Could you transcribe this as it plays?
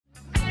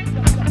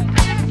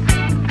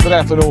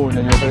good afternoon,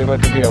 and you're very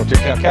welcome here to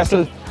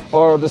Clarecastle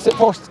for the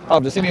first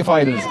of the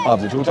semi-finals of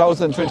the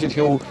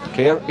 2022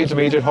 Clare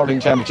Intermediate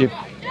Hurling Championship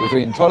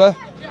between Tulla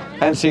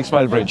and 6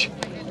 Mile Bridge.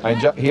 I'm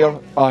here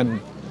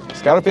on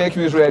Scarlet Bay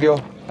Community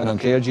Radio and on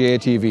Clare GA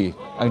TV.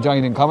 I'm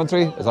joined in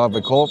commentary as our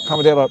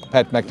co-commentator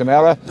Pat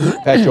McNamara.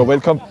 Pat, you're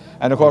welcome.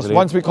 And of course,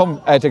 once we come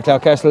to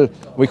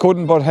Clarecastle, we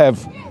couldn't but have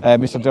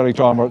Mr. Derek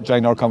Dormer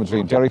join our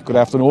commentary. Derek, good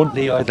afternoon.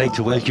 Leo, I'd like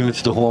to welcome you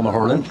to the home of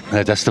hurling.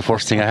 That's the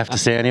first thing I have to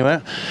say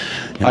anyway.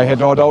 I had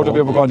no doubt that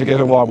we were going to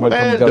get a warm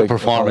welcome. The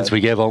performance we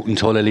gave out in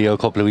Tulla, Leo, a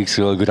couple of weeks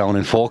ago, go down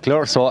in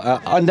folklore. So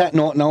on that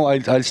note now,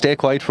 I'll stay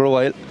quiet for a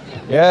while.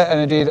 Yeah,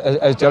 and indeed,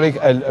 as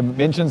Derek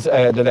mentions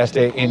the last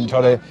day in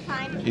Tulla,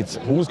 it's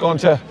who's going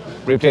to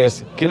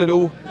replace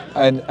Killaloo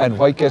and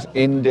Whitegate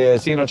in the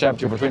Senior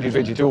Championship for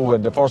 2022,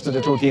 and the first of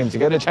the two teams to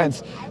get a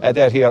chance at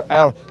that here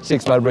are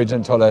 6 Mile Bridge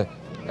and Tulla,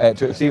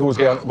 to see who's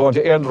going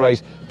to earn the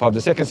right for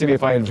the second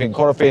semi-final between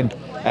Corofin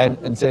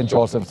and St.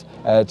 Joseph's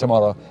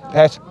tomorrow.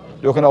 Pat,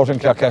 looking out in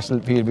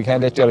Clarecastle field, we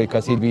can't let Derek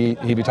because he'll be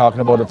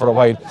talking about it for a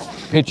while.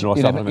 Pitch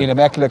in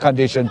immaculate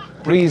condition,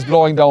 breeze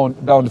blowing down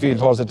the field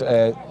towards it,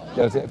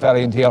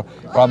 very in here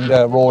from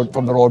the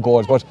road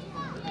goals, but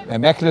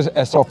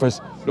immaculate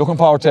surface. Looking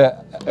forward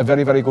to a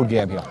very, very good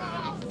game here.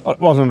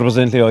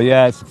 100%, Leo.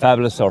 Yeah, it's a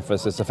fabulous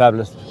surface. It's a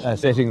fabulous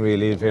setting,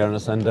 really, in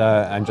fairness. And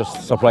I'm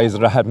just surprised that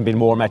there haven't been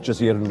more matches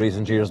here in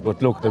recent years.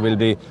 But look, there will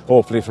be,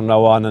 hopefully, from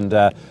now on. And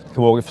the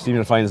Camogie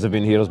senior finals have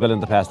been here as well in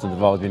the past, and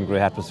they've always been a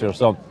great atmosphere.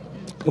 So,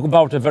 looking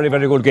forward to a very,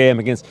 very good game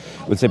against,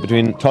 we'll say,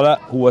 between Tulla,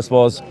 who I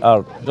suppose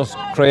are just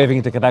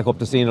craving to get back up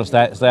to senior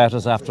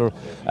status after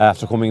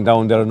coming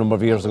down there a number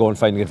of years ago and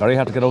finding it very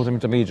hard to get out of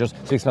intermediate.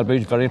 6 Mile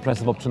Bridge, very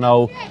impressive up to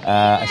now.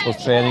 I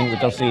suppose training with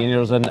their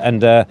seniors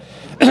and a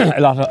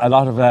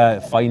lot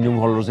of fine young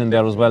hurlers in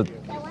there as well.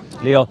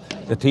 Leo,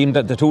 the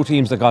two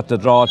teams that got the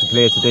draw to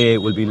play today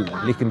will be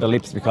licking their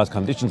lips because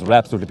conditions were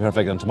absolutely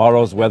perfect, and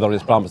tomorrow's weather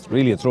is promised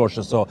really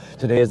atrocious. So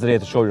today is the day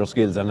to show your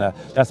skills, and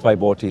that's why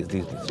both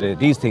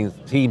these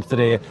teams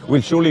today will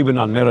surely win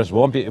on merit. It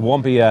won't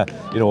be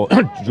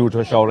due to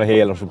a shower of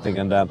hail or something,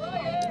 and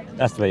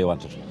that's the way you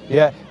want it.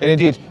 Yeah, and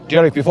indeed,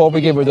 Derek, before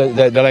we give her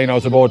the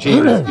line-outs of both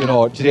teams,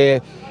 today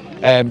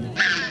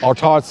our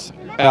thoughts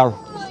are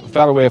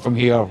far away from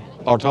here.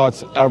 Our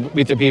thoughts are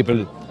with the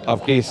people of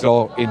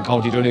Keeslow in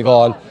County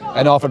Donegal.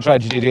 An awful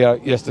tragedy there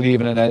yesterday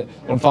evening, and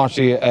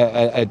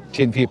unfortunately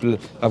 10 people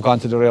have gone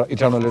to the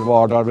eternal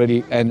reward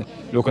already, and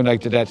looking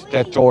like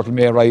that total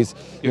may rise.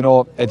 At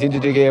the end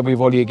of the game,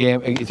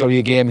 it's only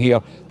a game here,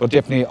 but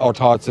definitely our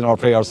thoughts and our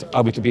prayers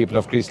are with the people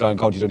of Keeslow and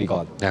County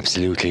Donegal.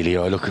 Absolutely,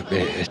 Leo. Look,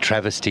 a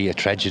travesty, a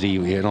tragedy,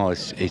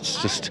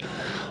 it's just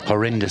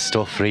horrendous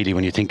stuff really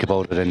when you think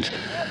about it. And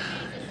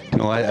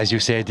as you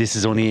said, this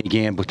is only a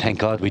game, but thank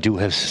God we do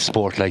have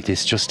sport like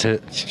this just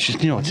to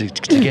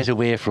get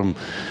away from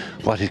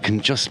what it can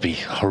just be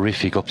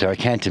horrific up there. I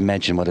can't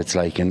imagine what it's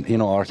like,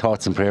 and our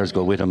thoughts and prayers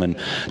go with them. And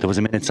there was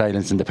a minute's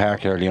silence in the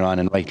park earlier on,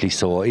 and rightly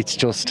so. It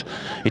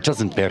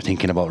doesn't bear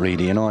thinking about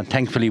really, and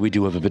thankfully we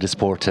do have a bit of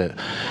sport to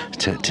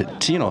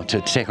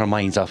take our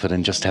minds off it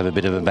and just have a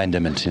bit of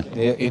abandonment.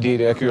 Yeah,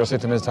 indeed, I echo your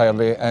sentiments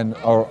entirely, and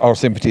our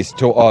sympathies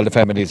to all the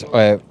families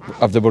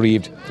of the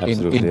bereaved in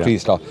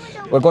Keeslow.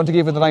 We're going to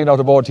give you the line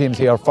out of both teams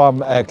here from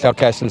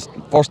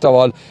Clarecastle. First of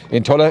all,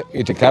 in Tulla,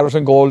 it's a Claret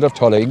and Gold of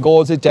Tulla. In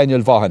goals, it's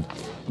Daniel Vaughan,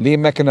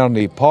 Liam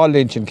McInerney, Paul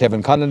Lynch and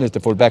Kevin Conlon is the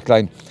full back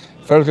line.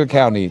 Fergal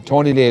Kearney,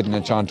 Tony Layden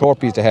and Sean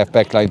Torpey is the half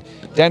back line.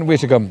 Dan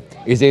Whittingham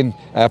is in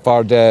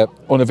for the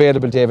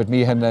unavailable David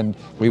Meehan, and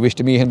we wish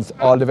the Meehans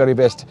all the very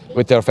best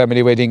with their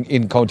family wedding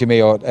in County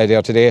Mayo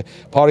there today.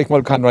 Pádraig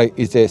Mulconroy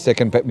is the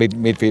second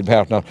midfield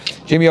partner.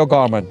 Jimmy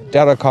O'Gorman,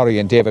 Dara Corrie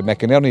and David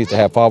McInerney is the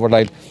half forward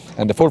line,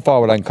 and the full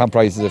forward line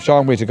comprises of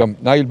Sean Whittingham,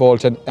 Niall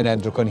Bolton and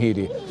Andrew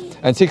Conheedy.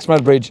 And 6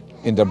 Mile Bridge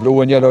in their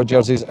blue and yellow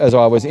jerseys as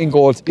always. In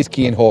goals is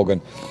Cian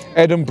Hogan,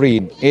 Adam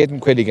Breen,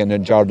 Aidan Quilligan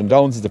and Jordan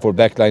Downs is the full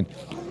back line.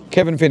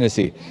 Kevin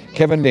Finnessy,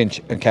 Kevin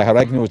Lynch and Cahar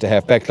Agnew is the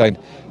half back line.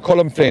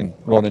 Colin Flynn,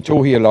 Ronan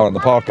Toohey, Lauren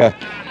Parker,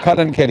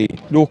 Colin Kelly,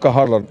 Luca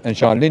Harlan and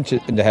Sean Lynch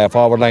in the half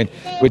forward line,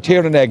 with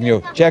Tiernan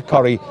Agnew, Jack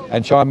Curry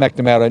and Sean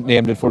McNamara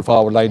named the full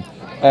forward line.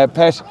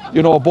 Pat,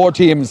 both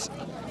teams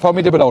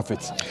formidable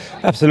outfits.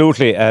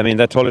 Absolutely. I mean,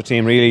 that Tulla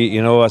team really,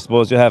 I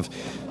suppose you have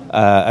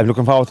I'm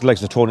looking forward to the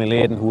likes of Tony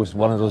Layden, who is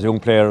one of those young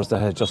players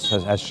that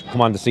has come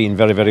on the scene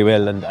very, very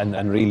well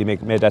and really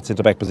made that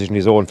centre back position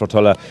his own for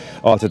Tulla.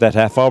 Also, that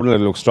half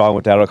forward looks strong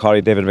with Dara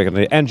Corrie, David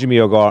McInerney and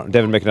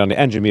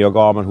Jimmy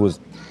O'Gorman,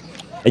 who's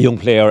a young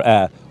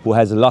player who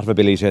has a lot of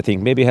ability. I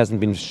think maybe hasn't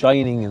been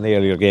shining in the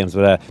earlier games,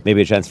 but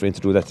maybe a chance for him to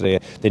do that today.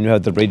 Then you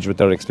have the bridge with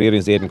their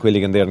experience, Aidan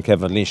Quilligan there and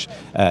Kevin Lynch,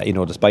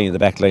 the spine in the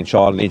back line.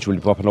 Sean Lynch will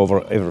be popping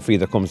over every free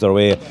that comes their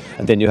way,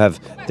 and then you have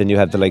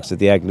the likes of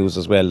the Agnews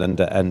as well, and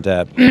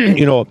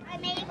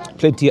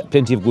plenty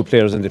of good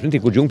players in there, plenty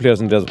of good young players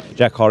in there.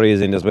 Jack Corrie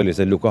is in as well, you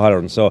said, Luca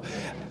Holland. So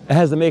it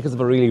has the makers of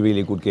a really,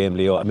 really good game,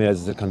 Leo. I mean,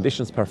 as the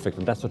conditions perfect,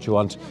 and that's what you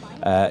want.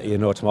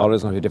 Tomorrow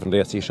is going to be a different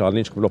day. I see Sean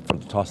Lynch coming up for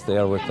the toss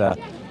there with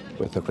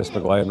with Chris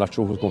Maguire. I'm not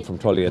sure who's going from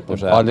Tully yet, but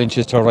Paul Lynch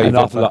is to right. An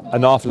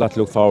awful lot to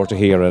look forward to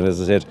here. And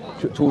as I said,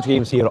 two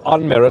teams here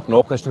on merit,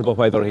 no question about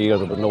why they're here.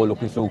 There were no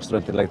lucky flukes or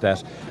anything like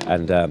that.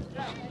 And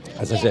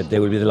as I said, they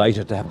will be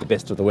delighted to have the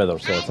best of the weather.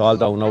 So it's all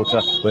down now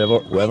to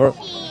whoever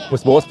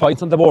puts most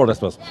points on the board, I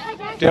suppose.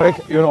 Derek,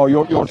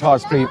 your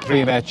thoughts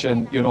pre-match,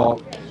 and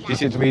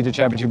this intermediate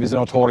championship is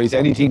notorious.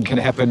 Anything can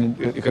happen.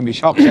 It can be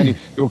shocked.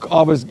 You're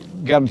always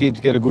guaranteed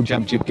to get a good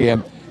championship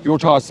game. Your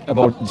thoughts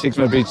about Six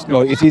Mile Bridge? No,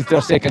 it is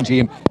their second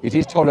team. It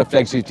is Tulla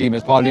flagship team.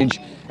 It's Paul Lynch,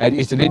 and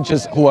it's the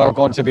Lynches who are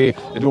going to be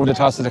doing the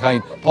toss of the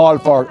kind. Paul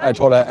for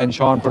Tulla and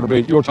Sean for the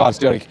Bridge. Your thoughts,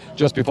 Derek,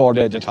 just before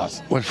the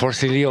toss? Well,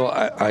 firstly, Leo,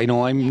 I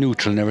know I'm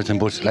neutral and everything,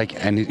 but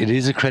and it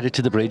is a credit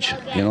to the Bridge,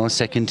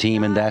 second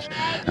team and that,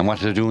 and what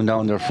they're doing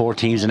down there. 4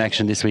 teams in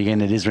action this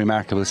weekend. It is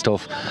remarkable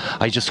stuff.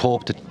 I just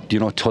hope that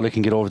Tulla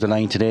can get over the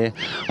line today.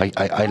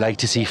 I like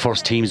to see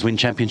first teams win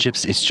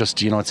championships. It's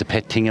just it's a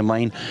pet thing of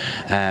mine.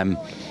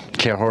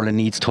 Clare Hurling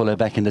needs Tulla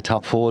back in the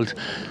top fold,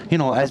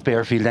 as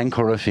Bearfield and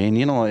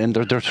Currafin, and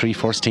they're 3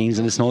 first teams,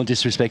 and it's no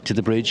disrespect to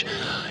the Bridge.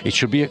 It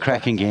should be a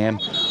cracking game.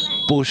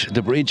 But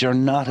the Bridge are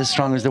not as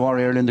strong as they were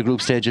earlier in the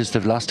group stages.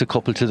 They've lost a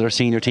couple to their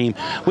senior team,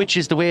 which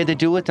is the way they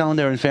do it down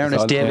there, in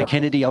fairness. David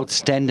Kennedy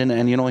outstanding,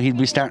 and he'll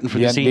be starting for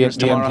the seniors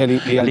tomorrow.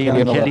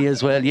 Liam Kelly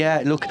as well.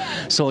 Yeah, look,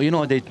 so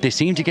they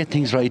seem to get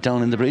things right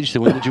down in the Bridge. They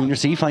won the Junior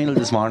C final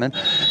this morning.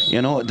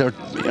 They're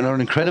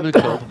an incredible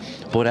club.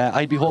 But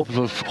I'd be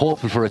hopeful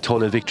for a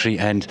Tulla victory,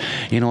 and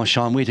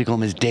Sean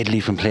Whitcomb is deadly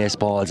from place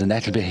balls, and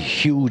that'll be a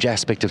huge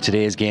aspect of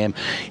today's game.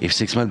 If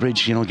Six Mile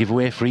Bridge give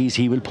away frees,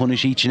 he will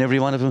punish each and every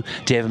one of them.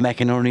 David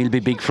McInerney will be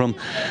big from.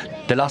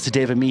 The loss of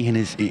David Meehan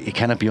it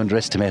cannot be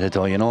underestimated,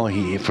 though.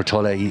 For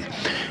Tulla,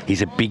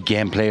 he's a big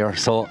game player.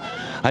 So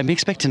I'm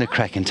expecting a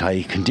cracking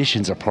tie.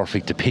 Conditions are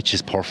perfect, the pitch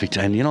is perfect,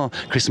 and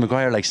Chris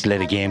Maguire likes to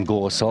let a game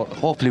go. So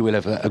hopefully we'll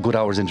have a good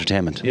hour's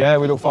entertainment. Yeah,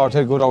 we look forward to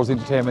a good hour's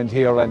entertainment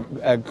here,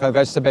 and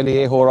congrats to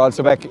Ballyea, who are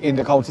also back in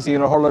the county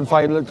senior hurling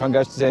final.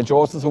 Congrats to St.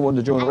 Joseph's, who won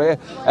the Junior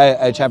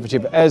A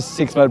championship, as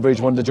Six Mile Bridge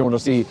won the Junior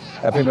C,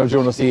 Premier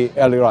Junior C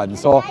earlier on.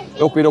 So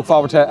we look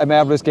forward to a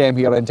marvellous game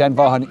here, and Dan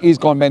Vaughan is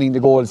going manning the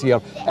goals here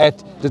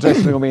at the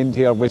dressing room end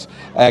here, with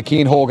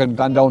Cian Hogan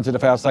gone down to the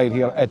far side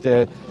here at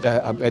the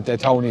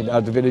town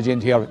the village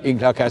end here in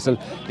Clarecastle.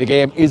 The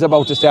game is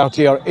about to start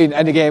here,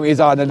 and the game is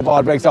on, and the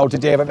ball breaks out to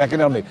David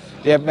McInerney.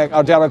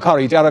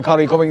 Derek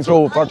Curry coming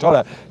through for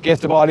Tulla,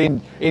 gets the ball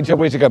into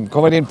Whitcomb,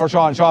 coming in for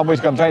Sean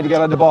Whitcomb trying to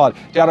get on the ball.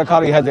 Derek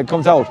Curry has it,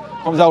 comes out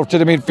to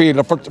the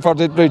midfield for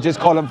the Bridge is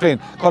Colin Flynn.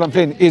 Colin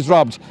Flynn is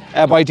robbed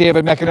by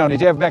David McInerney.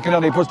 David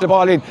McInerney puts the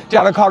ball in.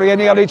 Derek Curry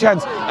an early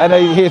chance, and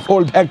he's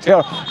pulled back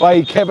there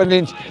by Kevin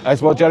Lynch. I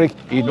suppose Derek,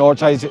 he'd no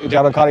choice.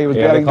 Derek Curry was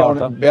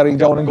bearing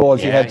down in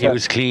goals. Yeah, he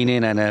was clean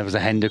in, and it was a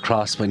hand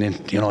across. When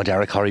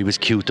Derek Curry was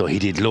cute, though. He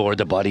did lower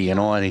the body, and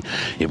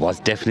it was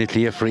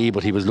definitely a free,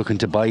 but he was looking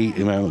to go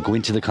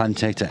into the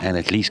contact and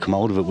at least come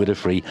out of it with a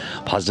free.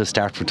 Positive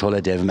start for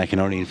Tulla. David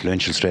McInerney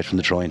influential straight from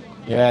the throw-in.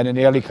 Yeah, and an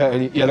early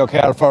yellow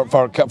card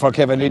for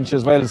Kevin Lynch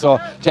as well. So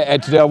to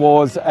add to their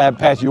woes,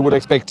 Pat, you would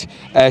expect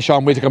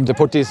Sean Whitcomb to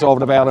put this over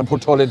the bar and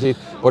put Tulla into it,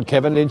 but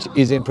Kevin Lynch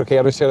is in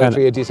precarious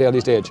territory at this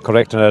early stage.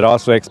 Correct, and I'd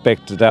also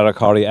expect Derek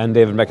Curry and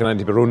David McInerney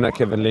to be running at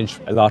Kevin Lynch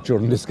a lot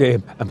during this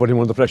game and putting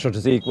him under pressure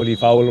to see will he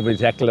foul, will he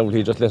tackle, or will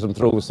he just let him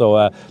through.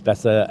 So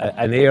that's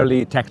an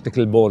early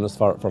tactical bonus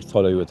for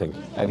Tulla, you would think.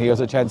 And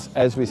here's a chance,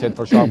 as we said,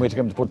 for Sean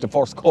Whitcomb to put the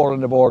first score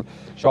on the board.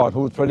 Sean,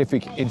 who's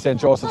prolific in St.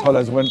 Joseph's,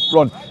 Tulla's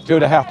run through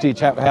the Harty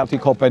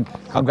Cup, and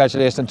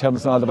congratulations to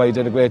Thomas and all the way.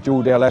 Did a great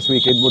do there last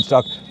week in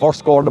Woodstock. First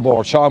score on the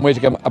board. Sean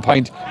Whitcomb a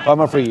point from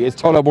a free. It's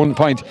Tulla 1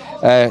 point.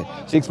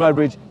 6 Mile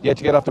Bridge yet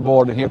to get off the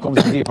board, and here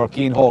comes the keeper,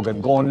 Cian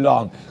Hogan, going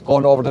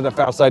over to the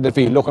far side of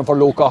the field, looking for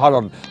Luke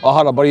O'Halloran,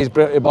 but his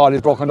ball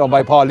is broken down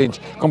by Paul Lynch.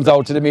 Comes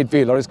out to the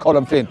midfielder, it's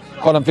Colin Flynn.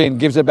 Colin Flynn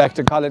gives it back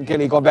to Colin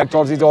Kelly, going back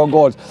towards his own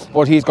goals,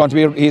 but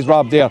he's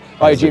robbed there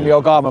by Jimmy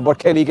O'Gorman, but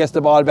Kelly gets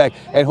the ball back,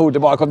 and who the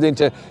ball comes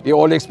into, the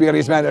old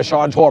experienced man,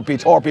 Sean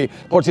Torpy. Torpy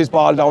puts his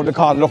ball down the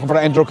corner, looking for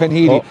Andrew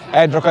Conheedy.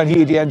 Andrew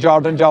Conheedy and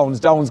Jordan Downs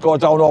goes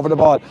down over the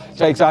ball,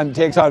 takes on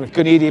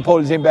Conheedy,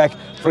 pulls him back,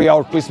 free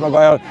out Chris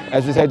Maguire,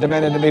 as we said, the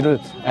man in the middle,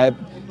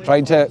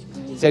 trying to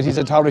set his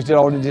authority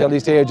down in the early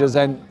stages.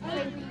 And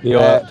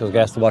there was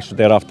gas to watch it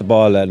there off the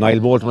ball. Niall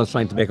Bolton was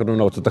trying to make a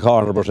run out to the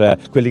corner, but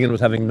Quilligan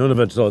was having none of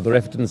it, so the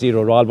ref didn't see it.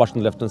 We're all watching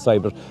the left hand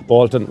side, but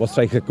Bolton was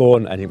trying to get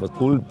going, and he was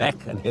pulled back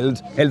and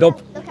held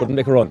up, couldn't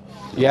make a run.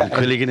 Yeah,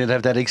 Quilligan did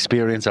have that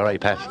experience, all right,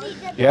 Pat.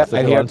 Yeah,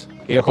 and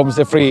here comes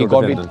the free,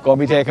 going to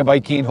be taken by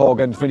Cian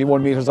Hogan,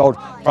 21 metres out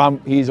from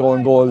his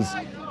own goals,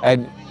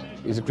 and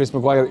Chris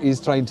Maguire is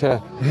trying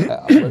to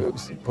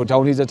put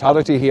down his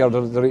authority here.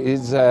 There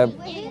is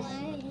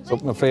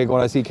something afraid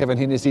going. I see Kevin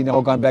Hennessy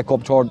now gone back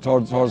up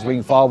towards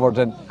wing forward,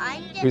 and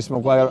Chris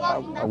Maguire,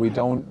 are we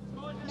down?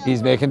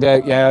 He's making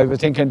I was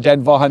thinking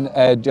Dan Vaughan,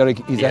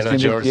 Derek, he's yellow asking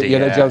jersey,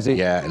 yellow jersey.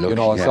 Yeah,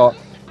 look, so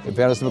in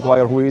fairness to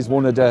Maguire, who is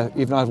one of the,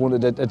 if not one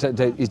of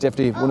the, he's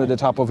definitely one of the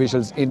top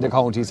officials in the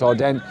county. So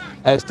then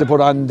has to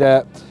put on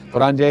the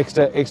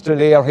extra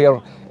layer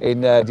here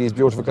in these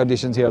beautiful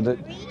conditions here. The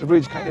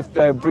bridge kind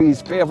of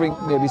breeze favouring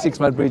maybe 6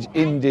 Mile Bridge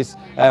in this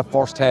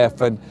first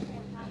half, and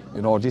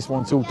you know, this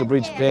won't suit the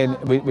bridge playing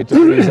with the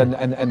breeze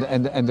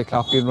and the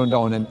clock being run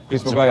down. And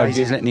Chris Maguire,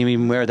 he's letting him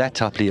even wear that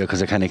top, Leo, because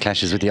it kind of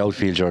clashes with the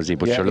outfield jersey.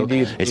 But sure, look,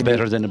 it's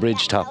better than the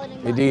bridge top.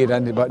 Indeed,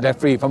 and that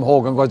free from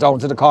Hogan goes down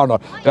to the corner,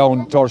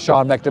 down towards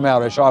Sean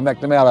McNamara. Sean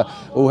McNamara,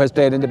 who has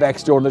played in the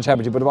backs during the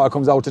championship, but the ball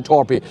comes out to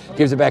Torpy,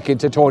 gives it back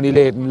into Tony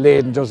Layden.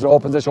 Layden just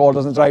opens the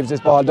shoulders and drives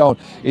this ball down.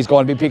 He's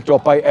going to be picked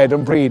up by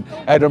Adam Breen.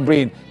 Adam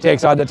Breen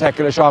takes on the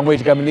tackle of Sean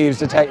Whittaker and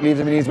leaves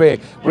him in his way.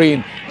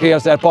 Breen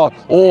clears that ball.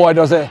 Oh, and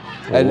there's a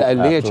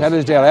late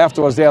challenge there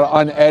afterwards there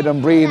on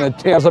Adam Breen, and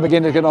tears up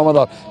again to get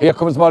on. Here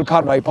comes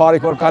Mulconroy,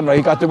 Pádraig Mulconroy.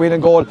 He got the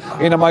winning goal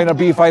in a minor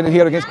B final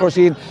here against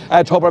Crusheen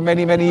at Tubber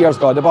many years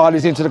ago. The ball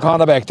is into the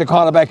cornerback. The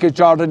cornerback is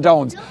Jordan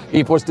Downs.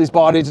 He puts this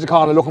ball into the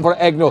corner looking for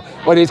Agnew,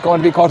 but he's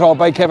going to be cut off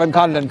by Kevin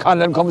Conlon.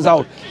 Conlon comes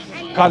out.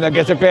 Conlon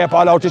gets a great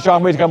ball out to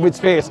Sean Whitcomb with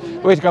space.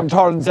 Whitcomb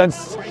turns and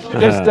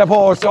gets the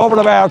post over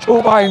the bar.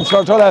 2 points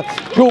for Tulla,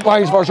 2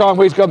 points for Sean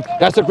Whitcomb.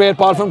 That's a great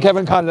ball from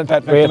Kevin Conlon.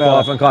 Great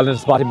ball from Conlon to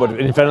spot him, but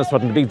in fairness,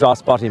 putting the big dot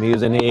spot him, he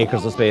was in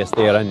acres of space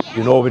there, and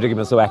you know Whitcomb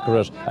is so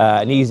accurate.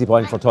 An easy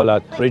point for Tulla.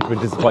 Bridge were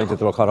disappointed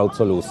they were cut out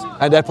so loose.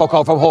 And that puck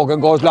out from Hogan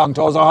goes long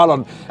towards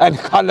O'Halloran, and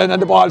Conlon, and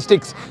the ball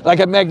sticks like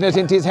a magnet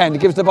into his hand. He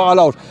gives the ball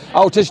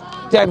out to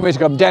Dan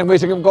Whitcomb. Dan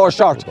Whitcomb goes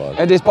short,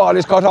 and this ball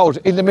is cut out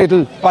in the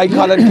middle by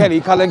Colin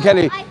Kelly. Colin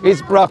Kelly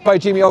is blocked by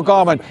Jimmy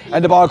O'Gorman,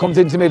 and the ball comes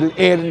into the middle.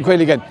 Aidan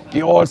Quilligan,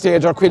 the old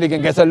stager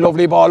Quilligan, gets a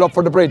lovely ball up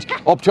for the bridge,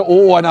 up to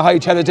and a high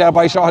challenge there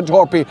by Sean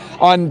Torpy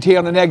on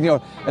Tiernan Agnew,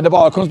 and the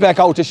ball comes back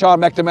out to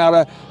Sean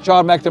McNamara.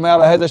 Sean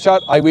McNamara has a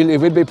shot.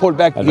 It will be pulled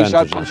back. He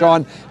shot from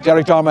Sean.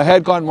 Derek Dormer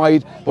had gone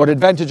wide, but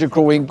advantage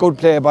accruing. Good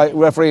play by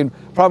refereeing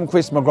from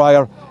Chris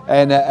Maguire,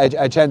 and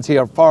a chance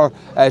here for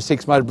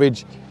 6 Mile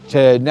Bridge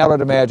to narrow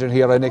the margin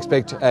here, and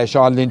expect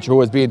Sean Lynch, who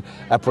has been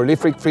a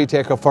prolific free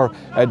taker for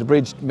the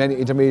Bridge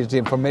intermediate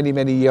team for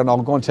many years now,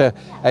 going to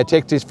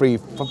take this free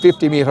from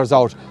 50 metres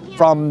out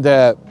from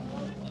the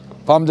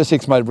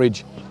 6 Mile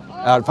Bridge,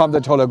 from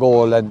the Tulla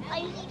goal, and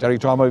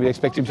Derek Drama, we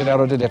expect him to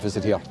narrow the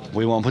deficit here.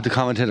 We won't put the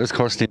commentators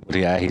cursed in, but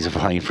yeah, he's a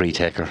fine free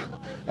taker.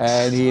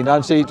 And he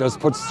actually just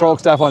puts stroke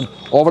staff on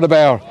over the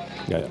bar.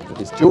 Yeah.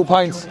 It's 2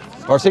 points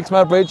for 6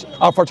 Mile Bridge,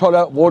 for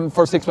Tulla, 1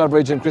 for 6 Mile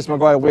Bridge, and Chris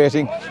Maguire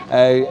waiting.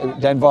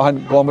 Dan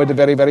Vaughan going with a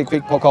very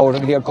quick puck out,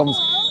 and here comes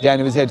Dan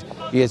in his head.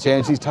 He has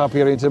changed his top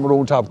here into the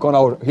maroon top, gone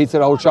out, hits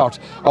it out short,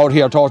 out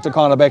here towards the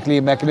cornerback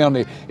Liam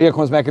McInerney. Here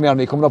comes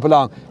McInerney coming up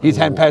along. His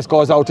hand pass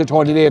goes out to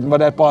Tony Layden, but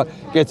that ball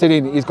gets it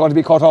in. He's going to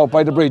be cut out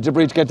by the Bridge. The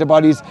Bridge get the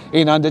bodies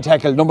in on the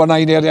tackle. Number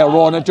 9 there,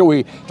 Ronan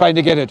Dewey trying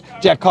to get it.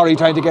 Jack Curry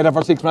trying to get it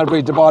for 6 Mile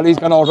Bridge. The ball is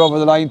gone out over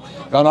the line,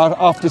 gone out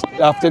off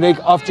the leg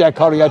off Jack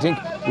Curry, I think.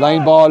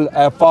 Line ball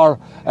for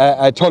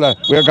Tulla.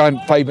 We're gone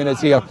 5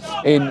 minutes here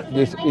in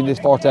this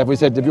fourth half. We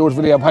said the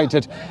beautifully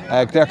appointed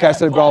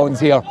Clarecastle grounds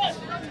here.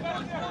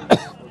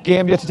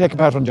 Game yet to take a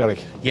pattern, Jerry.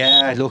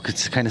 Yeah, look,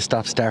 it's kind of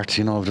stop-start,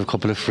 you know, with a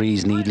couple of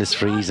frees, needless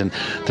frees, and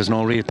there's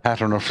no real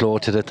pattern or flow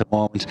to it at the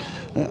moment.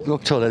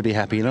 Look, Tulla will be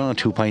happy, you know,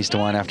 2 points to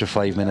 1 after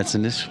 5 minutes,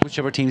 and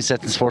whichever team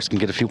settles first can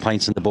get a few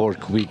points on the board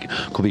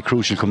could be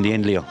crucial come the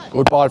end, Leo.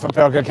 Good ball from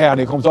Fergal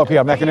Kearney, comes up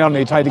here,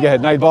 McInerney trying to get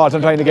it, Niall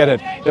Bolton trying to get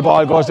it. The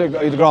ball goes to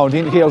the ground,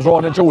 in heels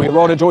Ronan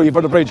Dewey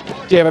for the Bridge.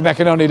 David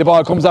McInerney, the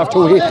ball comes off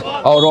Dewey,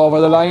 out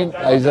over the line.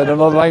 Is it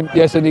another line?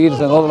 Yes, indeed,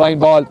 it's another line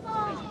ball.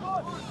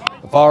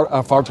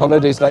 For Tulla,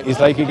 it's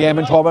like a game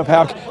in Thomond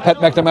Park. Pat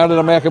McNamara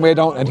are making way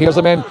down, and here's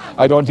a man.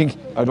 I don't think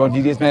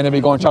this man will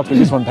be going shot with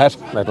this one, Pat.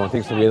 I don't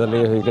think so either.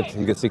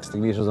 He'll get 60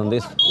 metres on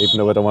this, even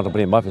though I don't want to put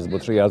him off. He's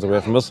about 3 yards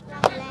away from us.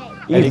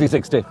 Easily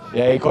 60.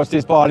 Yeah, he cuts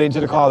this ball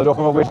into the corner,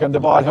 looking for Whitcomb. The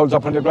ball holds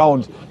up on the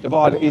ground. The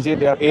ball is in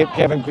there.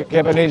 Kevin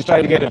Lynch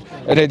trying to get it.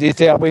 And it's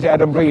there with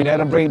Adam Breen.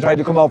 Adam Breen tried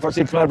to come out for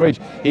 6 Mile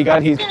Bridge.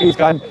 He's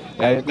gone.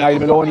 Niall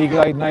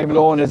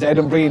Malone as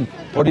Adam Breen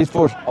put his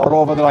foot all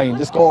over the line.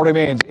 The score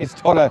remains. It's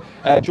Tulla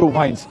 2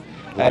 points.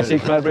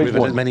 6 Mile Bridge. We've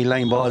had as many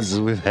line balls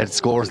as we've had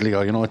scores,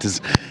 Leo. You know,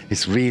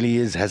 it really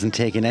hasn't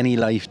taken any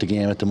life, the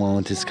game at the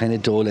moment. It's kind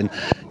of dull, and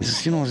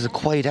there's a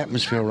quiet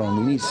atmosphere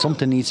around.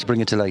 Something needs to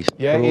bring it to life.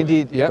 Yeah,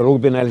 indeed. Yeah. The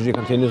rugby analogy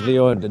continues,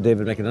 Leo, and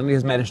David McInerney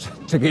has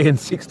managed to gain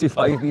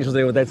 65 metres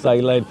there with that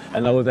sideline,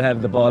 and now they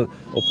have the ball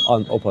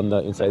up on the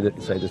inside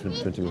this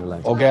 20 metre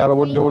line. O'Gara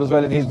wouldn't do it as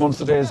well in his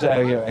Munster days,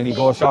 and he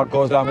goes short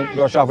for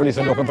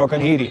listen, looking for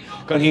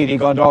Conheedy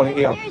gone down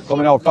here,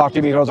 coming out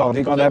 40 metres out.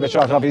 He's going to have a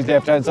shot off his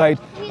left hand side.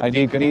 And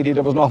Conheedy,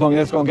 there was nothing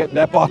else going to get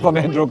that ball from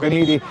Andrew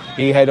Conheedy.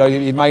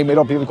 He mind made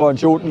up, he was going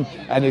shooting,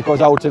 and it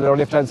goes out to the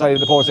left hand side of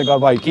the post and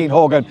got wide. Keane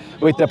Hogan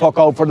with the puck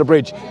out for the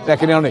Bridge.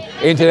 McInerney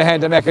into the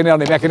hand of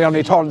McInerney.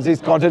 McInerney turns,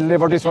 he's going to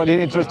deliver this one in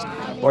interest.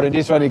 But in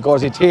this one, he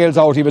tails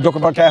out. He was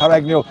looking for Cahir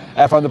Agnew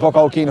from the puck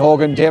out. Keane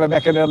Hogan, David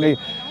McInerney.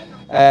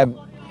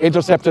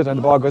 intercepted, and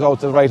the ball goes out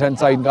to the right hand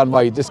side and gone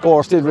wide. The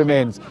score still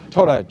remains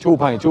Tulla 2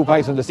 points, 2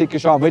 points from the stick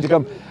of Sean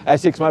Whitcomb,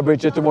 6 mile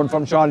bridge at the one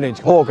from Sean Lynch.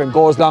 Hogan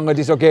goes long on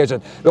this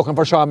occasion, looking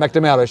for Sean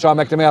McNamara. Sean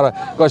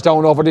McNamara goes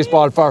down over this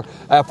ball for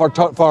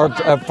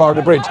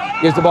the bridge,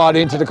 gives the ball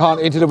into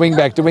the wing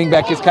back. The wing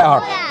back is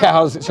Cahar.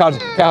 Cahar's shot,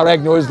 Cahar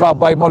Agnew is robbed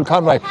by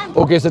Mulconroy,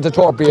 who gives it to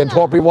Torpy, and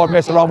Torpy won't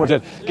mess around with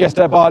it. Gets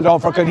the ball down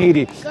for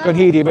Conheady.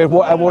 Conheady with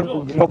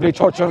one lovely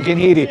touch from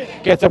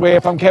Conheady, gets away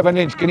from Kevin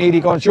Lynch.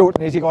 Conheady going to shoot,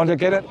 and is he going to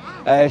get it?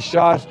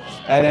 Shot,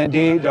 and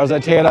indeed there's a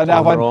tail on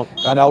that one,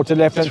 and out to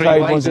left hand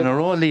side. 3 wides in a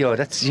row, Leo.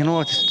 That's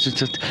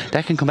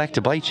that can come back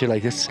to bite you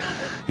like this.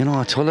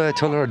 Tulla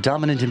are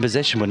dominant in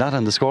possession, but not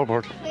on the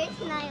scoreboard.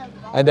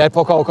 And that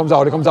puck out comes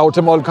out. It comes out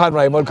to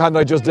Mulconroy.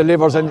 Mulconroy just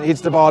delivers and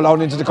hits the ball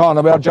down into the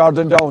corner where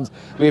Jordan Downs.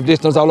 We have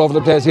listeners all over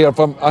the place here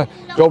from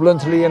Dublin,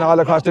 Tralee and all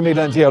across the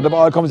Midlands here. The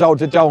ball comes out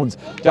to Downs.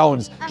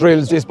 Downs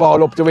drills this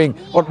ball up the wing.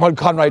 But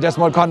Mulconroy, that's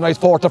Mulconroy's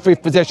 4th or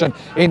 5th possession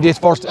in this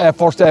first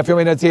few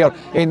minutes here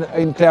in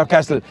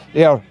Clarecastle.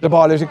 There, the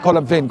ball is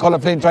Colin Flynn.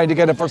 Colin Flynn trying to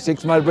get it for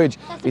 6 mile bridge.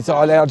 It's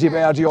all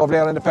RG over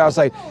there on the far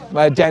side.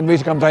 Dan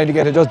Whitcomb trying to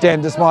get it. Just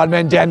Dan, the small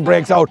man. Dan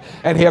breaks out.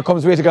 And here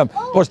comes Whitcomb.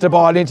 Puts the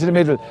ball into the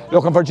middle.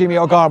 Looking for Jimmy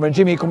O'Gorman.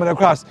 Jimmy coming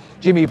across.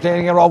 Jimmy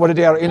playing around with it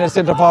there in a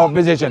centre forward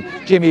position.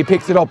 Jimmy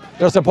picks it up.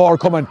 There's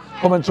support coming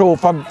through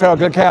from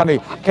Fergal Kearney.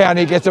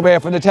 Kearney gets away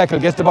from the tackle,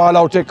 gets the ball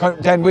out to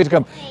Dan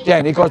Whitcomb.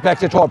 Then he goes back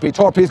to Torpy.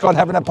 Torpy's got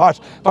having a pot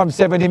from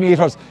 70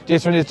 metres.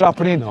 This one is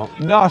dropping in.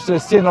 Not a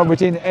sinner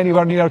within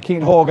anywhere near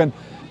Keane Hogan.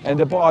 And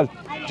the ball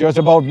just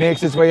about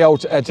makes its way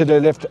out to the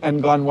left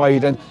and gone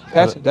wide. And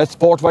Pat, that's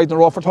 4th wide in a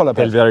row for Tulla.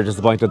 They're very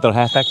disappointed. Their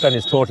half-back line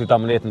is totally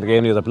dominating the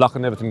game. They're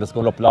blocking everything that's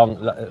going up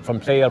long from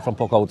play or from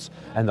puck-outs,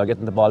 and they're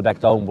getting the ball back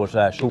down,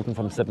 but shooting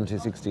from 70,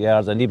 60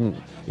 yards, and even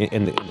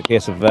in the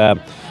case of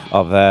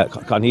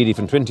Conheady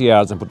from 20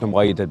 yards and putting them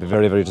wide, they'd be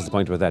very, very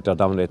disappointed with that. They're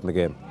dominating the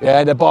game.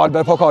 Yeah, the ball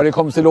by puck-out, it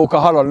comes to Luca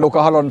Holland.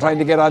 Luca Holland trying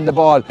to get on the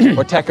ball,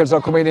 but tackles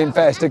are coming in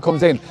fast. It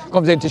comes in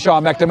to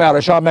Sean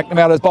McNamara. Sean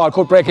McNamara's ball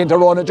could break into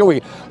Ronan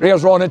Dewey.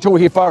 Here's Ronan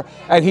Dewey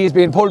and he's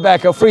been pulled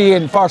back a free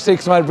in for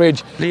 6 mile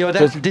bridge. Leo,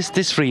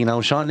 this free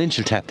now, Sean Lynch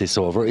will tap this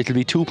over. It'll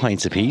be 2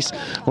 points apiece.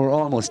 We're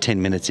almost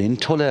 10 minutes in.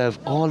 Tulla have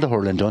all the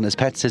hurling done. As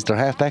Pat says, their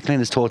half-back line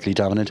is totally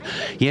dominant.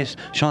 Yet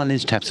Sean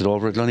Lynch taps it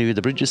over. It'll only be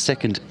the Bridge's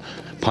 2nd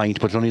point,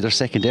 but only their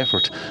 2nd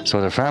effort. So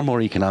they're far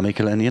more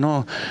economical, and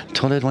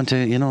Tulla want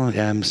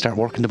to start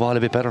working the ball a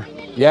bit better.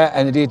 Yeah,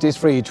 and indeed this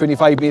free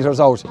 25 metres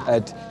out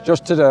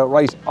just to the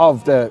right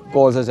of the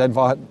goals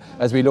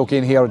as we look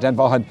in here. Den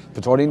Vaughan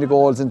patrolling the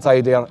goals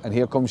inside there, and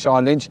here comes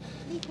Sean Lynch.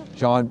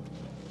 Sean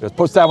just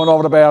puts that one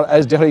over the bar,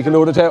 as Derek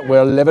alluded to.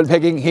 We're level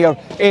pegging here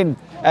in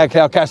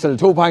Clarecastle.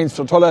 2 points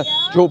for Tulla,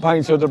 2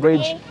 points for the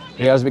Bridge.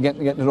 Here's we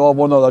getting to know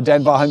one another.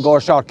 Den Vaughan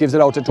goes short, gives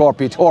it out to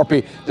Torpy.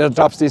 Torpy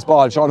drops this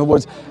ball. Sean, who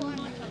was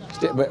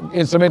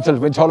instrumental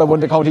when Tulla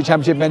won the county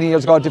championship many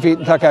years ago,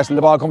 defeating Clarecastle.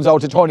 The ball comes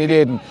out to Tony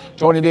Layden.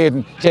 Tony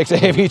Layden takes a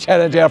heavy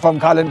challenge there from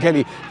Colin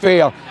Kelly.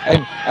 Fair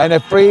and a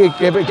free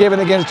given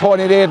against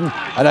Tony Layden.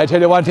 And I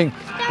tell you one thing,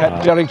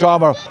 Derek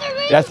Dormer,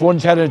 that's one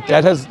challenge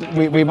that has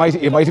it might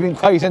have been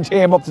quite and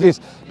tame up to this,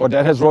 but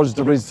that has rose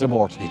the Bridge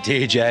support. It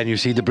did, yeah, and you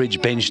see the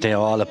Bridge bench there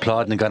all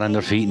applauding and got on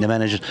their feet, and the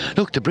manager,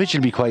 look, the Bridge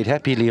will be quite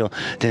happy, Leo.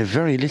 They have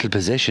very little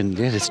possession.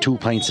 Yeah, it's 2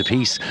 points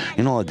apiece.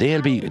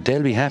 They'll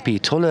be happy.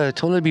 Tulla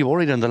will be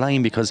worried on the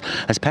line because,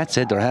 as Pat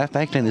said, their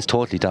half-back line is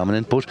totally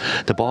dominant, but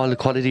the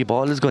quality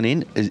ball is going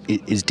in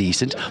is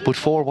decent, but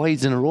 4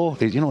 wides in a row,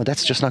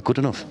 that's just not good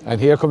enough. And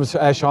here comes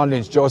Sean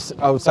Lynch just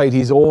outside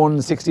his own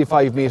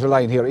 65 metre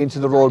line here into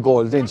the road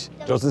goal. Lynch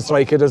doesn't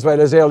strike it as well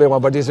as the earlier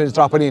one, but this one's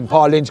dropping in.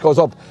 Paul Lynch goes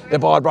up, the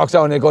ball breaks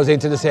down and it goes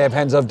into the safe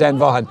hands of Dan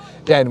Vaughan.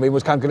 We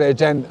must calculate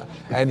Dan,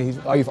 and he's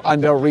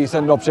under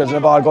recent nuptials, and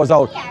the ball goes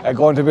out.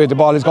 The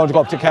ball is going to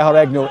go up to Cahar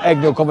Agnew.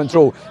 Agnew coming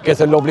through,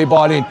 gets a lovely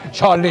ball in.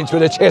 Sean Lynch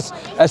with a chest,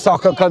 a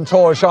soccer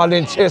control. Sean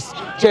Lynch,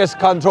 chest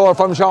control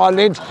from Sean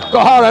Lynch. Go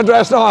hard and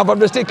dress now from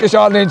the stick of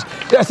Sean Lynch.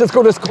 That's as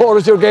good a score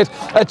as you get.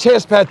 A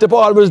chest pat, the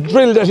ball was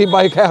drilled at him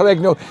by Cahar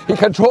Agnew. He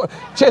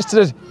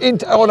chested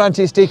it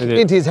onto his stick,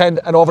 into his hand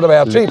and over the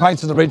bar. 3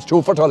 points to the Bridge,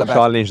 2 for Tulla.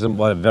 Sean Lynch is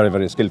a very,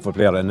 very skillful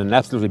player and an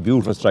absolutely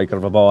beautiful striker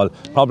of a ball.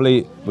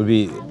 Probably would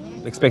be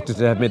expected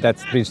to have made that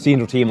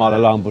senior team all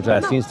along,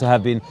 but seems to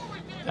have been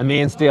a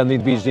mainstay on the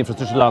Beach team for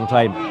such a long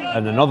time.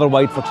 And another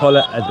white for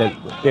Tulla.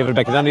 David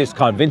McInerney is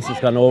convinced it's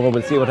gone over.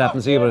 We'll see what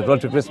happens here. But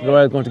Roger Chris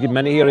Royal going to give him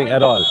any hearing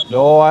at all.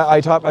 No,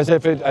 I thought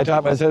myself. I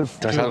thought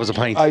it was a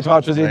pint. I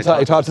thought it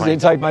was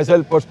inside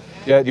myself. But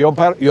yeah, the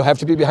umpire, you have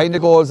to be behind the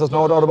goals. There's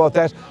no doubt about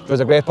that. It was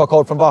a great puck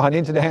out from Vaughan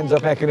into the hands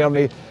of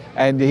McInerney,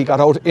 and he got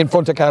out in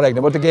front of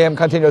Carragna. But the game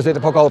continues with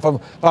the puck out from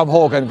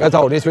Hogan. Goes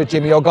out. It's with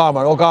Jimmy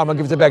O'Gorman. O'Gorman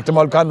gives it back to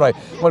Mulconroy.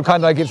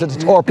 Mulconroy gives it to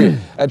Torpy,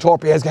 and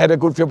Torpy has had a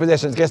good few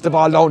possessions. Gets the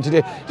ball down to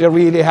the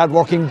really hard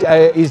working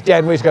is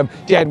Dan Whitcomb.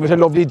 Dan with a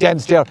lovely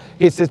dance there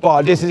hits this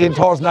ball. This is in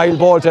towards Niall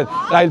Bolton.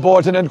 Niall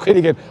Bolton and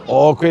Quilligan.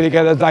 Oh,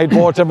 Quilligan, as Niall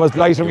Bolton was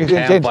lighter with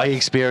intent. You can't buy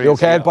experience. You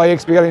can't buy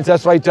experience.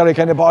 That's right, Derek.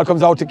 And the ball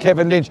comes out to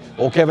Kevin Lynch.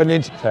 Kevin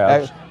Lynch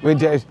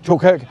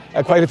took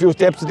quite a few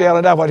steps there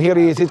and that one. Here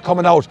he is. He's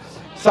coming out.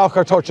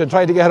 soccer touch and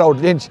trying to get out.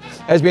 Lynch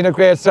has been a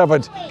great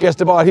servant. Gets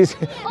the ball.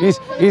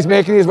 He's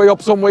making his way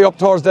up, some way up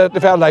towards the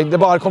fair line. The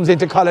ball comes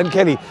into Colin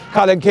Kelly.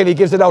 Colin Kelly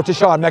gives it out to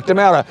Sean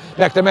McNamara.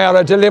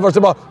 McNamara delivers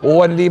the ball.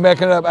 Oh, and Lee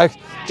making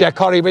Jack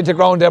Curry went to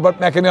ground there, but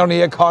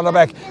McInerney, a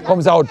cornerback,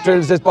 comes out,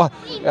 drills this ball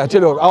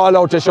all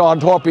out to Sean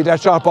Torpey.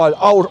 That shot ball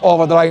out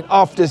over the line,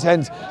 off the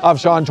hands of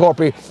Sean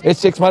Torpey. It's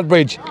 6 Mile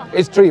Bridge.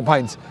 It's 3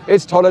 points.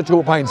 It's Tulla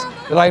 2 points.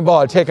 The line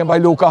ball taken by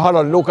Luca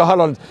Holland. Luca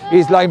Holland,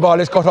 his line ball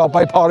is cut off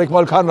by Pádraig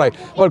Mulconroy.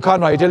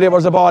 Mulconroy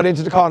delivers the ball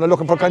into the corner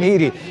looking for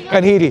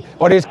Conheedy,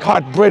 but it's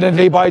caught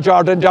brilliantly by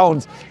Jordan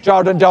Downs.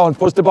 Jordan Downs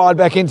puts the ball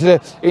back into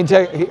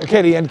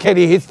Kelly, and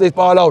Kelly hits this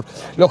ball out,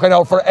 looking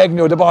out for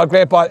Agnew. The ball,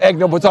 great ball.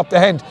 Agnew puts up the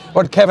hand,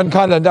 but Kevin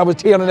Conlon, that was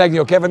Tiernan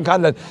Agnew. Kevin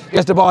Conlon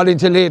gets the ball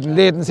into Layden.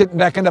 Layden sitting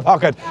back in the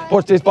pocket,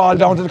 puts this ball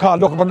down to the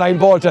corner looking for Niall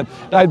Bolton,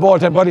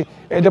 but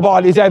the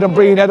ball is Adam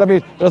Breen. There's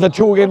a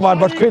 2-against-1,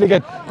 but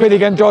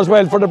Quilligan does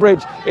well for the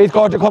Bridge. It's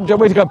going to come to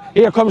Whitcomb.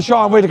 Here comes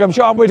Sean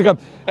Whitcomb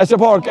a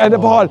support, and the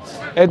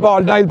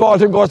ball, Niall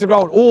Bolton goes to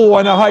ground. Oh,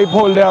 and a high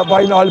pull there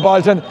by Niall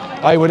Bolton.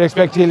 I would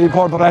expect he'll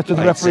report that to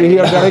the referee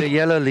here, Derek.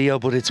 Yellow, Leo,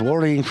 but it's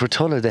worrying for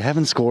Tulla. They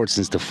haven't scored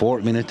since the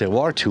 4th minute. They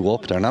were 2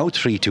 up. They're now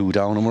 3-2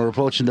 down, and we're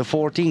approaching the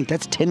 14th.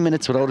 That's 10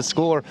 minutes without a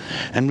score,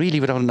 and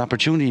really without an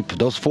opportunity.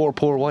 Those 4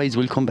 poor wides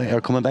will come back,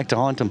 are coming back to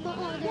haunt them.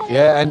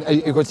 Yeah,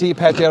 and you could see,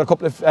 Pat, there a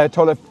couple of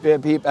Tulla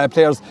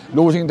players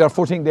losing their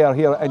footing there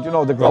here, and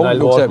the ground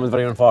looks... was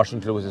very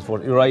unfortunate to lose his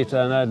foot. You're right,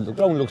 and the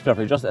ground looks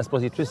perfect. Just, I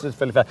suppose, he twisted his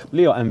fairly fast.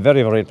 Leo, I'm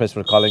very, very impressed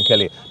with Colin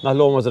Kelly. Not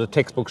alone was it a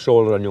textbook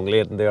shoulder on young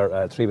Layden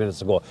there 3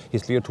 minutes ago.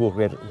 He's cleared 2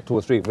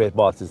 or 3 great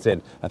balls since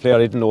then. A player I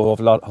didn't know a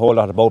whole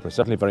lot about, but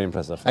certainly very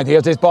impressive. And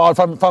here's this ball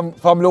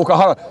from Luca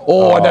Holland.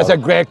 And that's a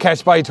great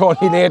catch by Tony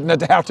Layden at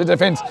the heart of the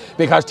defence,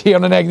 because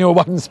Tiernan Agnew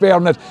wasn't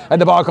sparing it,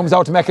 and the ball comes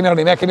out to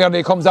McInerney.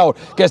 McInerney comes out,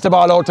 gets the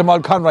ball out to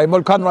Mulconroy.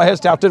 Mulconroy has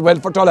started well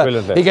for Tulla.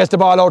 He gets the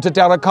ball out to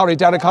Derek Curry.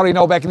 Derek Curry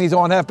now back in his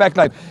own half-back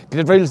line.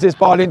 He drills this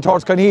ball in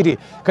towards Conheedy.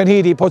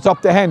 Conheedy puts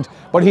up the hand,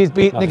 but he's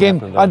beaten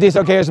again on this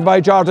occasion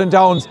by Jordan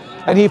Downs,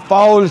 and he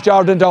fouls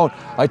Jordan Downs.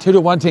 I tell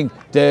you one thing,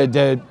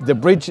 the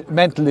Bridge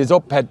mental is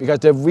up, Pat, because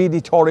they've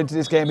really tore into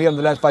this game here in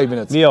the last 5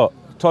 minutes. Leo,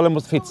 Tulla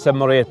must hit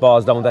 7 or 8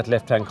 balls down that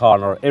left-hand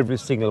corner. Every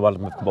single one of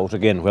them have come out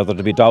again, whether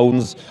it be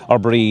Downs or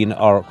Breen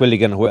or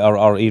Quilligan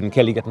or even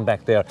Kelly getting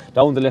back there.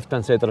 Down the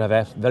left-hand side, they'll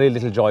have very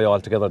little joy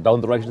altogether.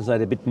 Down the right-hand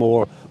side, a bit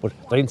more, but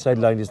the inside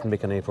line isn't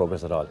making any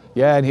progress at all.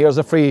 Yeah, and here's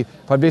a free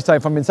from this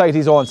time from inside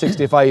his own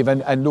 65,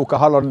 and Luca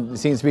Holland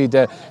seems to be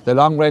the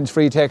long-range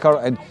free taker.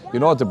 And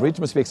the Bridge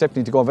must be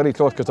expecting to go very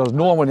close because there's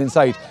no one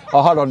inside.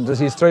 Holland, does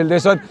he drill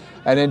this one?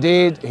 And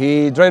indeed,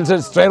 he drills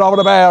it straight over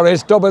the bar.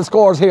 It's double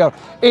scores here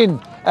in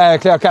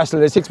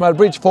Clarecastle. It's 6 Mile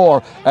Bridge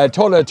 4,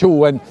 Tulla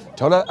 2, and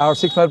Tulla, our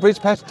 6 Mile Bridge,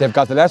 Pat, they've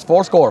got the last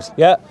 4 scores.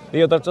 Yeah,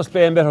 they're just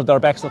playing better. Their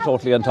backs are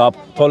totally on top.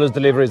 Tulla's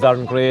deliveries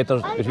aren't great. They're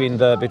between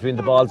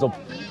the balls up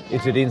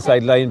into the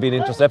inside line being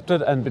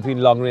intercepted and between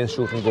long range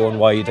shooting going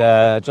wide.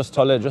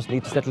 Tulla just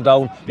need to settle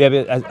down. Maybe,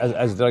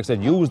 as Derek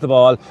said, use the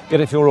ball,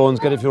 get a few runs,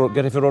 get a few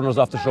runners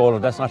off the shoulder.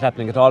 That's not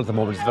happening at all at the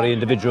moment. It's very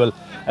individual,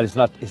 and it's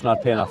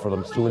not paying off for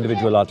them. It's too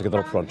individual altogether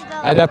up front.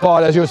 And that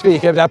ball, as you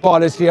speak, that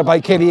ball is cleared by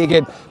Kelly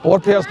again.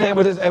 Both players playing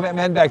with his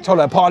man back.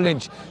 Tulla, Paul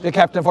Lynch, the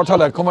captain for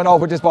Tulla, coming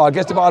out with this ball,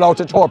 gets the ball out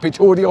to Torpey,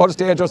 2 of the old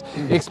dangerous,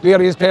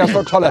 experienced players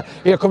for Tulla.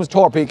 Here comes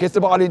Torpey, gets the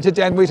ball into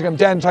Dan Whitcomb.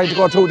 Dan trying to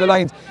go through the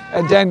lines,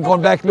 and Dan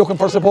going back looking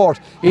for support.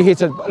 He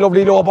hits a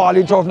lovely low ball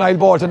in towards Niall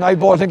Bolton. Niall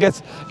Bolton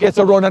gets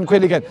a run on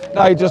Quilligan.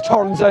 Niall just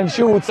turns and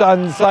shoots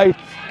on side,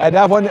 and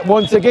that one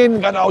once again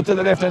gone out to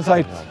the left hand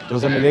side.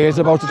 There's a malaise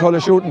about the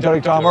Tulla shooting,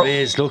 Derek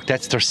Dahmer. Look,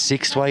 that's their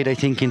 6th wide, I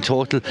think, in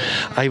total.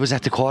 I was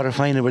at the quarter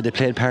final where they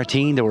played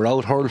Partine. They were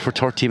out hurled for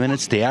 30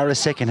 minutes. They are a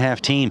second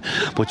half team,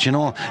 but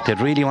they'd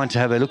really want to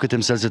have a look at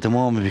themselves at the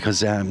moment,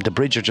 because the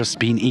Bridge are just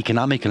being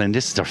economical, and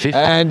this is their 5th.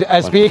 And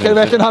speaking of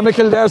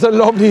economical, there's a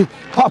lovely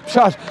pop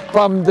shot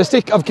from the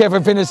stick of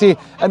Kevin Finnessy.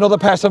 Another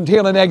pass from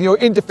Tiernan Agnew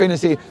into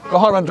Finnessy.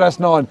 Goharan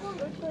Drasnon,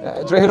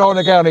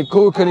 Drehidona Garnick,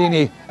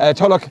 Colini,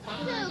 Tulloch,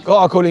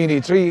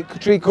 Colini, three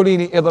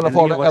Colini in the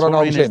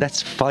phone.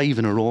 That's 5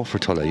 in a row for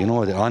Tulla.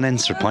 The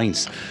unanswered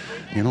points.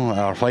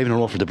 Or 5 in a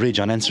row for the Bridge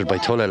unanswered by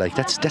Tulla. Like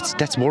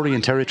that's worrying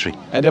territory.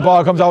 And the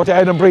ball comes out to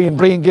Adam Breen.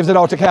 Breen gives it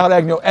out to Cahar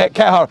Agnew.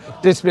 Cahar,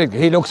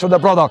 he looks for the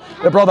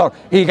brother.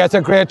 He gets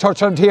a great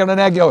touch on Tiernan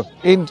Agnew.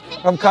 In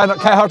from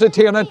Cahar to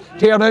Tiernan.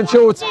 Tiernan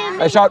shoots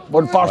a shot,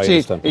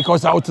 140. He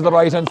goes out to the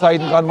right hand side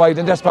and gone wide,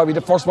 and that's probably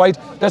the first wide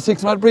that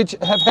 6 Mile Bridge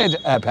have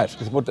had, Pat.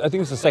 But I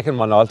think it's the second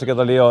one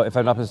altogether, Leo, if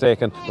I'm not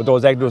mistaken. But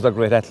those Agnews are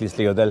great athletes,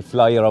 Leo. They'll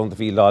fly around the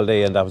field all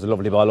day, and that was a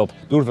lovely ball up.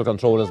 Beautiful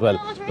control as well.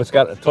 But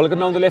Tulla going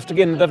down the left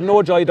again. They've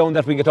no joy down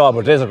that wing at all,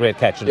 but there's a great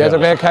catch. There's a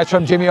great catch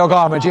from Jimmy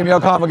O'Gorman. Jimmy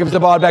O'Gorman gives the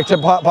ball back to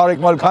Pádraig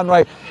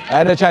Mulconroy,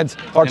 and a chance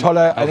for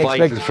Tulla. A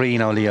vital free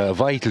now, Leo. A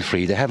vital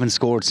free. They haven't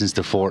scored since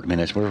the 4th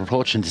minute. We're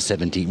approaching the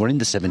 17th. We're in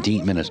the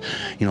 17th minute.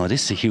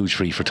 This is a huge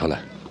free for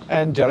Tulla.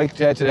 And Derek,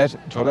 to that,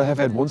 Tulla have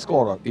had 1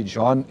 scorer in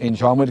Sean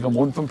Whitcomb,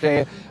 1 from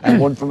play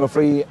and 1 from a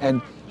free.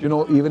 And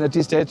even at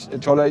this stage,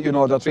 Tulla,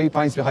 they're 3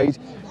 points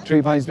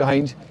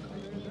behind.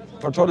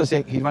 for Tulla's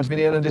sake, he wants to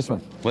be nailing this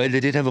one. Well, they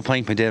did have a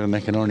point by David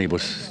McInerney,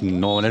 but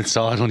no one else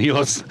saw it, only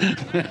us.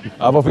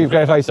 But we've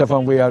great eyes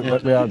from we are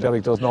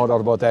Derek, there's no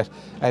doubt about that.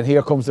 And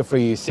here comes the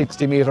free,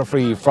 60-metre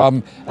free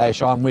from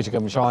Sean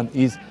Whittingham. Sean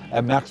is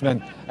a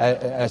marksman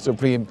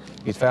supreme.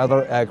 His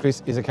father,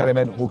 Chris, is a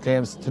Kerryman who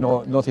claims to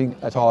know nothing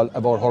at all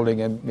about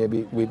hurling, and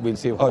maybe we'll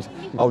see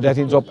how that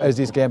ends up as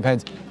this game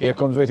pans. Here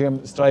comes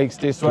Whittingham, strikes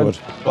this one,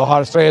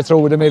 go straight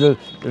through the middle.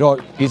 You know,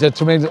 he's a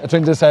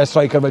tremendous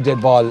striker of a dead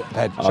ball,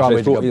 Sean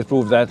Whittingham. He's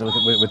proved that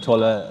with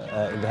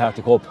Tulla in the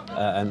Harty Cup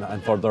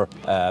and further.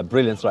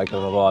 Brilliant striker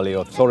of a volley,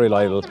 so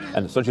reliable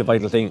and such a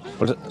vital thing.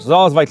 But it's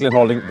always vital in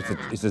hurling.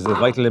 It's as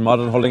vital in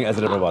modern hurling as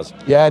it ever was.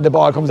 Yeah, and the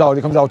ball comes out.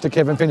 It comes out to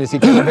Kevin Finnessy.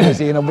 Kevin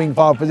Finnessy in a wing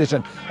forward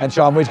position, and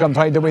Sean Whittingham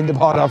trying to win the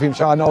ball off him.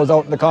 Sean knows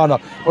out in the corner,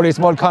 but it's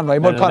Mull Conroy.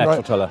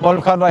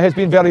 Mull Conroy has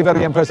been very,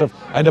 very impressive.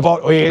 And the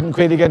ball, Aidan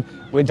Quilligan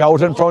went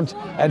out in front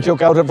and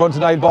took out in front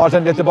of Niall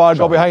Barton, let the ball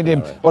go behind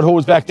him. But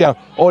who's back there?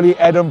 Only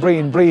Adam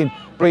Breen.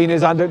 Breen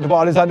is on the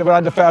ball is on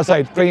the far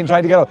side. Breen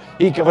trying to get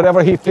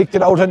out. He flicked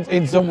it out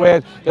in some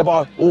way. The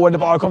ball, and the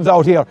ball comes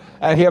out here.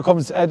 And here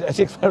comes a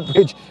 6 foot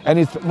bridge, and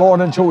he's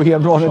running two here.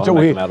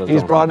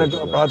 He's brought it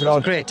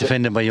out. Great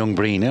defending by young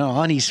Breen,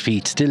 on his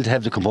feet, still to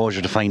have the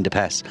composure to find the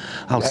pass.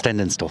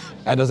 Outstanding stuff.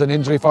 And there's an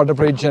injury for the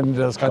bridge, and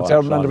there's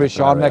concern on the bridge.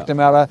 Sean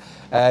McNamara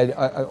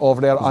over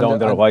there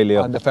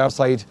on the far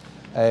side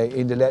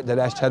in the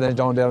last challenge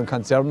down there, and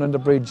concern on the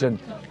bridge. And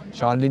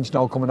Sean Lynch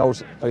now coming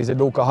out. He said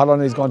Luca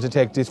Holland is going to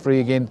take this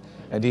free again.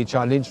 Indeed,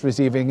 Sean Lynch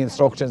receiving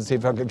instructions.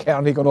 If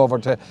Kearney going over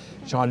to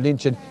Sean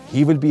Lynch, and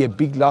he will be a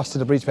big loss to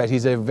the bridge pet.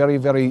 He's a very,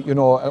 very,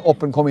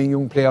 up and coming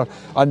young player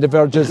on the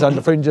verges, on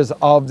the fringes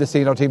of the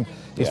senior team.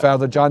 His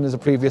father John is a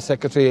previous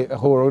secretary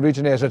who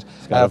originated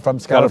from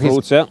Scariff.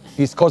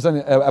 His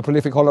cousin, a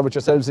prolific hurler with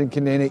yourselves in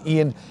Kilkenny,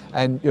 Ian,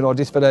 and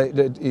this fella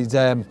is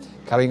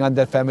carrying on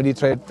that family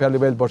trade fairly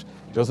well, but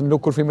it doesn't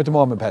look good for him at the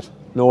moment, Pat.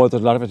 No,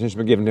 there's a lot of attention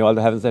been given. All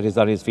they haven't said he's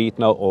on his feet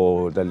now.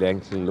 The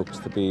ankle looks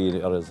to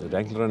be, or his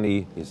ankle or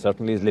knee. He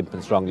certainly is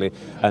limping strongly.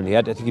 And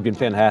I think he'd been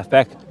playing half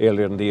back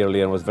earlier in the year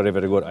and was very,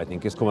 very good. I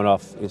think he's coming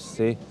off. He's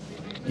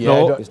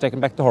taking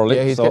back the hurling.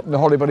 Yeah, he's getting the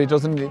hurling, but it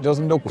doesn't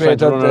look great. He's trying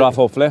to run it off,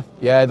 hopefully.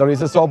 Yeah, there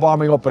is a sub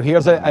warming up, but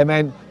here's a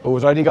man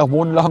who's already got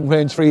one long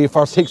range free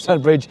for 6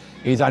 on bridge.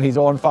 He's on his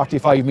own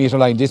 45-metre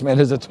line. This man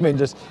has a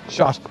tremendous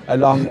shot, a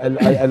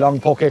long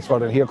puck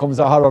expert, and here comes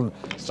a Holland,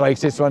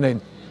 strikes this one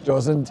in.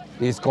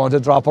 He's going to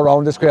drop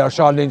around the square.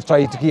 Sean Lynch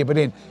tries to keep it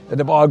in, and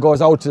the ball goes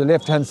out to the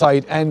left hand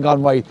side and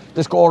gone wide.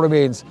 The score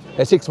remains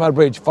a 6-man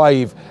bridge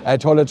 5,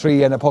 Tulla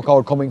 3, and a puck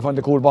out coming from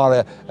the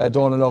Coolbara,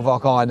 Donald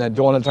O'Vaughan, and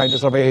Donald trying to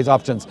survey his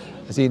options.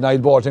 I see Niall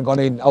Borton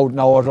gone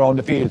out around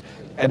the field,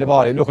 and the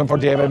ball looking for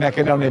David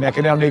McInerney.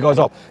 McInerney goes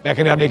up,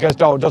 McInerney gets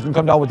down, doesn't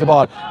come down with the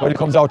ball, but it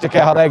comes out to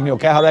Cahar Agnew,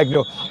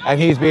 and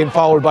he's being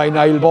fouled by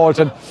Niall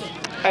Bolton.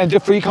 And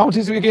the free count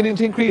is beginning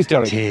to increase,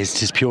 Derek. It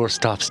is pure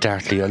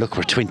stop-start, Leo. Look,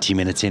 we're 20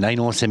 minutes in. I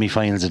know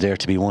semi-finals are there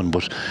to be won,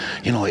 but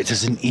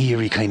it's an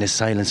eerie kind of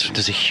silence.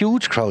 There's a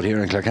huge crowd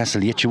here in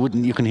Clarecastle, yet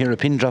you can hear a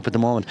pin drop at the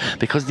moment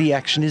because the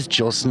action is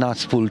just not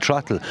full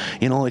throttle.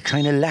 It's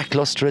kind of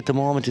lacklustre at the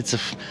moment. It's a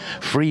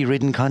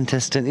free-ridden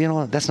contest,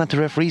 and that's not the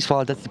referee's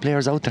fault. That's the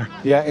players out there.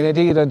 Yeah,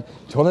 indeed. And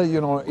Tulla,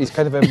 is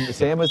kind of the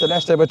same as the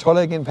last time. But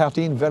Tulla again,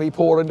 Partine very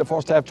poor in the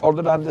first half, turned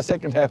it on in the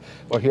second half.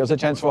 But here's a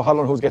chance for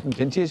Holland, who's getting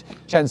plenty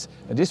chance.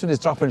 And this one is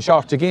dropping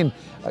short again,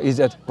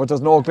 but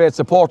there's no great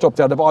support up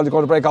there. The ball is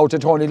going to break out to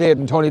Tony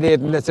Layden. Tony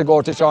Layden lets it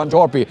go to Sean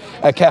Torpey.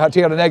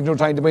 Tiernan Agnew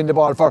trying to win the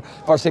ball for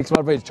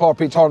 6-man bridge.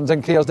 Torpey turns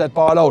and clears that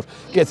ball out,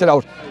 gets it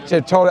out.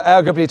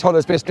 Arguably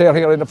Tulla's best player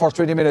here in the first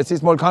 20 minutes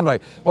is Mull Conroy.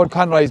 Mull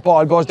Conroy's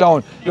ball goes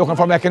down, looking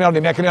for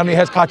McInerney. McInerney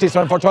has caught this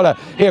one for Tulla.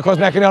 Here comes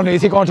McInerney.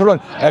 Is he going to run?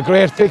 A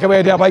great flick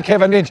away there by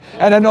Kevin Lynch,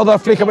 and another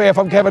flick away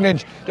from Kevin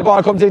Lynch. The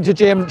ball comes into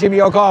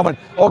Jimmy O'Gorman.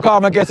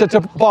 O'Gorman gets it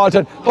to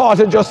Bolton.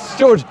 Bolton just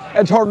stood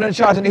and turned and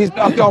shot, and he's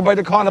knocked down by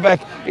the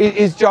cornerback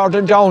is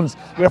Jordan Jones.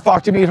 We're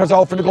 40 metres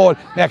out from the goal.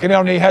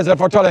 McInerney has it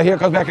for Tulla. Here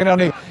comes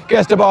McInerney.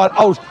 Gets the ball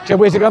out to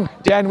Whittingham.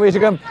 Dan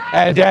Whittingham.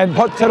 And Dan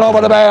puts it over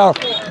the bar.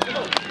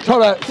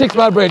 Tulla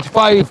 6-man bridge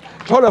 5.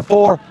 Tulla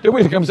 4. The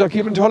Whittinghams are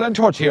keeping Tulla in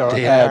touch here.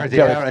 They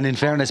are. And in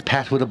fairness,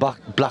 Pat would have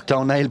blocked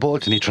down Niall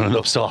Bolton. He thrown it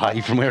up so high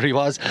from where he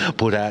was.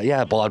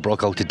 But ball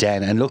broke out to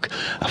Dan. And look,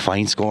 a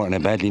fine score and a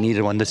badly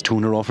needed one. That's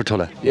 2-0 for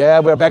Tulla. Yeah,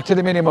 we're back to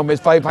the minimum.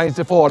 It's 5 points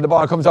to 4. The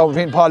ball comes out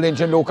between Paul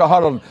Lynch and Luca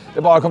Holland.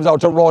 The ball comes out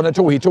to Ronan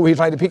Toohey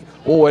trying to pick.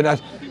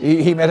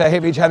 He met a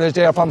heavy challenge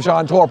there from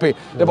Sean Torpey.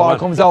 The ball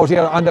comes out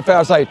here on the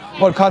far side.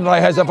 Mull Conroy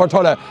has it for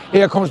Tulla.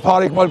 Here comes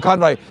Pádraig Mull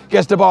Conroy.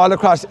 Gets the ball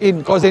across,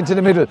 goes into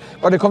the middle.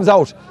 But it comes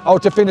out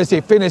to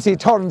Finnessy. Finnessy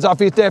turns off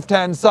his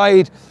left-hand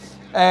side.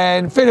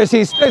 And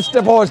Finnessy splits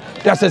the post.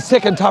 That's a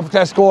second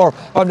top-class score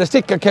from the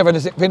stick of Kevin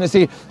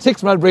Finnessy.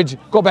 6-man bridge.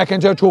 Go back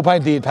into a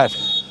 2-point lead, Pat.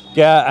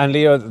 Yeah, and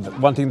Leo,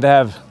 one thing they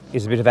have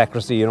is a bit of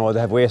accuracy. You know, they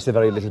have wasted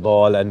very little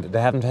ball, and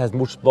they haven't had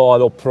much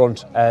ball up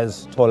front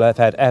as Tulla have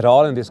had at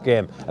all in this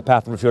game,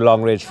 apart from a few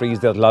long range frees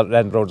there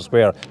landing around the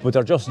square. But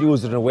they're just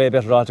using it in a way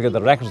better altogether.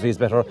 Their accuracy is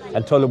better,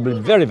 and Tulla will be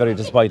very, very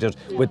disappointed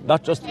with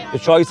not just the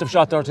choice of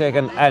shot they're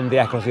taking and the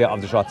accuracy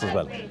of the shots as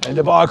well. And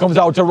the ball comes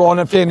out to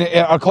Ronan Flynn,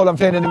 or Colin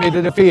Flynn in the middle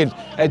of the field.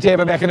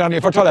 David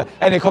McInerney for Tulla,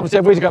 and it comes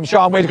to Whitcomb,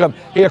 Sean Whitcomb.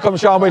 Here comes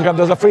Sean Whitcomb.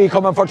 There's a free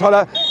coming for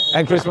Tulla,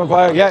 and Chris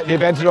Maguire,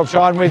 they've entered up.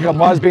 Sean Whitcomb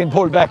was being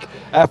pulled back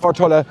for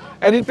Tulla.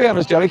 And in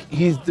fairness, Derek,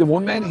 he's the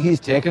one man, he's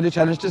taken the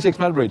challenge to 6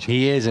 mile bridge.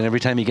 He is, and every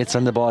time he gets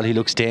on the ball, he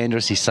looks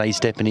dangerous. He's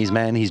sidestepping his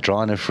man. He's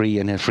drawing a free,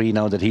 and a free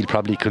now that he'll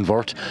probably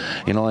convert.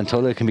 You know, and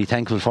Tulla can be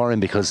thankful for him,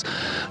 because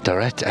they're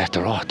not at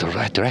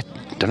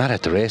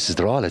the races.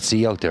 They're all at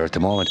sea out there at the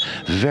moment.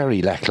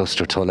 Very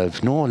lacklustre Tulla,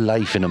 no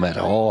life in them at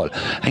all.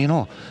 And you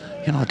know,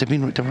 they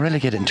were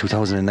relegated in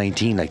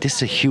 2019. Like, this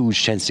is a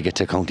huge chance to get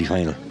to a county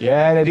final.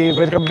 Yeah, and indeed,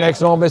 Whitcomb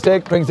makes no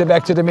mistake, brings it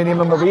back to the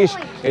minimum of each.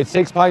 It's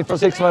 6 points for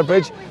 6 mile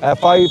bridge, 5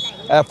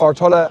 for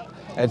Tulla.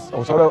 It's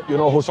Tulla,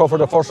 who suffered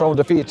the first round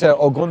defeat to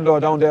Ogundo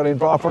down there in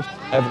Broadford,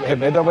 have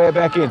made their way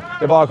back in.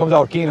 The ball comes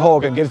out. Keane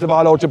Hogan gives the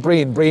ball out to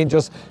Breen. Breen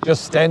just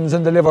stands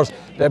and delivers.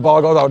 The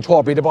ball goes out.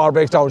 Torpy, the ball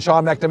breaks down.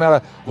 Sean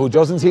McNamara, who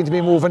doesn't seem to be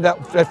moving that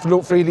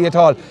freely at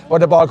all, but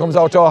the ball comes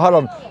out to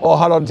O'Halloran.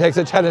 O'Halloran takes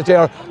a challenge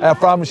there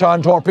from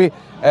Sean Torpy.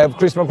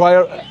 Chris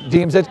Maguire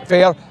deems it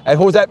fair. And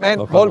who's that man?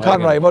 Mull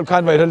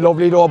Conroy, the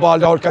lovely low ball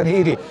down.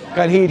 Canheedy.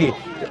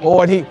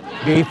 Oh, and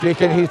he's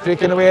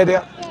flicking away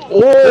there.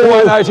 Oh,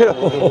 and I tell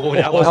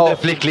you, that wasn't a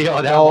flick, Leo.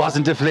 That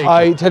wasn't a flick.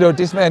 I tell you,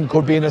 this man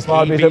could be in a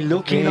small bit of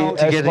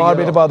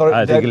bother.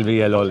 I think it'll be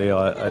yellow,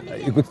 Leo.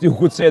 You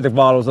could say the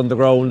ball was on the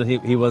ground.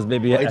 He was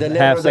maybe a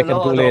half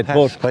second too late.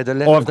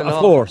 Of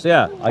course,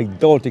 yeah. I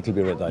don't think it'll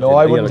be red. No,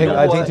 I wouldn't think.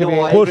 I think to be.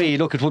 I agree.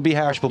 Look, it would be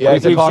harsh, but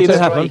it's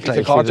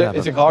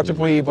a caution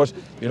plea, but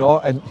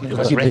and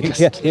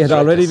he had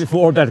already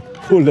before that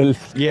pulled a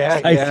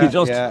he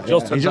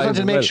just wanted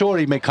to make sure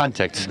he made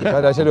contact.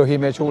 I tell you, he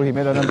made sure he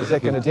made another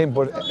second attempt,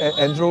 but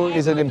Andrew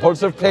is an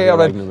impulsive player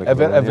and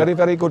a very,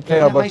 very good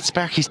player. But might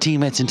spark his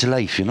teammates into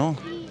life,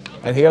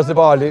 And here's the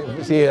ball.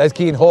 See, as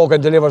Keane Hogan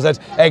delivers it,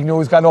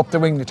 Agnew's gone up the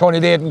wing. Tony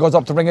Layton goes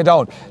up to bring it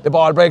down. The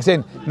ball breaks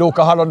in. Luke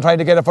O'Halloran trying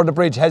to get it for the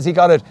bridge. Has he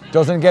got it?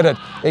 Doesn't get it.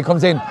 It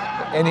comes in.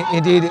 And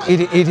indeed,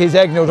 it is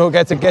Agnew who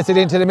gets it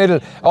into the middle.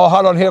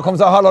 O'Halloran, here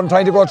comes O'Halloran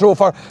trying to go through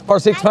for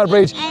 6 mile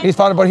bridge. He's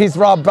found, but he's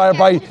robbed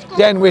by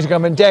Dan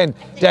Whitcomb, and Dan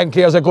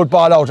clears a good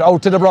ball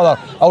out to the brother,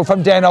 out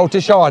from Dan, out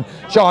to Sean.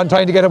 Sean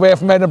trying to get away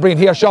from Edna Breen.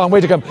 Here, Sean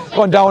Whitcomb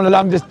going down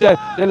along the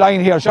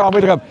line here. Sean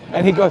Whitcomb,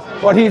 and he goes,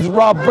 but he's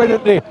robbed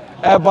brilliantly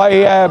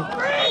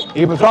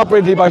he was robbed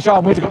brilliantly by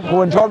Sean Whitcomb,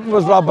 who in turn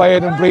was robbed by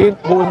Aidan Breen,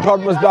 who in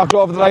turn was blocked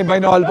over the line by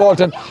Noel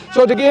Bolton.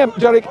 So the game,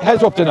 Derek,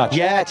 has upped a notch.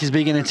 Yeah, it is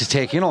beginning to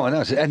take, and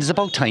it's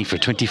about time for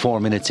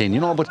 24 minutes in,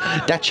 but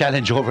that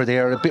challenge over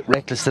there, a bit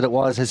reckless that it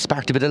was, has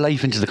sparked a bit of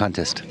life into the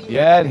contest.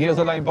 Yeah, and here's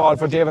a line ball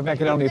for David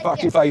McInerney,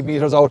 45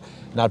 metres out.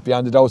 Not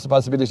beyond the doubt the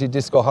possibility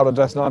Disco Holland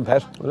dressing on,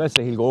 Pat. Well, let's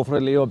say he'll go for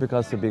it, Leo,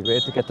 because it'd be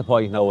great to get the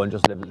point now and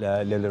just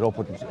level it up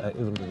with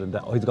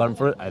he's gone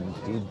for it, and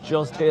he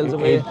just tails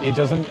away. He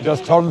doesn't,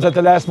 just turns at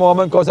the last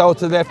moment, goes out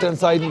to the left hand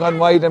side and gone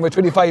wide, and with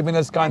 25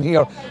 minutes gone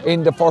here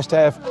in the first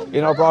half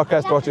in our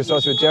broadcast brought to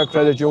us with Derek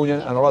Credit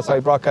Union and our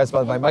outside broadcast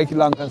by Michael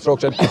Long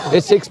Construction.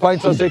 It's 6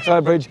 points for 6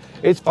 mile bridge.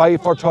 It's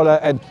 5 for Tulla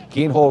and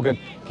Keane Hogan.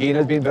 Keane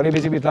has been very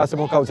busy with lots of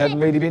puck-outs, hadn't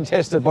really been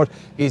tested, but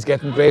he's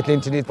getting greatly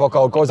into his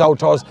puck-out. Goes out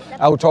towards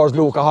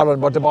Luke O'Halloran,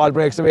 but the ball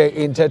breaks away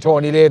into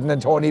Tony Layton,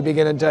 and Tony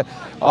beginning to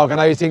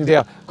organise things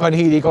there.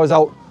 Conheedy goes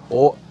out,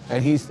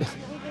 and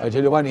I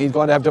tell you what, he's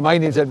going to have to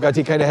mind himself because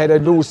he kind of had a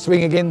loose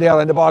swing again there,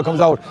 and the ball comes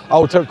out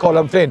to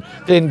Colin Flynn.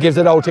 Flynn gives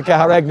it out to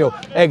Cahar Agnew.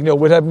 Agnew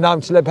with a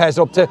nonchalant pass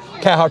up to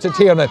Cahar to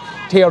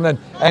Tiernan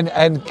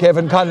and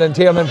Kevin Conlon.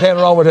 Tiernan playing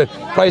around with it,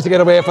 tries to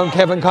get away from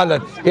Kevin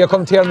Conlon. Here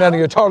comes Tiernan,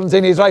 he turns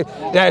in his right.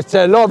 That's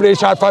a lovely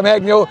shot from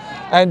Agnew,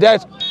 and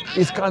that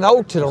is gone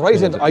out to the right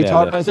end. I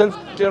thought myself,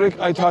 Derek,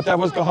 that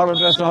was the Holland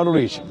dressing on the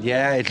reach.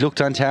 Yeah, it looked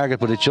on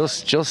target, but it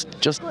just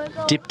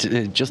dipped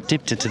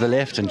it to the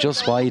left and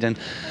just wide. And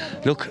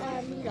look,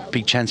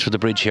 big chance for the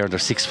bridge here. They're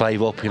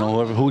 6-5 up.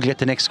 Who'll get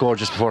the next score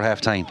just before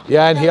half time?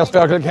 Yeah, and here's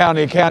Fergal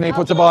Kearney. Kearney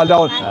puts the ball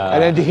down,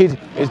 and indeed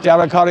it's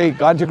Darren Curry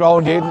gone to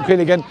ground. Aidan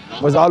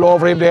Quilligan was all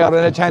over him there, and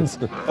a chance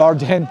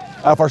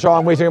for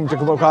Sean Whittingham to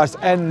come across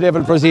and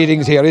level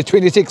proceedings here. It's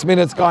 26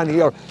 minutes gone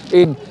here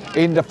in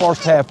the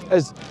first half.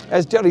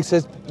 As Derek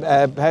says,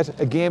 Pat,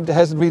 a game that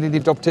hasn't really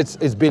lived up to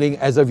its billing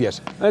as of yet.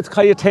 It's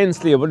kind of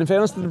tensely, but in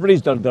fairness to the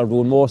Bridge, they're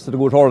doing most of the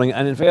good hurling,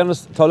 and in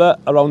fairness, Tulla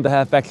around the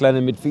half-back line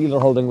and midfield are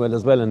holding well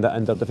as well, and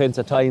their defence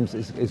at times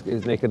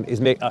is making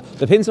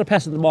the Pins are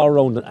passing the ball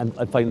around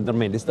and finding their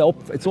men. It's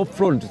up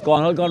front. It's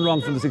all gone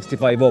wrong from the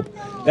 65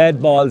 up.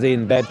 Bad balls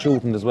in, bad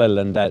shooting as well,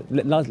 and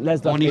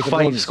let's not only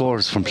 5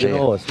 scores from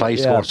play. 5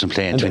 scores from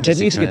play in 26 minutes.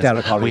 They need to get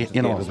Derek Curry as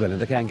well,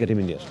 and they can't get him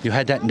in yet. You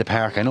had that in the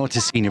park. I know it's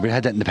a senior, but you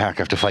had that in the park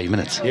after 5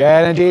 minutes. Yeah,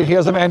 and indeed,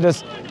 here's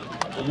Amanda's.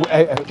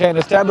 Again,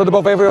 a standard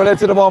above everyone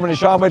else at the moment is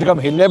Sean Whitcomb.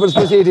 He levels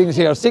proceedings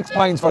here. 6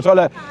 points for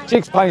Tulla,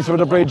 6 points for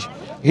the Bridge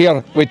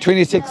here with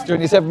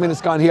 27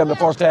 minutes gone here in the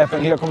first half.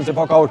 And here comes the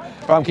puck out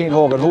from Keane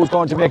Hogan, who's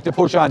going to make the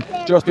push on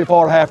just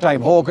before half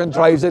time. Hogan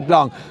drives it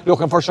long,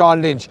 looking for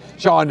Sean Lynch.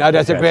 Sean,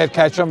 that's a great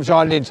catch from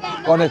Sean Lynch.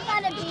 Going to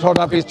turn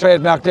up his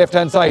trademark left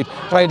hand side,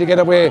 trying to get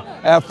away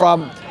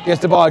from.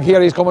 Gets the ball,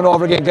 here he's coming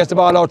over again, gets the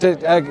ball out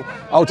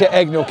to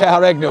Agnew,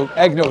 Cahar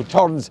Agnew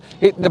turns,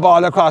 hitting the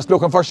ball across,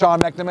 looking for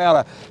Sean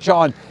McNamara.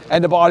 Sean,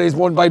 and the ball is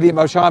won by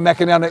Lima. Sean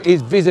McInerney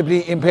is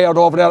visibly impaired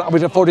over there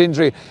with a foot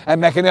injury,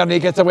 and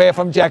McInerney gets away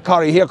from Jack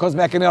Curry. Here comes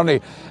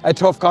McInerney, a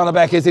tough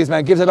cornerback is this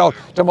man, gives it out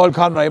to Mull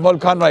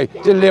Conroy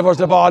delivers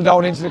the ball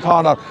down into the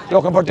corner,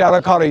 looking for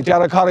Derek Curry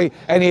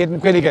and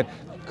Aidan Quilligan.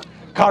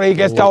 Curry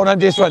gets down on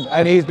this one,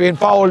 and he's been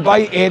fouled by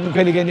Aidan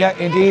Quilligan. Yeah,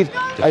 indeed.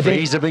 I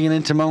think they're bringing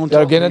into Mount.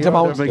 They're getting into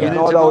Mount.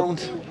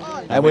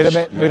 And with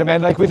a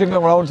man like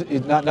Whittingham around,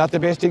 it's not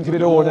the best thing to be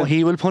doing. Oh,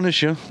 he will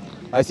punish you.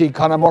 I see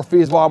Conor Murphy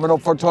is warming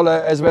up for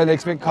Tulla as well. I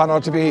expect Conor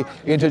to be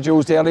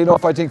introduced early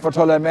enough, I think, for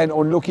Tulla men.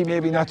 Unlucky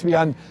maybe not to be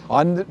on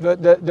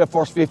the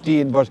first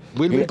 15, but...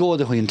 Will we go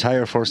the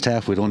entire first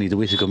half with only the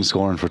Whittingham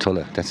scoring for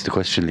Tulla? That's the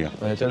question, Leo.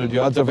 I tell you, the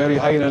odds are very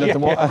high in it at the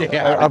moment.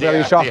 Are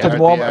very shocked at the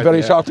moment.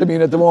 Very shocked, I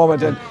mean, at the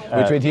moment. And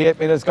with 28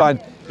 minutes gone,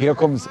 here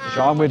comes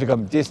Sean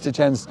Whittingham. This the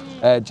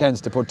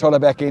chance to put Tulla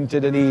back into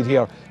the lead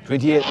here.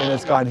 28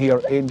 minutes gone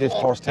here in this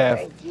first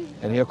half.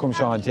 And here comes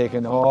Sean,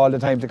 taking all the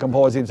time to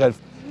compose himself.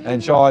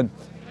 And Sean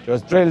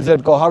just drills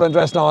it, go hard and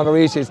dress now on the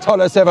reaches.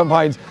 Tulla 7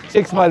 points,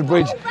 6 Mile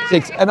Bridge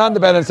 6. And on the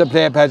balance of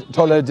play, Pat,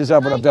 Tulla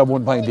deserving of their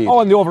 1 point lead. Oh,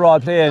 and the overall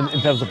play in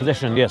terms of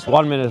position, yes,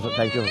 1 minute.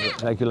 Thank you,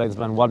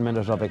 Legsman. 1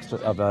 minute of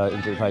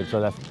injury time, so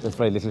that's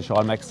very little.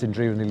 Sean Mack's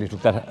injury nearly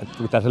took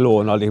that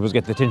alone. All he was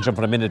getting the attention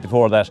for a minute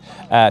before that.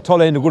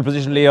 Tulla in a good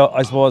position, Leo.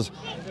 I suppose,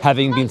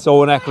 having been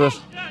so inaccurate,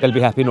 they'll be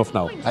happy enough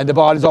now. And the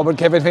ball is over to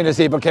Kevin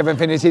Finnessy, but Kevin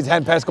Finnessey's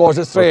hand pass goes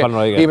astray.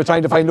 He was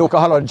trying to find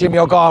Luca Holland. Jimmy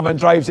O'Gorman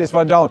drives this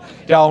one down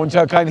to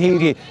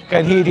Canheedy.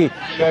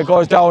 Canheedy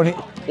goes down.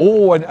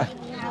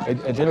 And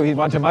I tell you, he'd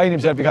want to mind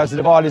himself because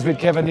the ball is with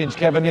Kevin Lynch.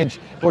 Kevin Lynch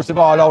puts the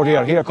ball out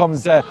here. Here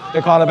comes the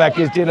cornerback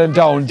is Dylan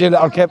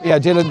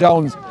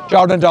Downs.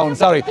 Jordan Downs,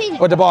 sorry.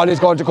 But the ball is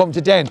going to come to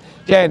Den.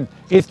 Den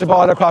hits the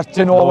ball across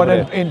to no one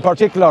in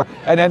particular.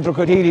 And Andrew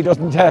Cuddy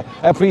doesn't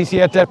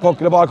appreciate that puck.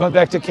 The ball comes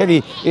back to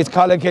Kelly. It's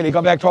Colin Kelly.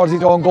 Come back towards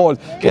his own goal.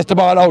 Gets the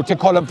ball out to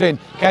Colin Flynn.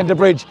 Can the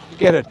Bridge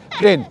get it?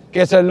 Flynn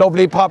gets a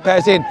lovely pop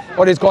pass in.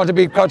 But it's going to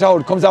be cut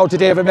out. Comes out to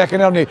David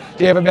McInerney.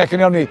 David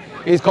McInerney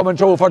is coming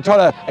through for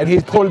Tulla. And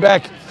he's pulled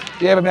back.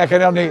 David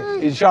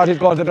McInerney, his shot is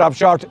going to drop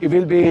short. It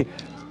will be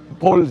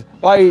pulled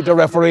by the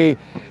referee.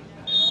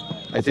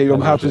 I say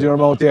your heart was your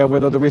mouth there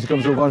whether the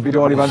Whitcombs were going to be the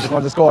only ones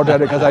going to score there,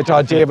 because I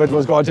thought David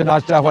was going to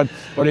notch that one.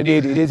 But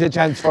indeed, it is a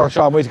chance for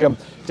Sean Whitcomb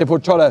to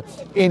put Tulla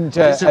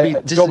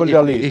into double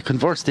their lead. It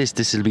converts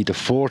this will be the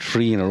 4th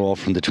free in a row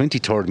from the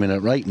 23rd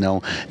minute right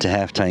now to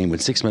half time,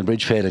 with 6 Mile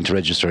Bridge failing to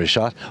register a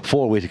shot,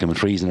 4 Whitcomb and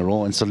frees in a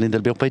row, and suddenly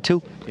they'll be up by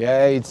 2.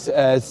 Yeah, it's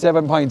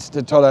 7 points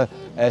to Tulla,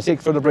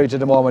 6 for the Bridge at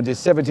the moment. It's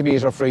 70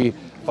 metre free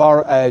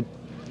for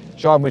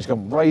Sean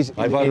Whitcomb. Right,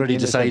 I've already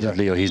decided,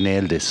 Leo, he's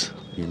nailed this.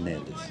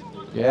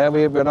 Yeah,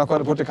 we're not going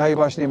to put the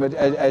kibosh on him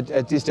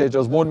at this stage.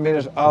 There's 1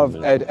 minute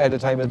at a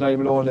time, as Niall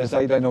Malone, the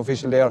sideline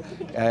official there,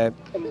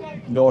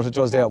 noted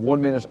to us there,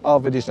 1 minute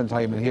of additional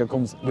time, and here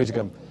comes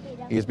Whitcomb.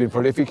 He's been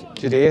prolific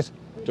to date.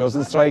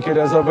 Doesn't strike it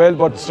as well,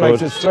 but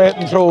strikes it straight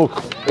and through.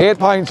 8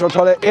 points for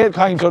Tulla, 8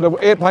 points for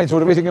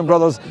the Whittingham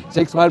brothers,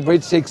 6 Mile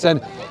Bridge 6,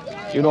 and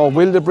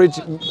will the Bridge,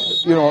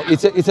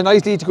 it's a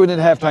nice lead to go in at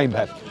half time,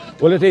 Pat.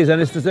 Well, it is,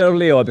 and it's deserved,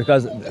 Leo,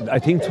 because I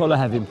think Tulla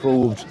have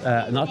improved.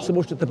 Not so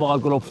much that the ball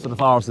got up to the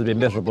forwards has been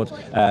better, but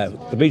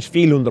the Bridge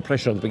feel under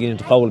pressure and beginning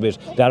to foul a bit.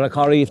 Derek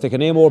Curry, if they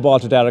can aim more ball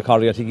to Derek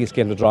Curry, I think he's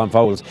capable of drawing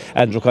fouls.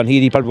 Andrew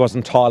Conheedy probably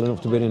wasn't tall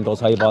enough to win in those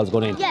high balls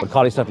going in, but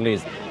Curry certainly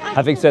is.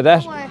 Having said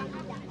that,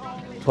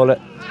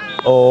 Tulla.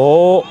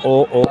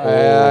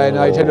 And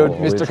I tell you,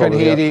 Mr.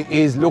 Conheedy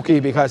is lucky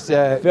because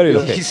very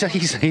lucky.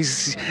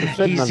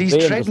 He's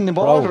treading the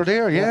ball over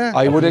there. Yeah,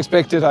 I would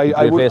expect it.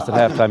 I would at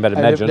half time, I'd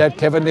imagine. That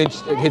Kevin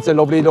Lynch hits a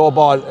lovely low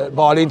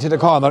ball into the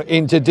corner,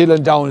 into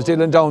Dylan Downs.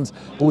 Dylan Downs,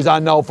 who's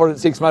on now for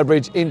 6 Mile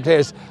Bridge in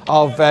place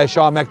of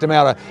Sean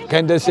McNamara.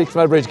 Can the 6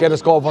 Mile Bridge get a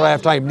score for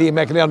half time? Liam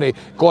McInerney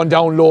going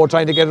down low,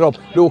 trying to get it up.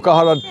 Luca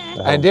Holland,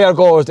 and there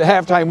goes the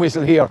half time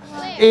whistle here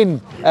in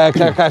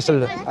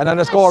Clarecastle, and on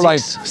the score line.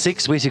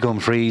 6 Whittingham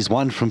frees,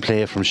 1 from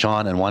play from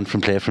Sean and 1 from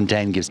play from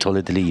Dan gives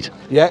Tulla the lead.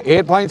 Yeah,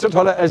 8 points for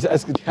Tulla, as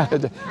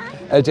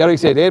Derek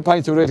said, 8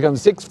 points for Whittingham,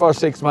 6 for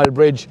 6 Mile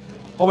Bridge.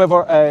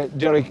 However,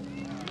 Derek,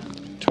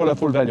 Tulla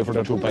full value for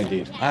their 2 point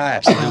lead.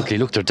 Absolutely.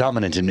 Look, they're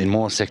dominant in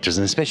more sectors,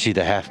 and especially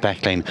the half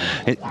back line.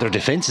 Their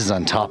defence is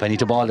on top. Any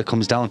ball that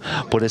comes down,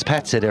 but as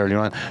Pat said earlier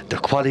on, the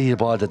quality of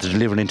the ball that they're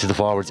delivering into the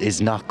forwards is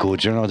not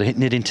good. They're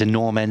hitting it into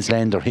no man's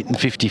land. They're hitting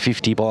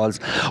 50-50 balls,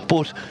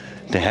 but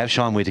they have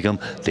Sean Whittingham,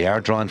 they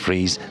are drawing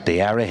frees,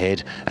 they are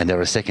ahead, and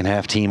they're a second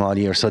half team all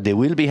year, so they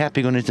will be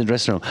happy going into the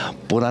dressing room.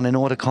 But on a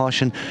note of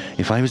caution,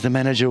 if I was the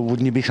manager,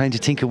 wouldn't you be trying to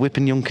think of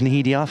whipping young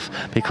Kinheedy off?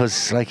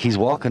 Because like he's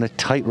walking a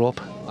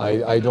tightrope.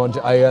 I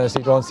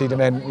honestly don't see the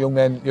young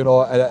man,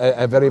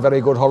 a very, very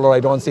good hurler. I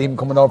don't see him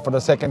coming out for the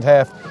second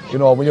half.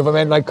 When you have a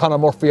man like Conor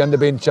Murphy on the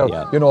bench,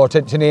 or,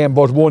 to name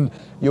but one,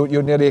 you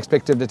nearly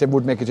expected that they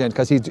would make a change,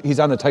 because he's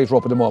on a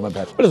tightrope at the moment,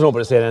 Pat. Well, there's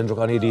nobody saying Andrew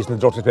Conneedy isn't a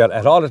drugs player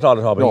at all.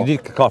 But he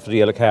did kick off the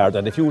yellow card,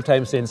 and a few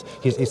times since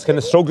he's kind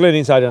of struggling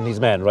inside on his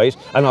man, right?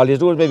 And all he's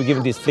doing is maybe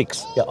giving these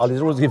flicks. Yeah, all he's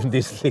doing is giving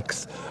these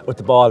flicks with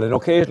the ball, and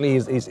occasionally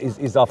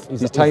he's off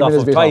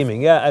of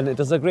timing. Yeah, and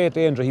there's a great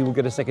danger he will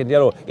get a second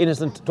yellow.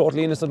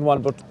 Totally innocent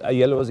one, but a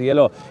yellow is a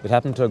yellow. It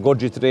happened to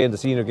Gudgy today in the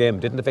senior game.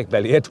 Didn't affect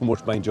Ballyhead too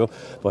much, mind you,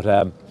 but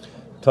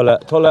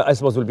Tulla, I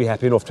suppose, will be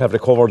happy enough to have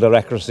recovered their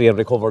accuracy and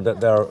recovered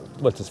their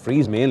it's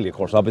frees mainly, of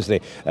course,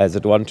 obviously, as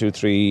it 1, 2,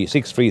 3,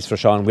 6 frees for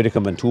Sean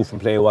Whittingham and 2 from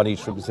play, 1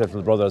 each from himself and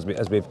the brother,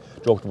 as we've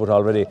joked about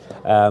already.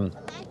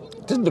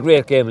 It isn't a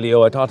great game,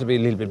 Leo. I thought it'd be a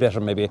little bit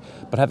better maybe,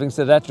 but having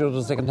said that, there's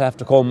the second half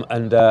to come,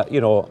 and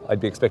I'd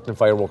be expecting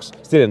fireworks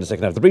still in the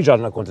second half. The Bridge are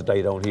not going to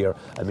die down here.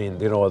 I mean,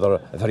 they're a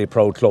very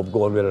proud club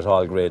going well at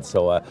all grades,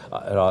 so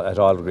at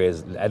all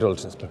grades,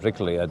 adults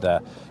particularly, and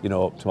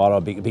tomorrow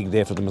a big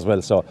day for them as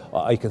well. So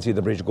I can see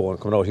the Bridge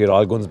coming out here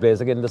all guns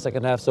blazing again in the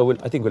second half. So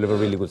I think we'll have a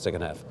really good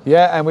second half.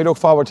 Yeah, and we look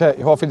forward to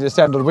hopefully the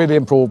standard will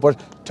improve,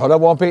 but Tulla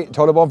won't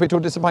be too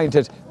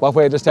disappointed what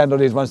way the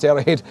standard is once they're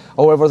ahead,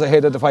 or whoever's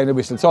ahead of the final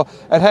whistle. So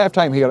at half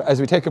time here, as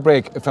we take a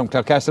break from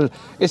Clarecastle,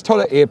 it's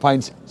Tulla 8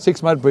 points,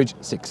 6 Mile Bridge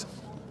 6.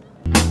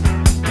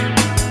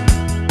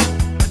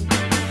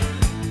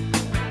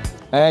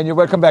 And you're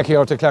welcome back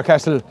here to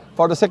Clarecastle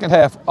for the second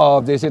half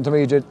of this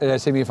intermediate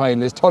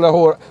semi-final. It's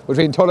Tulla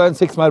between Tulla and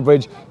 6 Mile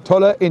Bridge.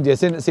 Tulla in the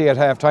ascendancy at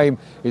half time.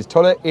 It's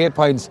Tulla 8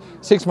 points,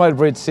 6 Mile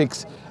Bridge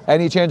 6.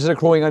 Any changes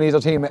accruing on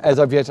either team as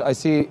of yet? I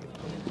see.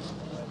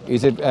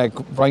 Is it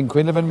Brian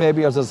Quinlivan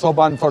maybe as a sub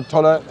on for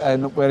Tulla,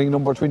 and wearing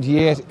number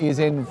 28 is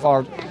in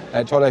for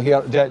Tulla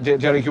here.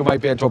 Derek, you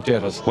might be able to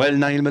update us. Well,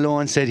 Niall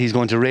Malone said he's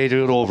going to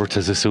radio it over to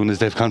us as soon as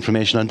they've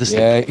confirmation on this.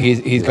 Yeah,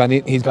 he's gone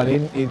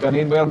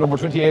in wearing number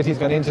 28. He's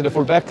gone into the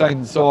full back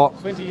line. So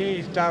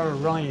 28,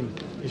 Darragh Ryan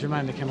is your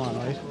man that came on,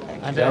 right?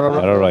 And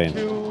Darragh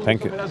Ryan.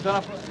 Thank you.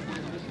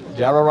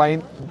 Darragh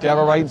Ryan.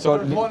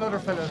 So one other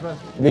fella as well.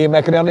 Liam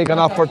McInerney gone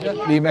off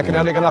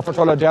for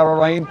Tulla. Darragh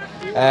Ryan,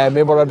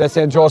 member of the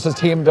St. Joseph's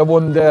team that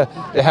won the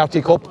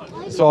Harty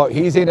Cup. So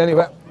he's in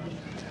anyway.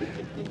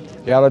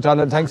 Darragh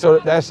Donlan, thanks for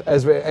that.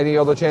 As any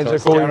other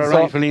changes going. Darragh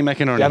Ryan for Liam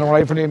McInerney. Darragh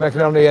Ryan for Liam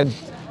McInerney,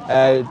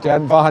 and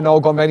Dan Vaughan now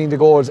got manning the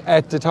goals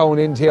at the town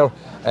end here.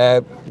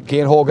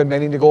 Cian Hogan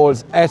manning the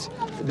goals at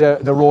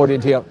the road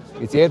end here.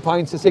 It's 8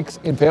 points to 6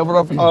 in favour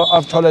of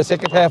Tulla,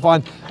 second half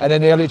on, and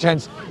an early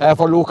chance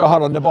for Luca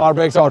Holland. The ball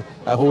breaks out.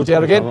 Who's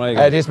there again?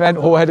 This man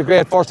who had a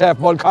great first half,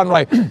 Mull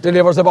Conroy,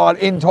 delivers the ball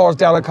in towards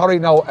Darragh Curry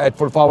now at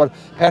full forward.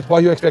 Pat, what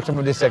are you expecting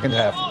from this second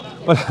half?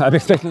 Well, I'm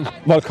expecting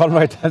Mull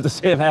Conroy to have the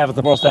same half as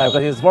the first half,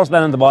 because he's the first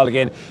man on the ball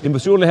again. He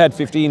must surely had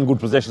 15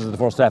 good possessions in the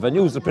first half and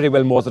used it pretty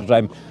well most of the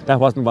time. That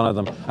wasn't one of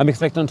them. I'm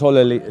expecting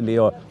Tulla,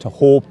 Leo, to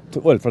hope,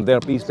 from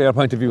their player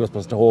point of view, I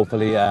suppose, to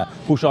hopefully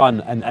push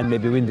on and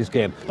maybe win this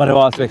game. But I'm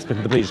also expecting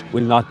the Bridge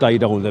will not die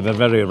down. They're a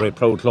very, very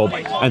proud club,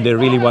 and they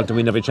really want to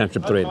win every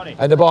championship they're in.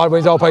 And the ball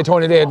wins out by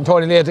Tony Layton.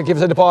 Tony Layton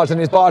gives it to Bolton.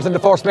 His Bolton, the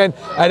first man,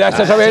 and that's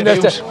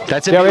horrendous.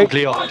 That's a Derek,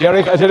 Leo.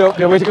 Derek, I tell you,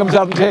 the way he comes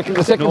out and taking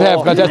the second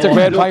half, because that's a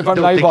great point for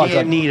Niall Bolton. The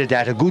game needed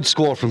that. A good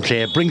score from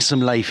Clare, bring some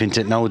life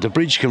into it. Now the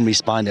Bridge can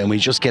respond, and we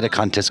just get a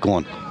contest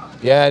going.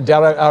 Yeah,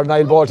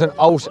 Niall Bolton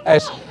out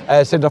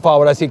at centre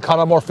forward. I see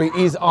Conor Murphy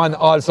is on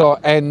also,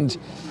 and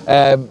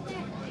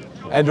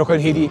Andrew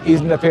Conheedy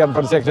isn't appearing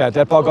for the second half.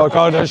 That ball got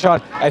called a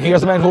shot, and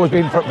here's a man who has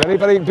been very,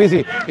 very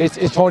busy.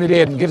 It's Tony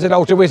Layton, gives it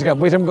out to Whittingham.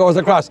 Whittingham goes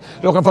across,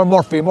 looking for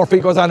Murphy. Murphy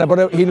goes on it,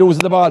 but he loses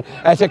the ball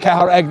to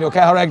Cahir Agnew.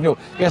 Cahir Agnew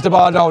gets the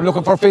ball down,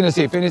 looking for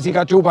Finnessy. Finnessy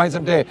got 2 points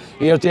in play.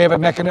 Here's David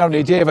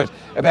McInerney. David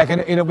back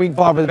in a wing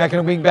forward, back in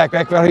a wing back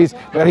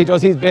where he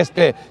does his best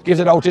play. Gives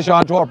it out to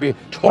Sean Torpy.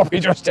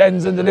 Torpy just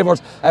stands and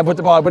delivers and put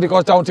the ball, but it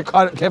goes down to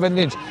Kevin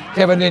Lynch.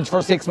 Kevin Lynch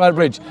for 6 Mile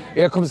Bridge.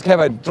 Here comes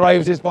Kevin,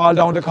 drives his ball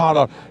down the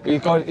corner. He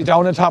goes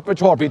down on top with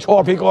Torpy.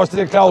 Torpy goes to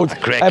the clouds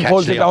and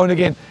pulls it down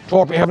again.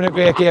 Torpy having a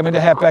great game in the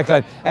half-back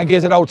line and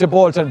gives it out to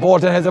Bolton.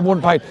 Bolton has a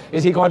 1 point.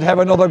 Is he going to have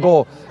another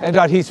go? And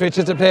that he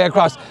switches the play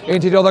across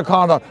into the other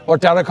corner.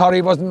 But Darragh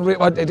Curry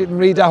didn't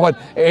read that one.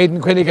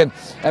 Aidan Quilligan,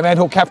 a man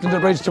who captained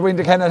the Bridge to win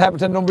the Kenneth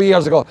Hamilton a number of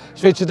years ago,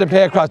 switches the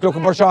play across,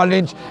 looking for Sean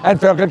Lynch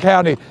and Fergal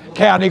Kearney.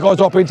 Kearney goes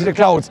up into the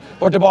clouds,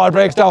 but the ball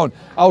breaks down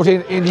out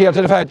in here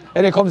to the fat,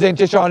 and it comes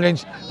into Sean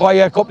Lynch by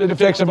a couple of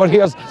deflections. But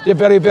here's the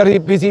very, very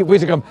busy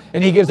Whittingham,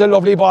 and he gives a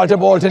lovely ball to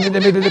Bolton in the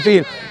middle of the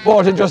field.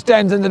 Bolton just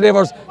stands and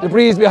delivers. The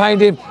breeze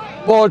behind him.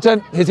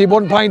 Bolton, is he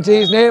 1 point to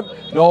his name?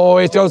 No,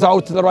 it's just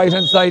out to the right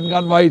hand side and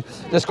gone wide.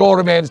 The score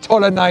remains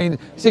Tulla 9,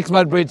 6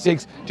 Malbridge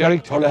 6.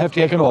 Derek, Tulla have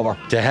taken over.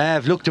 They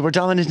have. Look, they were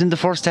dominant in the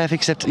first half,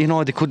 except, you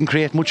know, they couldn't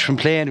create much from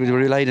play and we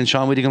relied on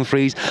Sean Whittingham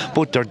frees.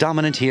 But they're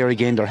dominant here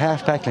again. Their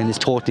half back line is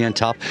totally on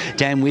top.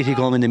 Dan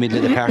Whittingham in the middle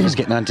of the park is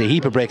getting onto a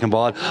heap of breaking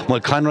ball.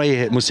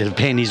 Mulconroy must have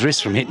pain his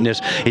wrist from hitting it.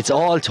 It's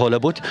all Tulla,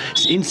 but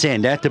in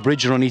saying that, the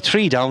Bridge are only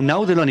 3 down.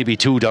 Now they'll only be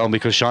 2 down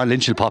because Sean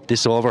Lynch will pop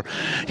this over.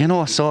 You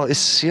know, so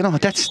it's, you know,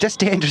 that's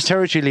dangerous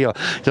territory, Leo.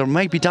 They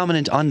might be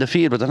dominant on the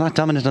field, but they're not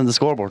dominant on the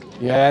scoreboard.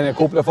 Yeah, and a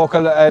couple of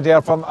focal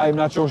there from, I'm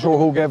not sure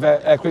who gave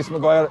Chris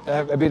Maguire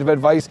a bit of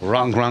advice.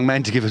 Wrong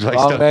man to give advice.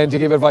 Wrong man to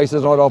give advice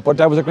is not up, but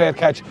that was a great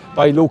catch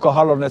by Luca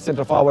Holland at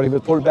centre forward. He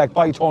was pulled back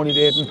by Tony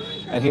Dayton,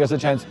 and here's a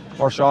chance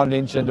for Sean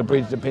Lynch and the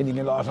Bridge, depending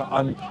a lot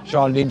on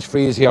Sean Lynch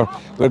frees here.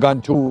 We're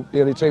gone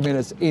nearly 3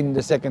 minutes in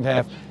the second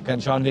half. Can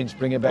Sean Lynch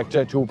bring it back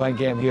to a 2-point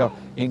game here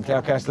in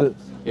Clarecastle?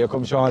 Here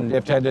comes Sean,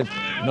 left-handed.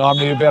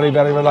 Normally very,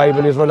 very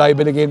reliable. He's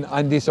reliable again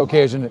on this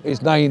occasion.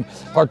 It's 9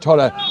 for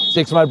Tulla,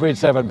 6 Malbridge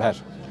 7,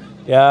 Pat.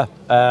 Yeah,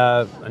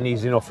 an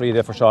easy enough free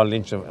there for Sean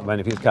Lynch when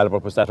he feels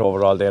calibre puts that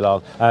over all day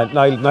long.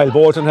 Niall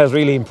Bolton has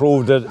really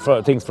improved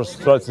things for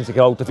since he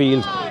got out the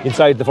field.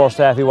 Inside the first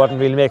half he wasn't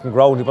really making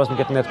ground, he wasn't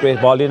getting that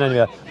great ball in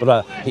anyway,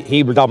 but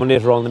he will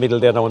dominate around the middle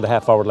there now in the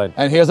half forward line.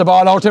 And here's the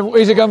ball out to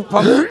Whittingham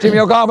from Jimmy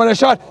O'Gorman, a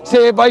shot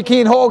saved by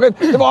Keane Hogan.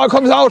 The ball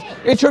comes out,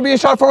 it should be a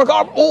shot for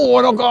O'Gorman. Oh,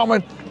 and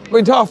O'Gorman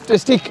went off the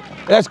stick.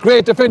 That's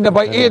great defender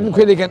by Aidan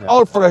Quilligan,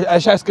 out for a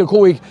Shaskell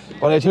Coig.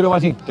 But I tell you what, I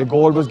think the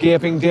goal was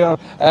gaping there.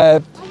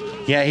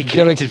 Yeah, he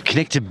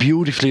connected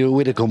beautifully with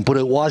Whittingham, but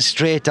it was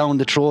straight down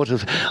the throat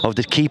of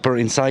the keeper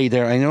inside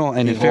there. I know,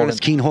 and in fairness,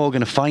 Keane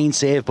Hogan, a fine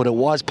save, but it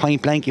was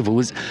point blank. If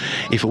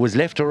it was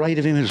left or right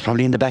of him, it was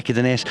probably in the back of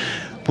the net.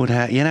 But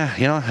you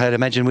know, I'd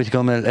imagine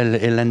Whittingham will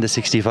end the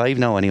 65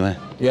 now anyway.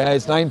 Yeah,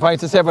 it's 9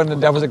 points to 7,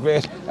 and that was a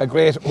great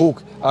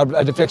hook,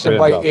 a deflection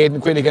by Aidan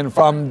Quilligan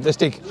from the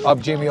stick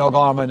of Jimmy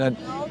O'Gorman. And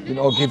you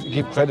know,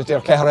 give credit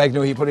there, Cahir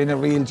Agnew, he put in a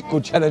real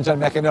good challenge on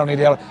McInerney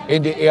there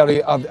in the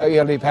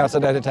early parts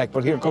of that attack.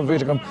 But here comes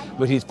Whittingham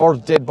with his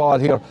first dead ball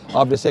here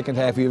of the second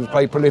half. He was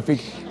quite prolific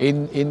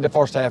in the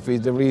first half.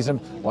 He's the reason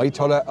why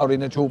Tulla are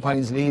in a 2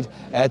 points lead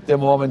at the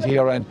moment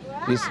here, and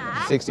this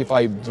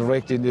 65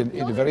 direct in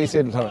the very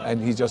centre,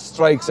 and he just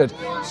strikes it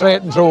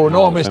straight and through,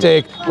 no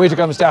mistake.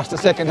 Whittingham starts the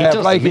second half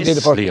like he did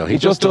the first. Leo, he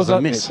just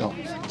doesn't miss. No.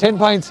 10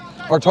 points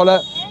for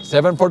Tulla,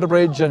 7 for the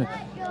Bridge. And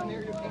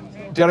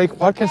Derek,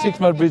 what can 6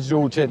 Malbridge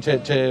do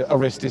to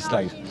arrest this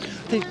slide?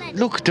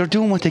 Look, they're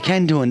doing what they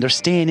can do and they're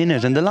staying in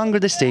it, and the longer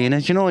they stay in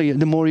it, you know,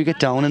 the more you get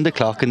down in the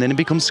clock, and then it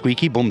becomes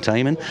squeaky bum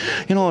time. And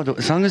you know,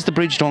 as long as the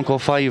Bridge don't go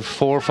 4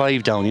 or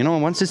 5 down, you know,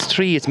 once it's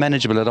 3, it's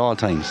manageable at all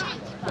times.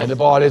 And the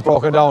ball is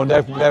broken down.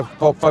 That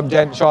puck from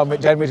Dan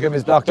Whittingham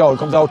is blocked out.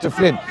 Comes out to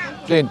Flynn.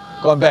 Flynn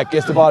going back,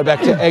 gets the ball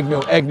back to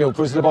Agnew. Agnew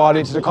pushes the ball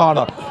into the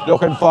corner,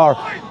 looking for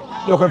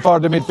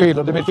the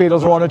midfielder. The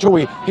midfielder's running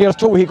Tui. Here's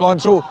Tui going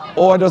through.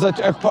 Oh, and there's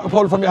a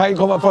pull from behind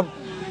coming from,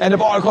 and the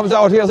ball comes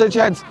out. Here's a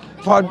chance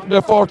for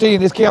the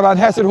 14 is Kieran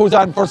Hassett, who's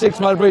on for 6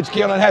 Malbridge.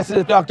 Kieran Hassett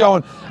is blocked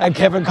down, and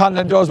Kevin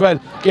Conlon does well,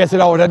 gets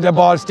it out, and the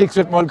ball sticks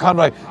with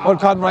Mulconroy.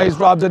 Mulconroy is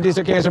robbed on this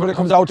occasion, but it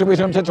comes out to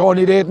Whittingham to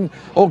Tony Dayton,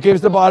 who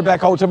gives the ball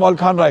back out to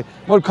Mulconroy.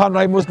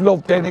 Mulconroy must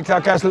love playing in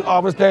Clarecastle,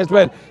 always plays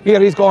well. Here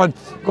he's going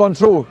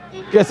through,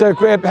 gets a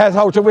great pass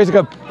out to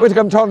Whittingham.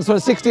 Whittingham turns from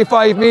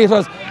 65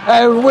 metres,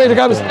 and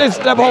Whittingham splits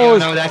the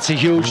post. No, that's a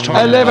huge turn.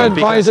 11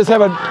 points to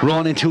 7.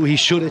 Running to, he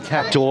should have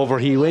tapped over.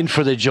 He went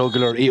for the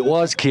juggler. It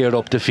was cleared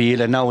up the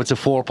field, and now it's a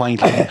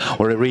 4-point lead,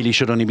 where it really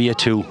should only be a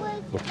 2.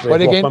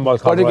 But again,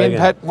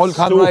 Pat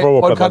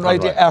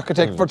Mulconroy, the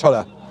architect for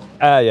Tulla.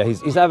 Yeah,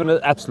 he's having an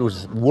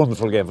absolute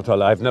wonderful game for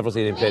Tulla. I've never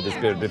seen him play this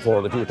spirit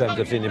before. The 2 times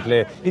I've seen him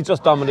play, he's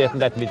just dominating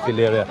that midfield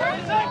area.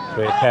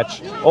 Great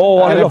catch. Oh,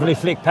 what a lovely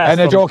flick pass.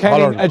 And a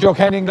Joe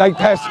Canning like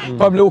pass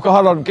from Luca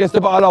Holland. Gets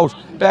the ball out,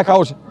 back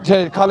out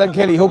to Colin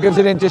Kelly, who gives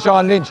it in to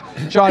Sean Lynch.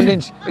 Sean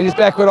Lynch is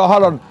back with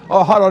O'Holland.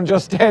 O'Holland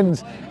just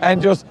stands and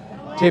just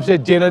tips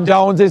it. Dylan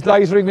Downs is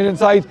light ringing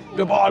inside.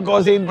 The ball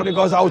goes in, but it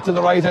goes out to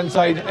the right hand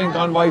side and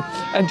gone wide.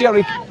 And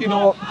Derek, you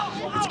know,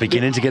 it's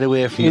beginning to get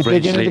away from the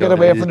Bridge. He's beginning to get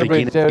away from the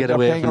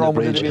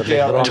Bridge.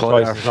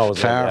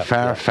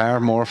 Far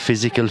more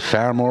physical,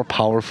 far more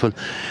powerful,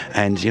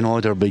 and you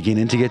know, they're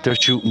beginning to get their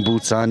shooting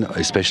boots on,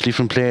 especially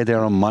from play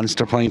there on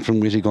Monster Point from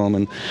Whittingham,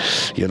 and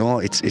you know,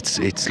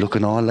 it's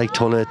looking all like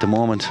Tulla at the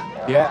moment.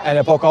 Yeah, and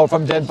a puck out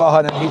from Den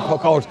Fahan, and he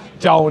puck out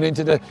down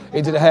into the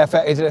half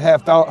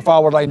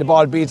forward line. The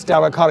ball beats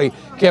Darragh Curry.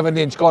 Kevin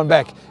Lynch going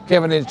back.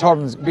 Kevin Lynch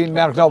turns, being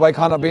marked now by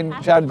Connor, being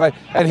shouted by,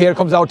 and here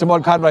comes out to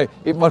Mulconroy.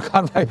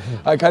 Mulconroy,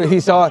 He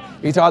saw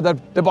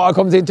that the ball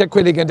comes into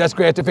Quilligan. That's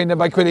great defending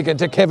by Quilligan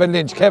to Kevin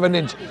Lynch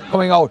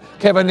coming out.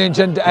 Kevin Lynch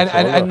and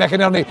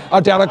McInerney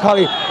or Darragh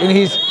Curry in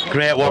his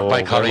great work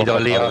by Curry though,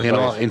 Leo. You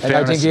know, in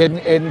fairness, I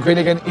think Aidan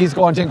Quilligan is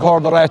going to incur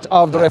the wrath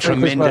of the referee.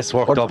 Tremendous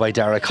work though by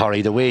Darragh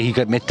Curry. The way he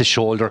got met the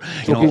shoulder,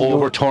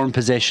 overturned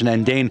possession,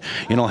 and then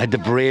had the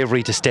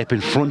bravery to step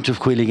in front of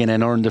Quilligan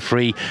and earn the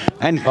free.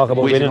 And talk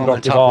about winning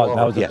dirty ball.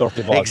 That was a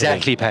dirty ball.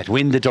 Exactly, Pat.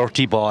 Win the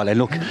dirty ball, and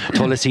look,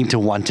 Tulla seem to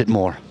want it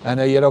more. And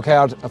a yellow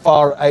card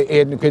for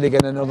Aidan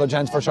Quilligan, another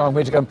chance for Sean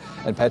Whitcomb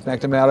and Pat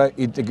McNamara.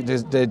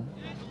 The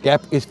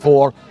gap is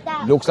 4.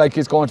 Looks like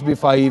it's going to be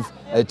 5.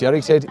 As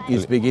Derek said,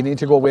 he's beginning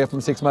to go away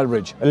from 6 Mile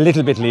Bridge. A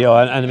little bit, Leo,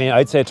 and I mean,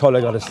 I'd say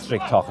Tulla got a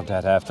strict talking to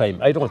at half time.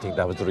 I don't think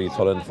that was the real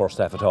Tulla in the first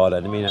half at all.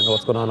 And I mean, I know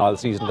what's going on all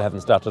season, they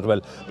haven't started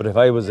well, but if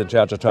I was in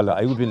charge of Tulla,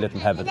 I would be letting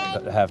them have it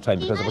at half time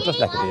because it was just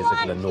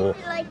lackadaisical and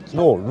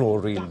no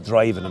real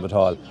drive in them at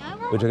all.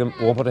 Would you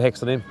won't put a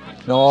hex on him?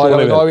 No,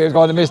 he's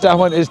going to miss that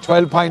one. It's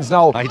 12 points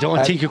now. I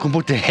don't think you can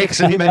put the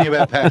hex on him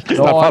anywhere, Pat. There's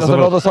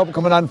another sub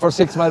coming on for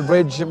 6 Mile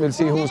Bridge. We'll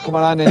see who's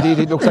coming on. Indeed,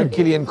 it looks like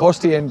Killian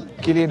Custy, and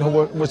Killian,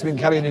 who must have been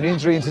carrying an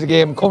injury into the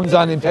game, comes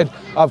on instead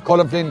of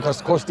Colin Flynn,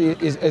 because Custy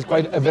is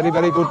quite a very,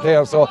 very good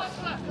player. So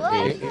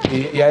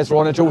he has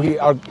run it too.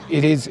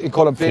 It is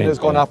Colin Flynn has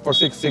gone off for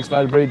 6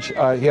 Mile Bridge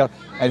here,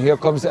 and here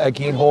comes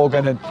Keane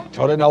Hogan, and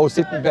Tulla now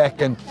sitting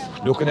back and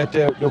looking at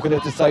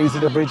the size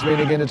of the bridge main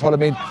again.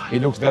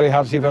 It looks very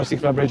hard to see where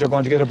 6 Mile Bridge are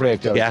going to get a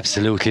break there. Yeah,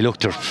 absolutely. Look,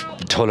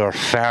 Tulla are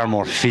far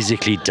more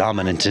physically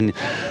dominant, and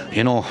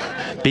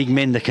big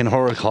men that can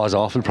cause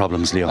awful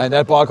problems, Leo. And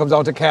that ball comes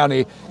out to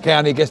Kearney.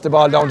 Kearney gets the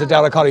ball down to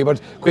Darragh Curry, but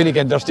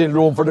Quilligan, there's still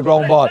room for the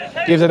ground ball.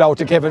 Gives it out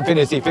to Kevin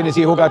Finnessy.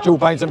 Finnessy, who got 2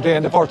 points in play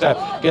in the first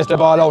half, gets the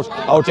ball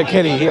out to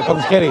Kelly. Here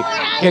comes Kelly.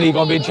 Kelly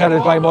going to be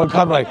challenged by Mull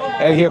Conroy.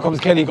 And here comes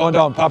Kelly going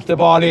down, pops the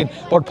ball in.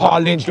 But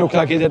Paul Lynch looks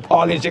like he's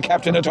Paul Lynch, the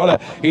captain of Tulla.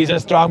 He's a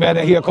strong man.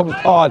 And here comes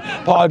Paul.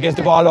 Paul gets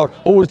the ball out.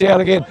 Who's there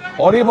again?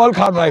 Only Mull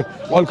Conroy.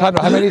 Mull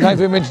Conroy, how many times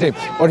have we mentioned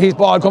him? But his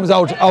ball comes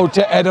out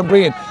to Adam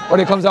Breen. But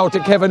it comes out to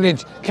Kevin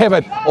Lynch.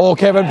 Kevin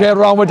played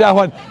around with that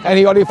one. And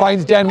he only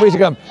finds Dan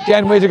Whittingham.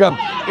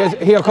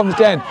 Here comes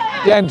Dan.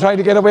 Dan trying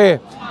to get away.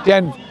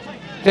 Dan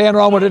playing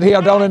around with it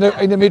here down in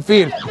the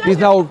midfield. He's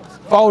now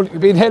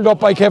being held up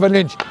by Kevin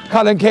Lynch.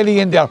 Colin Kelly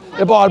in there.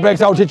 The ball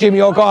breaks out to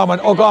Jimmy O'Gorman.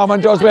 O'Gorman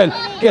does well.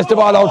 Gets the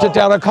ball out to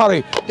Darragh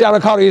Curry.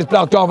 Darragh Curry is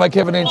blocked down by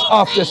Kevin Lynch.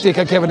 Off the stick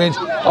of Kevin Lynch.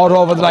 Out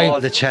over the line.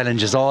 All the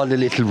challenges, all the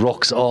little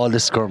rucks, all the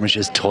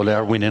skirmishes, Tulla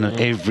are winning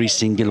every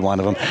single one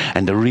of them.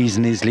 And the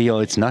reason is, Leo,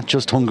 it's not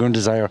just hunger and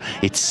desire,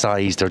 it's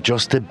size. They're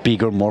just a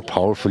bigger, more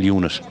powerful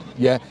unit.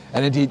 Yeah,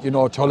 and indeed,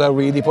 Tulla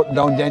really putting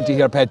down Denty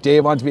here, Pat.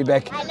 They want to be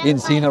back in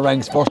senior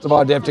ranks. First of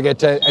all, they have to get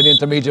to an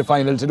intermediate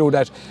final to do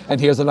that.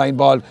 And here's a line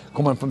ball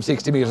coming from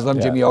 60 metres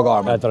on Jimmy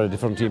O'Gorman. There are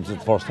different teams in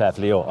the first half,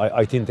 Leo.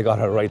 I think they got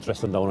her right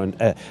resting down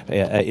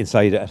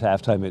inside at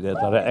half time.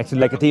 They're actually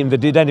like a team that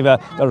did anyway.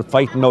 They're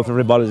fighting out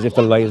every ball as if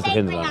their lives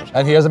depended on it.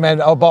 And here's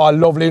a ball,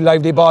 lovely,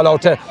 lively ball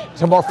out to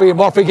Murphy.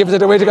 Murphy gives it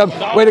to Whittingham.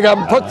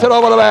 Whittingham puts it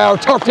over the bar.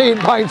 13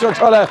 points for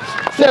Tulla,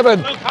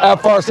 7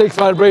 for 6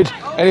 Mile Bridge.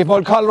 And if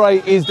Mull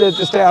Conroy is the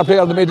star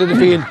player in the middle of the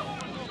field,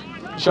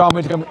 Sean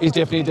Whittingham is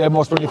definitely the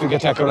most prolific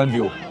attacker on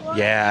view.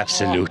 Yeah,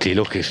 absolutely.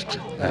 Look, and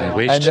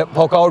the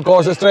puck out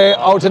goes astray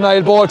out to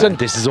Niall Bolton.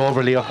 This is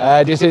over, Leo.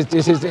 This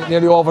is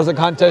nearly over. The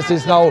contest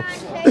is now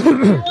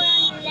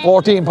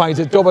 14 points.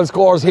 It's double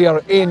scores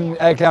here in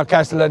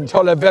Clarecastle, and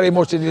Tulla very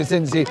much in the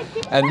vicinity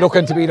and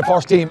looking to be the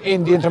first team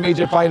in the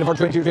intermediate final for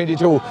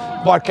 2022.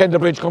 What can the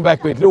Bridge come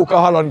back with? Luca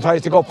Holland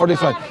tries to go up for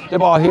this one. The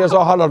ball, here's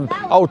O'Holland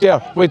out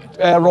there with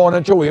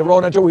Ronan Toohey.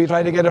 Ronan Toohey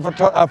trying to get it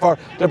for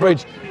the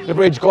Bridge. The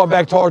Bridge going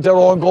back towards their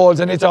own goals,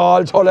 and it's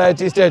all Tulla at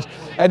this stage.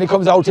 And he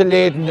comes out to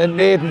Leyden, and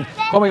Leyden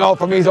coming out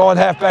from his own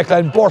half-back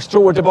line, bursts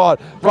through with the ball,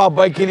 robbed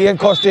by Killian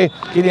Custy.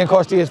 Killian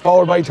Custy is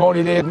fouled by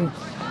Tony Leyden.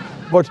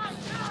 But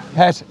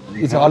Pat,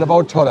 it's all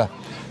about Tulla.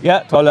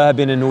 Yeah, Tulla have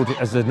been a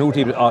new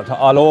team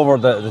all over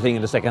the thing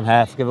in the second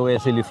half. Give away a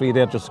silly free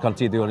there, just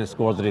concede the only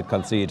scores they did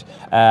concede.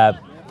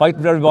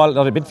 Fighting very well,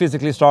 they're a bit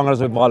physically stronger as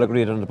we've all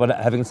agreed on it, but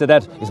having said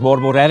that, it's more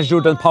about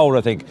attitude than power,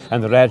 I think,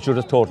 and their attitude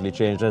has totally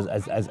changed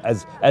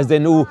as they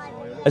knew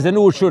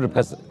it should have,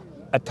 because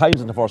at times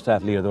in the first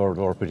half, Leo, they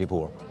were pretty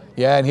poor.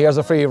 Yeah, and here's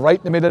a free right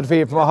in the middle of the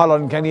field from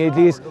Holland. Can he at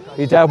least?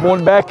 He's have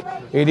one back.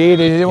 He did.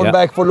 He's one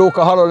back for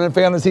Luca Holland. In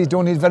fairness, he's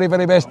doing his very,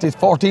 very best. It's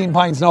 14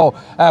 points now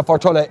for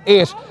Tulla,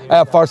 8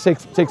 for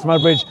 6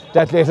 Mile Bridge.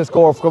 That latest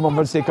score from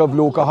the stick of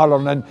Luca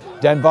Holland, and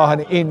Dan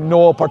Vaughan in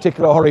no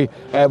particular hurry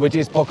with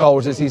his puck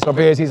out as he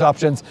surveys his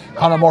options.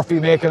 Conor Murphy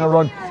making a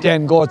run,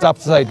 then goes up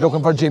the side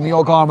looking for Jimmy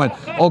O'Gorman.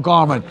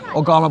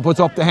 O'Gorman puts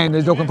up the hand,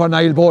 is looking for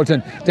Niall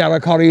Bolton.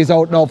 Darragh Curry is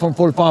out now from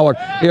full forward.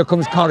 Here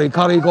comes Curry.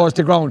 Curry goes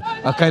to ground.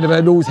 A kind of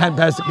a loose hand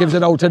pass, gives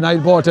it out to Niall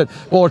Bolton.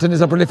 Bolton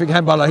is a prolific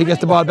handballer. He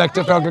gets the ball back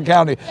to Fergal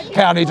Kearney.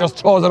 Kearney just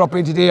throws it up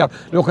into the air,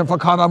 looking for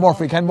Conor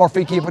Murphy. Can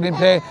Murphy keep it in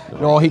play?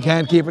 No, he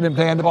can't keep it in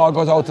play, and the ball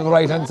goes out to the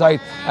right hand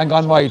side and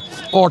gone wide.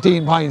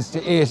 14 points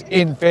to 8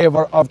 in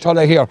favour of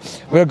Tulla here.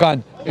 We're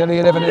gone. nearly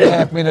 11 and a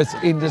half minutes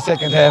in the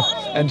second half.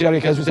 And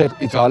Derek, as we said,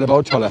 it's all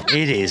about Tulla.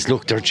 It is.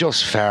 Look, they're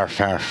just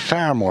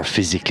far more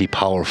physically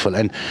powerful.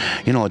 And,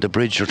 you know, the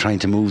Bridge are trying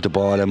to move the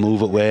ball and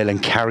move it well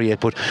and carry it.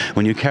 But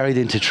when you carry it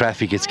into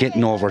traffic, it's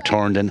getting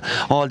overturned. And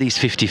all these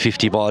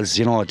 50-50 balls,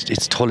 you know,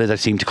 it's Tulla that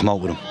seem to come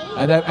out with them.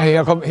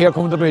 And here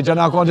come the Bridge. They're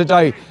not going to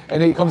die.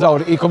 And he comes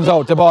out.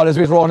 The ball is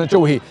with Ronan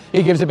Toohey.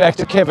 He gives it back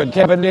to Kevin.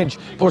 Kevin Lynch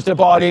puts the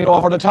ball in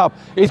over the top.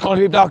 He's going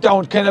to be blocked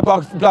down. Kenneth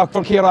blocked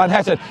for Kieran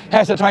Hassett.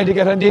 Hassett trying to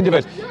get on the end of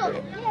it.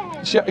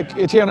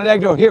 Tiernan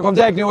Agnew. Here comes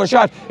Agnew, a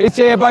shot. It's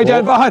saved by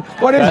Dan Vaughan.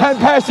 But his hand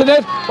passing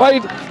it by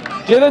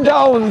Dylan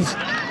Downs.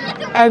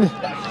 And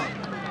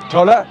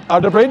Tulla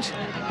on the Bridge.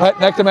 Pat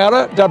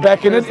McNamara, they're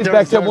back in it. It's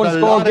back to a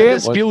one-score game.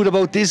 There's a dispute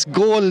about this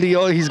goal,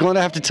 Leo. He's going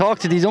to have to talk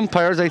to these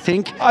umpires, I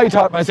think. I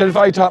thought myself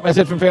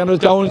from fairness,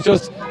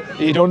 Downs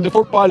he done the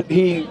football.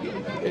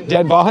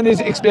 Dan Vaughan is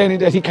explaining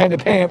that he kind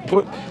of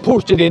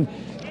pushed it in.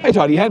 I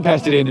thought he had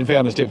passed it in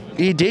fairness to him.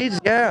 He did,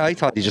 yeah. I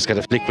thought he just got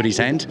a flick with his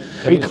hand.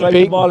 Big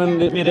the ball in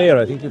mid-air,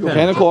 I think you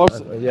can. Of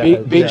course.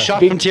 Big shot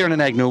from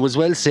Tiernan Agnew was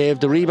well saved.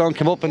 The rebound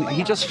came up and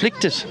he just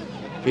flicked it.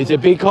 It's a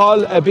big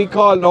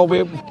call. No,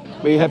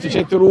 we have to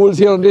check the rules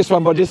here on this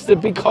one, but this is a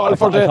big call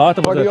for the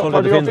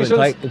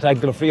officials.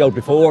 Entitled a free out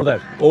before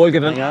that. Goal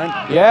given.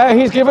 Yeah,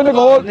 he's given the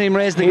goal.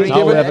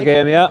 Now we have a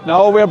game, yeah.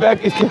 Now we're back.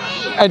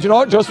 And you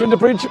know, just when we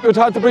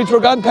thought the Bridge were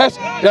gone past,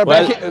 they're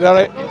back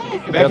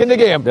in the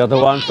game. They're the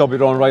ones to be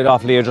run right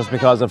off Lear just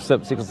because of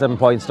 6 or 7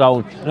 points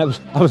down. And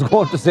I was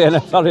going to say, and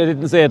I'm sorry I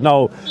didn't say it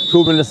now,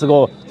 2 minutes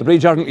ago, the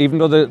Bridge aren't, even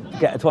though the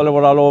 12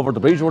 were all over, the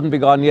Bridge wouldn't be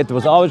gone yet. There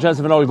was always a chance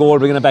of an old goal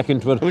bringing it back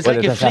into it. It was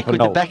like a flick with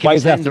the back of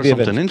his hand or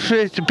something.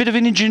 It's a bit of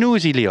an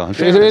ingenuity, Leo. It's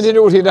an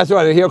ingenuity, that's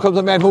right. Here comes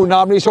a man who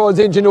normally shows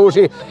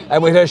ingenuity,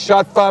 and with a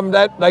shot from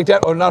that, like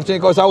that, unfortunately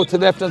goes out to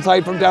the left hand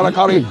side from Dara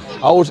Curry,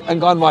 out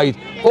and gone wide.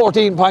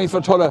 14 points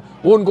for Tulla,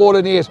 1 goal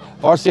in 8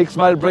 for 6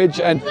 Mile Bridge,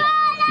 and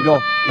you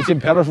know, it's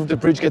imperative the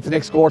Bridge get the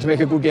next score to make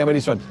a good game of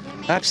this one.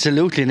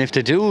 Absolutely, and if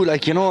they do,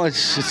 like, you know,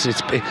 it's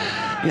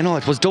you know,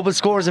 it was double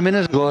scores a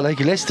minute ago, like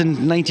less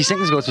than 90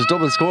 seconds ago it was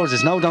double scores.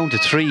 It's now down to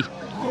 3.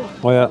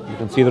 Oh yeah, you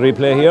can see the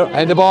replay here.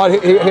 And the ball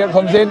here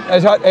comes in.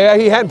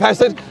 He hand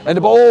passed it, and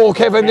the ball.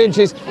 Kevin Lynch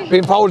is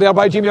being fouled there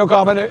by Jimmy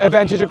O'Gorman.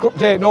 Advantage of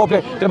play, no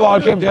play. The ball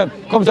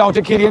comes down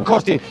to Killian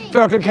Custy.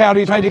 Ferkel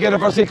Carey trying to get it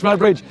for 6 Mile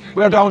Bridge.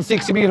 We're down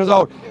 60 metres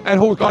out, and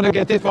who's going to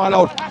get this ball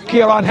out?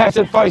 Kieran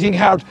Hassett fighting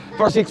hard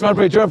for 6 Mile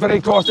Bridge. We're very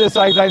close to the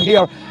sideline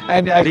here.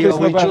 And Leo,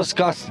 we just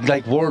got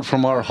like word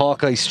from our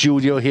Hawkeye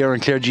studio here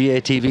in Clare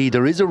GA TV.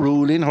 There is a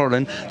rule in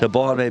hurling: the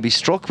ball may be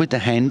struck with the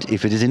hand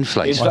if it is in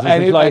flight.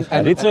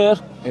 And it's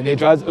it. And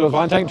it was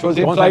one time it was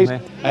in flight,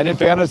 and in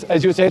fairness,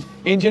 as you said,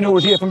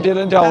 ingenuity from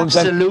Dylan Downs.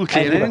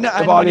 Absolutely. And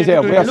the ball is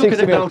there. We are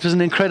 60 minutes. It was an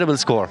incredible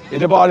score.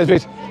 The ball is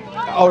with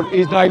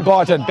is Niall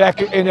Barton,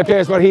 back in a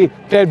place where he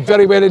played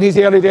very well in his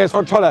early days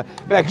for Tulla.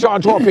 Back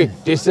Sean Torpey.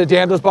 This is a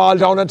dangerous ball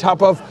down on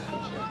top of.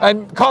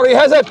 And Corey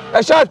has it.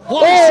 A shot.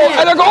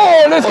 And a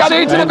goal. It's got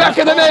into the back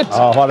of the net.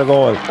 Oh, what a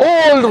goal.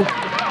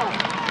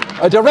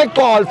 A direct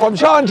ball from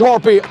Sean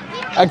Torpey.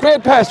 A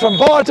great pass from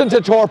Barton to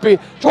Torpey.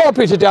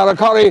 Torpey to Dara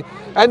Curry.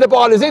 And the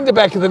ball is in the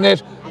back of the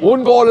net.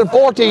 1 goal in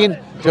 14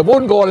 to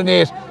 1 goal in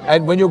 8.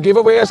 And when you give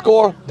away a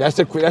score, that's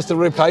the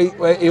reply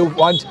you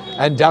want.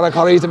 And Dara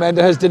Curry is the man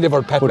that has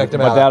delivered. Pat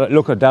McNamara.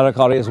 Look, Dara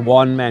Curry is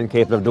one man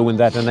capable of doing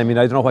that. And I mean,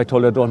 I don't know why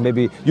Tulla don't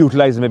maybe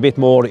utilise him a bit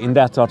more in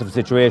that sort of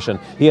situation.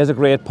 He has a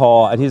great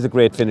paw and he's a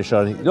great finisher.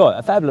 And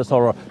a fabulous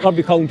hurler.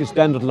 Probably county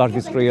standard a lot of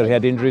his career. He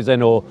had injuries, I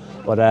know.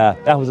 But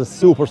that was a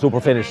super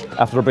finish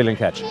after a brilliant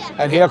catch.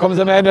 And here comes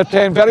a man that's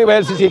playing very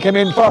well since he came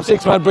in for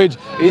 6 Mile Bridge.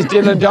 Is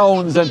Dylan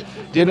Downs. And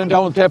Dylan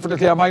Downs played for the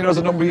Clare Minors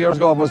a number of years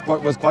ago. Was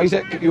quite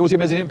used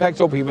him as an impact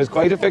sub. He was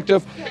quite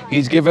effective.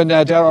 He's given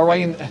Dara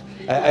Ryan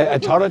a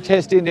thorough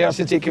test in there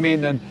since he came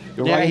in, and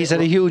he's had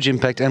a huge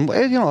impact. And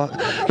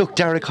look,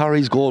 Derek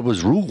Horry's goal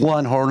was Route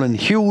 1 hurling,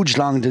 huge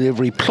long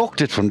delivery,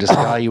 plucked it from the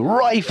sky,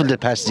 rifled it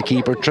past the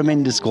keeper,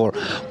 tremendous score.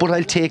 But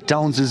I'll take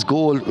Downs'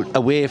 goal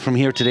away from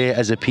here today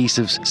as a piece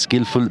of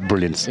skillful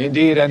brilliance.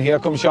 Indeed, and here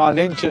comes Sean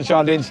Lynch, and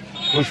Sean Lynch,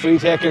 whose free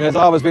taking has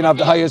always been of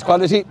the highest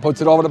quality,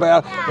 puts it over the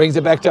bar, brings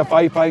it back to a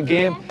 5-point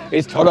game.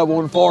 It's Tulla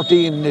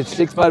 1-14, it's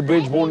 6 Mile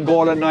Bridge 1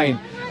 goal and 9.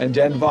 And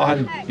Dan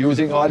Vaughan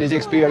using all his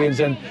experience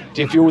and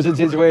diffusing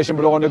situation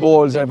below the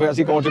goals. And where's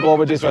he going to go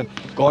with this one?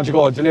 Going to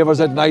go,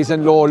 delivers it nice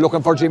and low,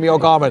 looking for Jimmy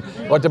O'Gorman.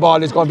 But the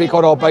ball is going to be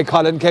cut up by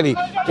Colin Kelly.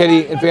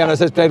 Kelly, in fairness,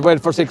 has played well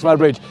for 6 Mile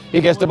Bridge.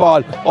 He gets the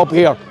ball up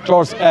here,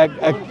 towards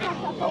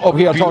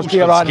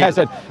Kieran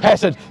Hassett.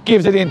 Hassett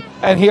gives it in,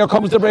 and here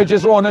comes the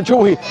Bridges Ronan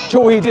Toohey.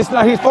 Toohey, this is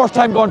not his first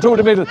time going through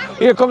the middle.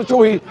 Here comes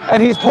Toohey,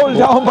 and he's pulled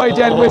down by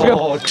Dan Whitcomb.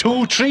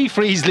 2-3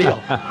 freeze,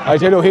 Leo. I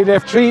tell you, he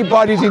left 3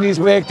 bodies in his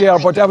wake there,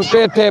 but that was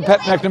great play,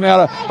 Pat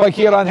McNamara, by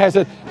Kieran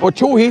Hassett. But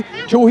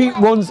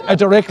Toohey runs a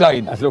direct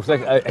line. It looks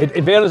like,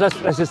 in fairness,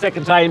 that's his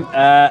second time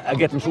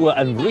getting through,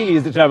 and really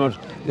is determined.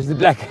 This is the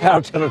black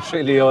card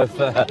territory, Leo, if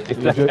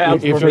black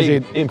cards were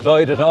being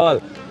employed at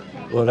all.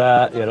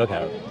 But, yellow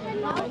card.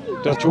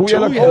 There's 2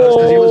 yellow cards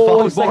because he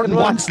was fouled more than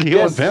once,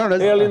 Leo, in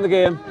fairness. Early in the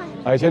game.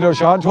 I tell you,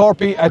 Sean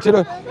Torpey,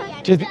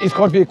 It's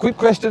going to be a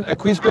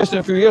quiz question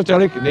a few years,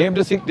 Derek. Name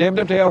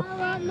the player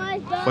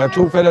where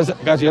two fellas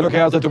got yellow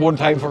cards at the one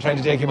time for trying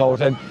to take him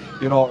out. And,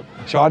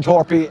 Sean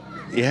Torpy.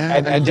 Yeah,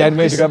 and Dan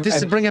Whittingham.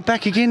 This will bring it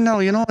back again now,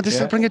 This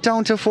will bring it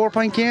down to a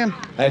 4-point game.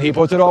 And he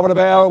puts it over the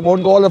bar,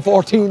 1 goal and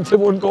 14 to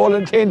 1 goal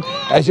and 10.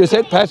 As you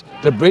said, Pat,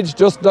 the bridge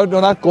just do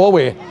not go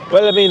away.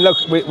 Well, I mean, look,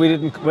 we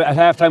didn't, at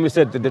half time we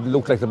said they didn't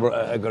look like they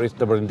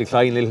were in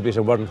decline a little bit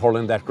and weren't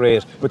hurling that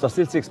great. But they're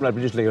still 6-man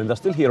British League and they're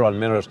still here on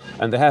minute.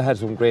 And they have had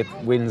some great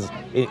wins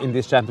in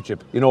this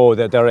championship.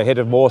 They're ahead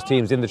of most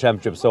teams in the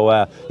championship. So,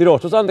 it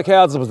was on the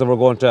cards was they were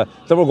going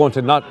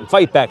to not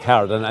fight back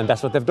hard, and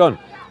that's what they've done.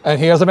 And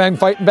here's a man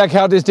fighting back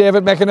hard, is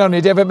David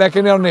McInerney. David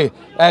McInerney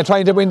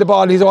trying to win the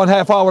ball. His own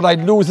half forward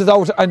line, loses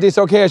out on this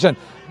occasion.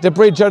 The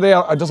bridge are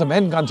there, and there's a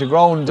man gone to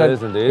ground.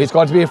 And it's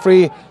going to be a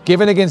free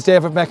given against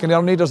David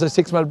McInerney. There's a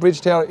 6-man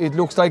bridge there. It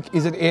looks like,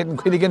 is it Aidan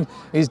Quilligan?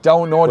 He's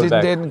down. No, it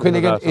isn't Aidan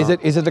Quilligan.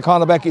 Is it the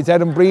cornerback? It's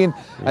Adam Breen.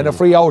 And a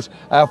free out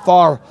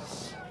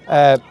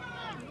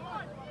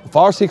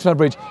for 6-man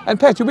bridge. And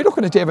Pat, you'll be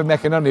looking at David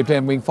McInerney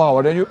playing wing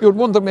forward, and you'd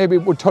wonder maybe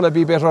would Tulla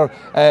be better,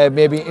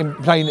 maybe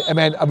implying a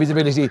man of his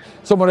ability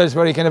somewhere else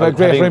where he can have a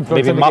greater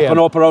influence in the game. Maybe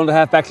mopping up around the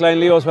half-back line,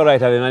 Leo's where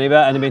right having and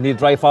I mean he'd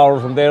drive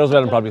forward from there as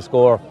well and probably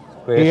score.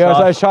 Here's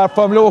a shot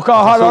from Luca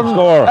Horan,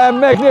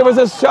 and McNeil was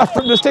a shot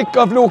from the stick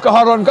of Luca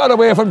Horan, got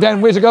away from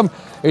Dan Whittingham.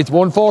 It's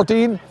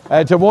 1-14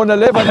 to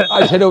 1-11.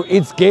 I tell you,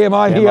 it's game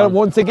on here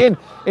once again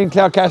in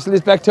Clarecastle.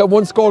 It's back to a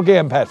 1-score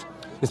game, Pat.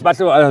 It's back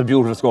to a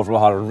beautiful score from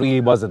O'Halloran. Really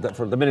was it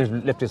for the minute he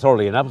left his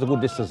hurley, and that was a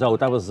good distance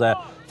out. That was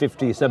 7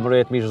 or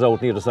 8 metres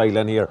out near the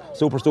sideline here.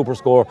 Super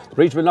score. The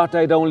breach will not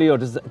die down, Leo.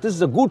 This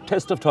is a good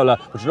test of Tulla.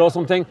 But you know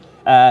something?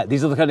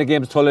 These are the kind of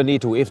games Tulla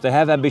need to. If they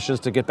have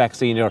ambitions to get back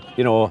senior,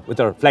 with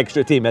their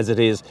flagship team as it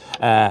is,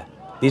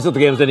 these are the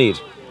games they need.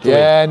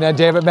 Yeah, and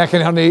David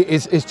McInerney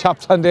is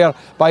chopped on there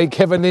by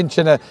Kevin Lynch,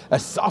 and a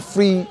soft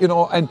free,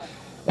 and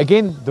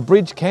again, the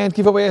bridge can't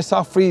give away a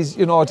soft freeze,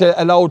 to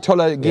allow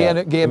Tulla game.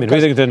 I mean,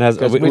 Whittingham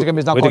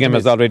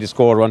has already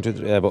scored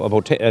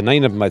about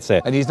 9 of them, I'd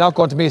say. And he's not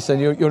going to miss. And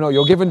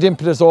you're giving the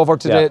impetus over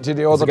to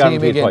the other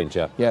team again. Point,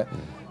 yeah.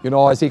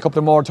 I see a couple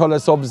of more Tulla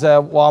subs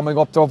warming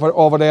up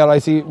over there. I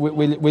see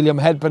William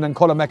Helpin and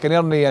Colin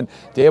McInerney, and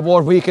they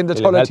won't weaken the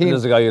Tulla team. Helpin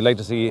is a guy you'd like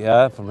to see,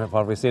 from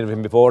what we've seen of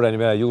him before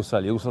anyway,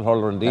 useful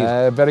hurler indeed.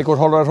 Very good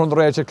hurler at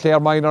underage at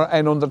Clare Minor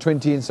and under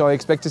 20, so I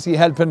expect to see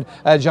Helpin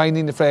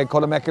joining the fray.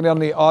 Colin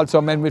McInerney,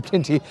 also men with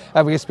plenty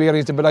of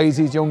experience to belies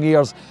his young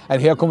years. And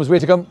here comes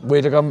Whittingham.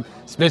 Whittingham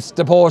splits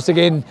the post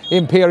again.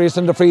 Imperious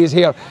in the freeze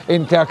here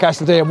in Clarecastle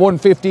today.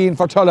 1-15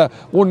 for Tulla,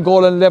 1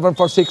 goal and 11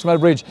 for 6-man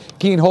bridge.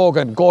 Keane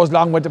Hogan goes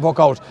long with the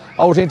puck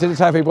out into the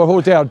traffic, but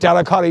who's there?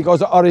 Derek Curry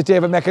goes, or is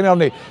David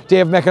McInerney.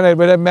 David McInerney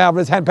with a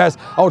marvellous hand pass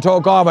out to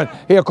O'Gorman.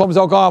 Here comes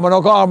O'Gorman.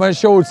 O'Gorman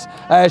shoots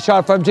a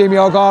shot from Jimmy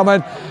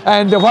O'Gorman,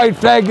 and the white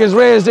flag is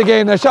raised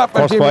again. A shot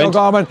from Jimmy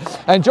O'Gorman,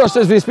 and just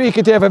as we speak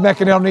of David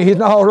McInerney, he's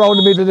now around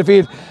the middle of the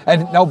field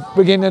and now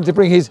beginning to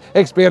bring his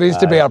experience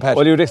to bear, Pat.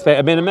 Well, you'd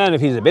expect, a man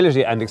of his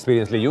ability and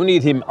experience, you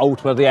need him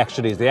out where the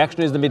action is. The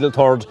action is the middle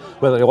third,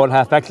 whether you want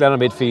half back line or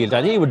midfield,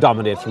 and he would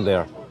dominate from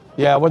there.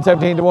 Yeah,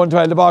 1-17 to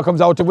 1-12. The ball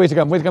comes out to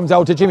Whittingham. Whittingham's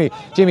out to Jimmy,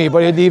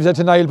 but he leaves it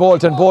to Niall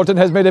Bolton. Bolton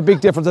has made a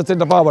big difference at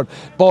centre forward.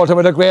 Bolton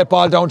with a great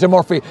ball down to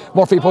Murphy.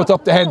 Murphy puts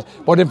up the hand,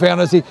 but in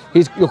fairness, you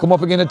come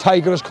up against a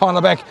tigerish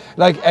cornerback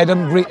like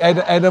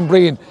Adam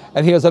Breen.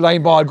 And here's a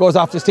line ball, goes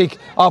off the stick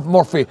of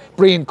Murphy.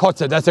 Breen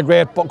cuts it. That's a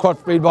great cut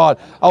field ball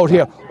out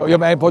here. Your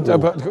man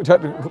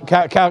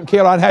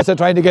Kieran Hassett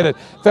trying to get it.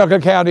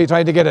 Fergal Kearney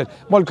trying to get it.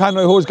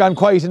 Mulconroy, who's gone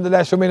quiet in the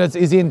last few minutes,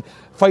 is in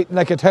fighting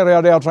like a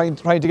terrier there, trying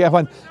to get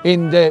one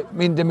in the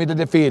middle of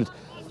the field.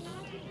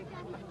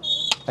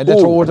 And the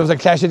throw, there was a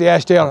clash of the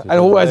ash there. And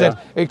who is it?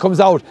 It comes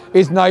out.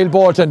 It's Niall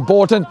Bolton.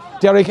 Bolton,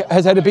 Derek,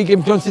 has had a big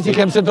influence since he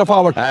came centre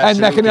forward. And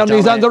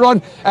McInerney's on the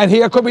run. And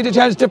here could be the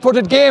chance to put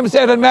it game,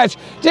 set and match.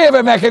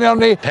 David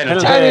McInerney.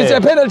 Penalty. And it's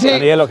a penalty.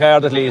 And a yellow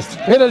card at least.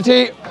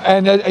 Penalty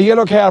and a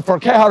yellow card for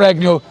Cahar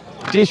Agnew.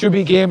 This should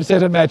be game,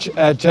 set and match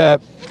at...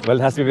 well,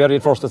 it has to be very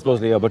first, I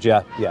suppose, Leo, but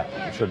yeah,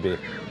 it should be.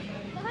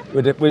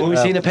 We've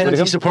seen a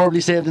penalty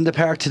superbly saved in the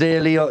park today,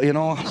 Leo.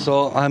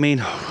 So I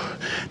mean,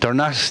 they're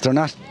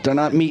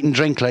not meat and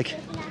drink like.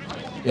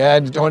 Yeah,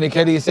 Tony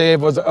Kelly's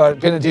save was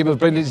penalty was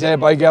brilliantly saved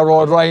by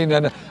Garrod Ryan,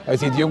 and I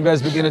see the young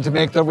guys beginning to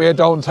make their way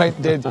down.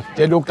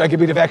 They look like a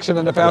bit of action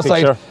on the far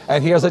side,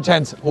 and here's a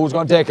chance. Who's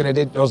going to take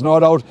it? There's no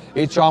doubt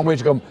it's Sean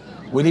Whittingham.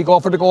 Will he go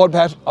for the goal,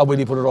 Pat, or will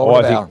he put it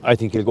over the bar? I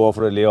think he'll go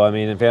for it, Leo. I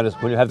mean, in fairness,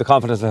 when you have the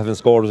confidence of having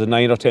scored was a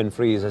 9 or 10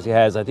 frees as he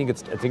has, I think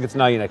it's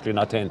 9 actually,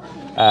 not 10.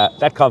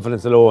 That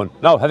confidence alone.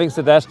 Now, having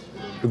said that,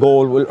 the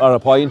goal or a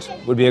point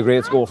would be a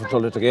great score for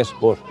Tulla to get,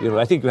 but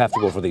I think you have to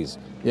go for these.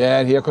 Yeah,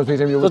 and here comes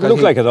Peter Mew. Doesn't look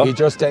like it though. He's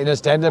just in a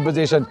standing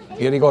position.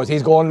 Here he goes.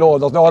 He's going low.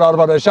 There's no doubt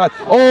about a shot.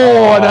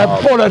 And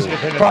a bullet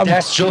from...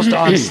 That's just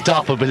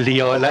unstoppable,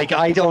 Leo. Like,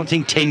 I don't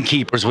think 10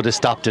 keepers would have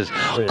stopped it.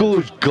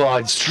 Good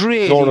God,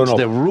 straight into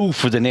the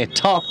roof of the net,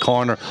 top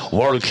corner,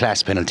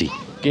 world-class penalty.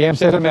 Game,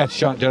 set and match,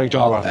 Derek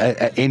Jarman.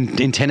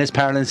 In tennis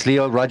parlance,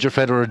 Leo, Roger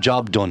Federer,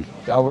 job done.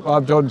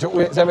 I've done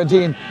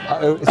 17,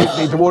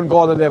 the 1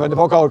 goal 11, the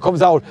puck out,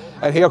 comes out,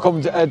 and here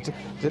comes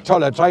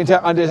Tulla trying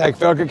to undertake.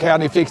 Fergal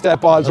Kearney fixed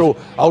that ball through,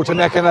 out to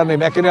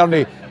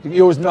McInerney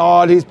using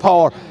all his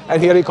power,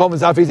 and here he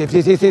comes off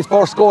his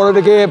first score of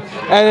the game,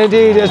 and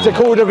indeed it's the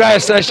coup de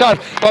grace, a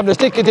shot from the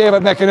stick of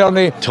David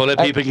McInerney. Tulla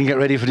people can get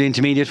ready for the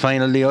intermediate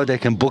final, Leo, they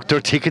can book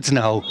their tickets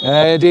now.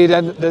 Indeed,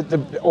 and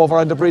the over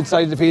on the bridge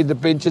side of the field, the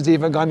bench has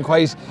even gone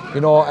quiet,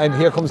 and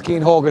here comes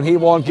Keane Hogan, he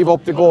won't give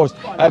up the ghost,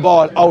 a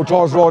ball out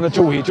towards Ronan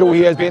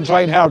Toohey has been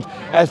trying hard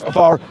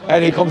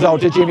and he comes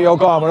out to Jimmy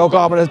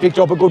O'Gorman has picked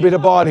up a good bit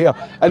of ball here,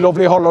 a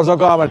lovely hurlers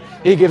O'Gorman,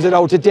 he gives it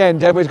out to Den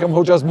Whitcomb,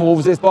 who just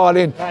moves this ball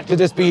in to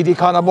the speedy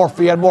Conor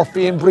Murphy, and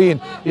Murphy and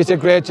Breen, it's a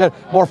great shot.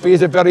 Murphy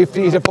is a very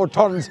fleet-of-foot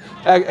turns,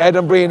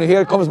 Adam Breen, and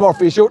here comes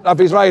Murphy shooting off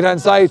his right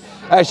hand side,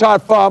 a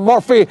shot for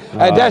Murphy,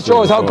 and that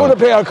shows how good a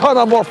player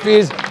Conor Murphy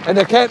is, and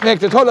they can't make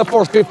the Tulla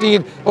first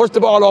 15, push the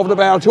ball over the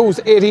bar,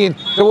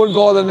 2-18 to 1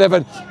 goal and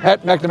 11.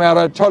 Pat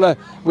McNamara, Tulla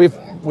with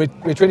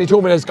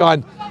 22 minutes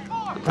gone,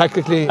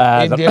 practically in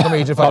the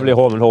intermediate final. Probably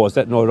home and hose,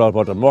 no doubt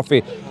about it.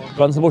 Murphy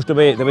runs so much the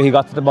way he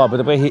got to the ball, but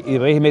the way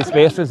he made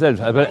space for himself.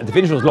 The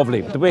finish was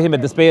lovely, but the way he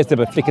made the space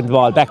to flicking the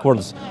ball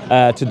backwards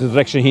to the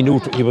direction he knew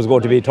he was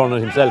going to be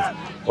turning himself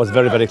was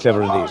very, very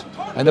clever indeed.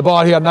 And the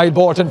ball here, Niall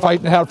Bolton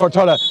fighting hard for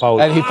Tulla,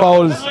 and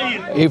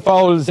he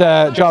fouls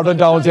Jordan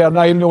Downs here.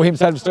 Niall knew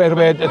himself straight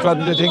away. It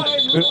wasn't the thing,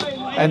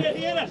 and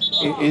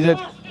is it?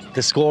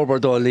 The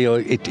scoreboard though, Leo,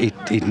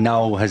 it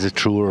now has a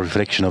true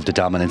reflection of the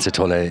dominance of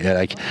Tulla.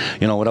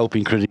 Without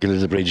being critical of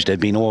the bridge, they'd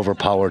been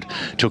overpowered,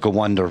 took a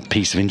wonder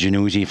piece of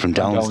ingenuity from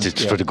Downs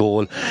for the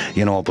goal,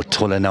 but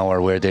Tulla now are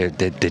where they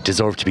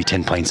deserve to be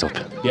 10 points up.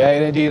 Yeah,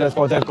 and indeed, I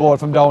suppose that goal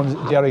from Downs,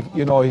 Derek,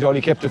 he's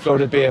only kept the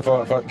flood at bay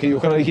you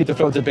can only keep the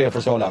floods at bay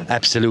for so long.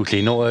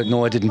 Absolutely.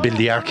 No, I didn't build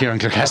the arc here in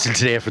Clarecastle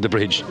today for the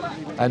bridge.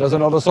 And there's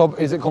another sub,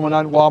 is it coming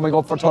on, warming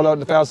up for Tulla on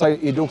the far side?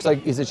 It looks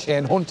like, is it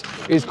Shane Hunt?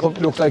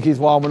 Looks like he's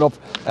warming up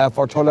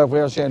for Tulla.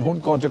 Where's Shane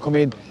Hunt going to come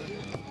in?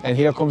 And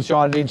here comes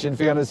Sean Lynch. In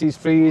fairness, he's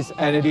freeze,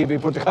 and indeed we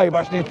put the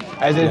kibosh in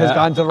as it has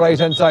gone to the right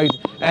hand side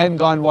and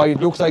gone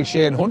wide. Looks like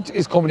Shane Hunt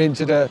is coming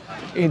into the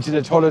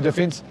Tulla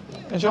defence.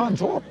 And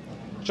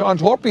John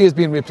Torpy has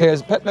been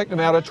replaced. Pat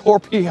McNamara,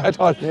 Torpy, I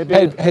thought,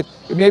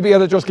 maybe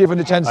had just given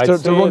the chance to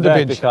run the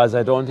bench. Because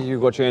I don't think you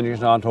go changing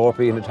John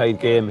Torpy in a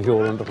tight game if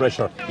you're under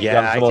pressure.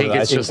 Yeah, I think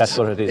that's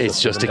what it is.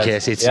 It's just a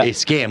case.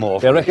 It's game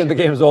over. They reckon the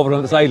game's over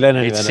on the sideline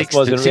anyway. It's 6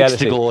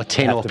 to go,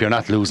 10 up. You're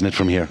not losing it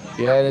from here.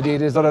 Yeah,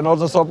 indeed. Is there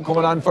another sub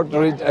coming on for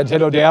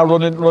they are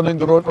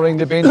running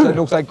the bench? It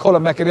looks like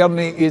Colin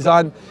McInerney is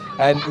on,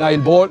 and Niall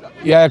Bolton.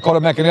 Yeah,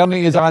 Colin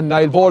McInerney is on.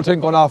 Niall Bolton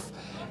gone off.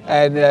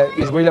 And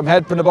is William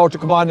Helpin about to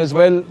come on as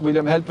well?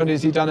 William Helpin,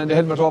 is he done in the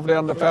helmet over there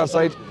on the far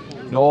side?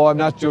 No, I'm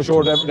not too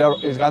sure.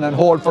 He's gone on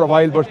hold for a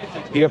while, but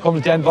here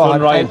comes Dan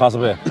Vaughan. Ryan,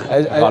 possibly.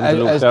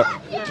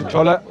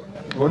 Tulla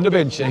run the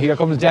bench, and here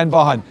comes Dan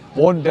Vaughan.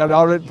 They're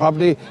already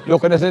probably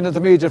looking at an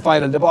intermediate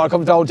final. The ball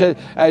comes down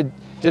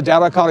to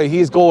Dara Curry,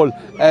 his goal,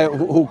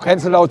 who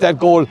cancelled out that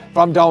goal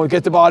from down,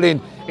 gets the ball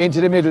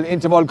into the middle,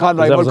 into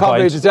Mulconroy.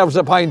 Mulconroy deserves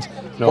a point,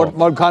 but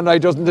Mulconroy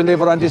doesn't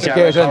deliver on this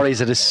occasion. Curry's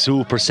had a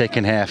super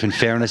second half. In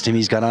fairness to him,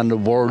 he's got on the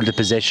world of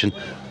possession.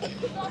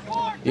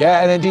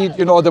 Yeah, and indeed,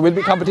 there will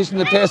be competition in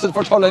the places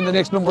for Tulla in the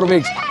next number of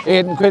weeks.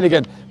 Aidan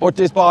Quilligan put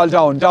this ball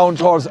down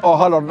towards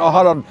O'Halloran.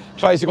 O'Halloran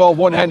tries to go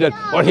one-handed,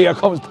 but here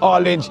comes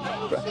Paul Lynch.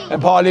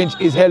 And Paul Lynch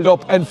is held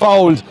up and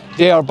fouled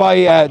there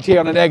by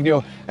Tiernan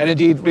Agnew. And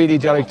indeed, really,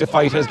 Derek, the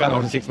fight has gone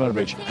out of 6 Mile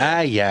Bridge.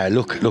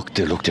 Look,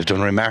 they've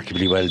done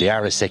remarkably well. They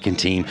are a second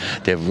team.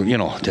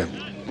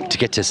 To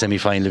get to a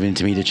semi-final of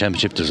Intermediate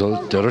Championship,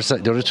 there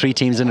are 3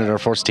 teams in it, or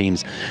first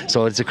teams,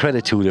 so it's a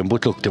credit to them.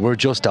 But look, they were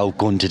just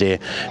outgunned today,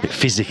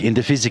 in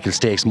the physical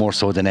stakes more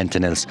so than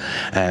anything else.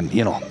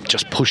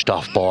 Just pushed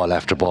off ball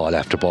after ball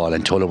after ball,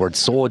 and Tulla were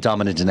so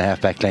dominant in the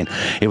half-back line.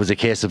 It was a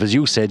case of, as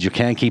you said, you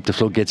can't keep the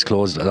floodgates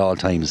closed at all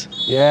times.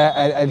 Yeah,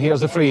 and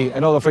here's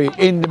another free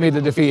in the middle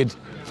of the field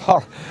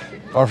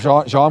for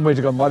Sean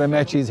Whittingham. What a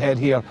match he's had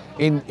here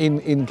in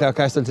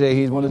Clarecastle today.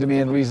 He's one of the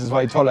main reasons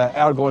why Tulla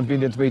are going to be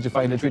in the intermediate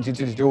final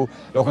 2022.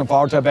 Looking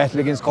forward to a battle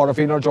against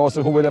Corofin or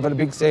Joseph, who will have a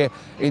big say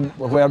in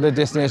where the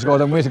destination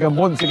goes. And Whittingham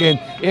once again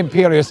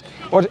imperious.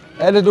 But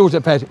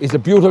Eladuta, Pat, is a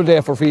beautiful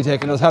day for free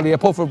taking. There's hardly a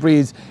puff of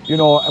breeze,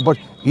 but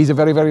he's a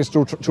very, very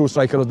true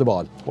striker of the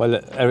ball. Well,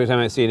 every time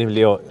I've seen him,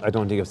 Leo, I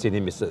don't think I've seen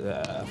him miss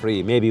a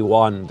free. Maybe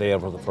one there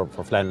for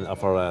Flann,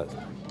 for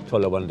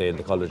Tulla one day in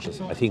the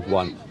colleges. I think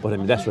one, but I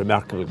mean that's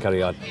remarkable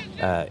carry on.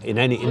 In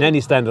any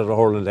standard of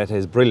hurling, that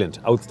is brilliant,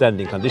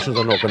 outstanding, conditions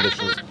or no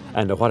conditions,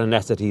 and what an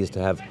asset he is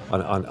to have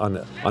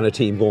on a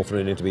team going for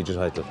an intermediate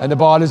title. And the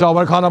ball is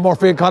over Conor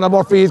Murphy. Conor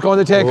Murphy is going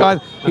to take on.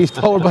 He's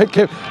fouled by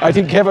I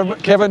think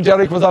Kevin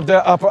Derrick was of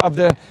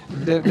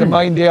the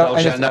mind there,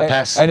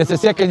 and it's a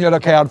second yellow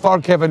card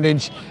for Kevin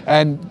Lynch,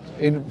 and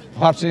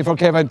unfortunately for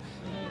Kevin,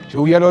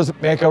 2 yellows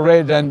make a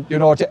red, and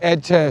to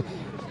add to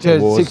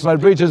 6 Mile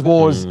Bridge's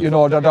woes, they're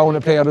down a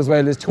player as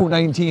well. It's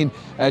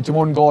 2-19 to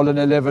 1 goal and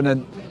 11,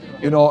 and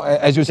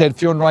as you said,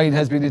 Fionn Ryan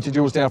has been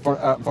introduced there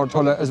for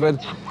Tulla as well,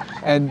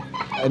 and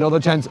another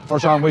chance for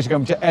Sean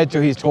Whitcomb to add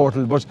to his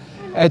total. But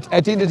at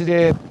the end of the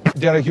day,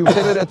 Derek, you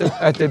said it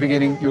at the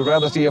beginning, you'd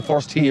rather see a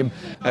first team,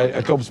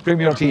 a club's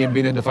premier team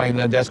being in the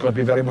final, and that's going to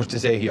be very much to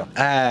say here.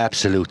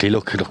 Absolutely.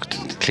 Look,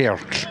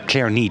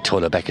 Clare need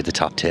Tulla back at the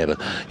top table.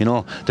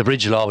 The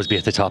Bridge will always be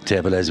at the top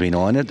table, as we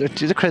know, and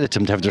it's a credit to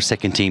them to have their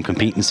second team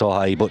competing so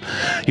high, but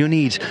you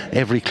need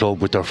every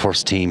club with their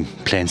first team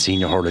playing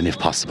senior hurling if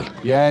possible.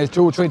 Yeah, it's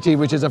 220,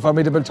 which is a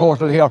formidable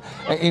total here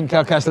in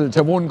Clarecastle,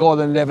 to 1 goal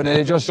and 11, and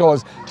it just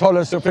shows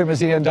Tulla's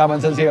supremacy and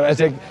dominance here as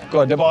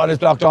the ball is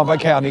blocked on by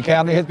Kearney.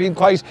 Kearney has been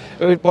quite,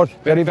 but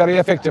very, very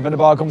effective, and the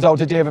ball comes out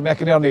to David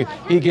McInerney.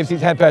 He gives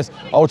his head pass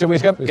out to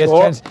Whitcomb.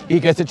 He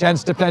gets a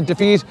chance to plant the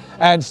feet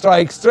and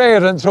strike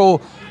straight and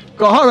through.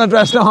 Go on and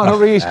dress now,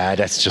 Reid.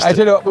 That's just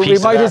a piece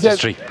of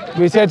artistry.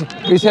 We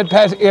said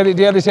Pat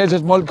early said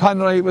that Mull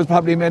Conroy was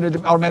probably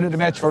our man of the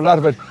match for a lot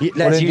of it.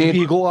 Lads,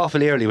 you go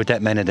awful early with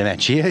that man of the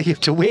match. You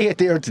have to wait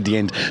there to the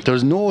end.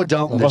 There's no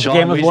doubt that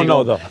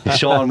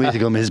Sean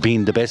Whitcomb has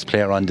been the best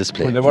player on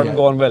display. When they weren't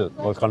going well,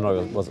 Mull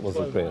Conroy was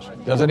great.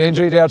 There's an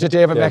injury there to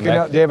David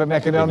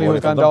McInerney,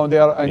 who's gone down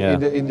there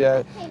in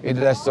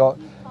the rest. So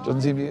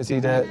doesn't seem to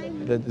see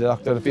the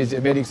doctor,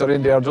 the medics are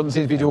in there. Doesn't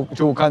seem to be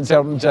too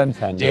concerned, and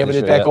David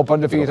is back up on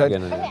the feet.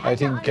 I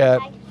think.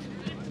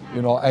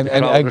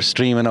 And we're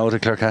streaming out of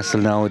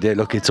Clarecastle now.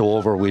 Look, it's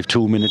over. We have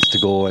 2 minutes to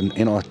go, and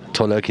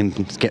Tulla can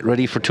get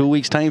ready for 2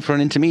 weeks' time for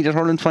an intermediate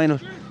hurling final.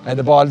 And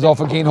the ball is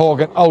off of Keane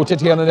Hogan, out to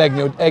Tiernan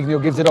Agnew.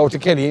 Agnew gives it out to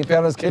Kelly. In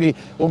fairness, Kelly,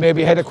 who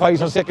maybe had a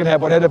quieter second half,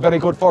 but had a very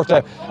good first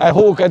half.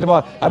 Hook at the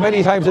ball. And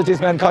many times that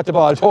this man caught the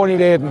ball. Tony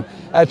Layden,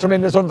 a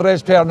tremendous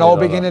underage player, now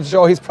beginning to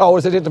show his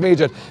prowess at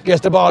intermediate. Gets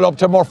the ball up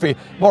to Murphy.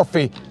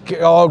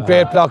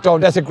 Great block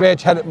down. That's a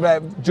great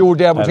duel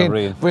there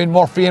between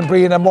Murphy and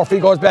Breen. And Murphy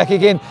goes back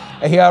again.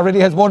 And he already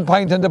has 1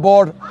 point on the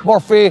board.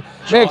 Murphy,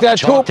 make that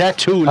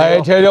two.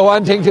 I tell you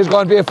one thing, he's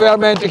going to be a fair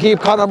man to keep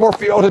Conor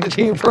Murphy out of the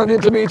team for an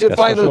intermediate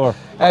final.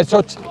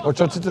 Such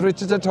the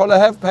riches that Tulla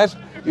have, Pat.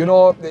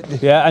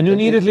 Yeah, and you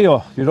need it,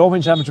 Leo. You don't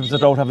win championships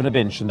without having a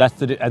bench, and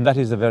that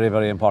is a very,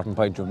 very important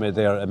point you've made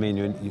there. I mean,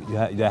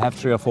 you have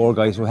 3 or 4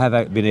 guys who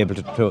have been able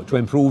to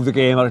improve the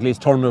game, or at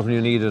least turn it when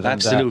you need it.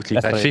 Absolutely.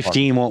 But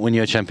 15 won't win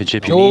you a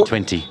championship. You need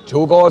 20.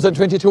 2 goals and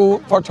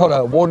 22 for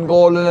Tulla. 1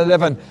 goal and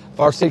 11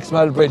 for Six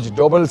Mile Bridge.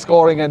 Double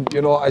scoring, and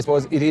I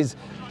suppose it is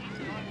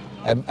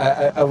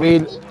a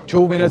real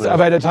 2 minutes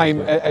of at a time,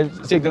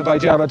 signalled by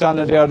Jarrett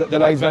Donald there, the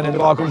linesman, and the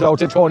ball comes out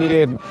to Tony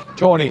Layden.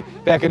 Tony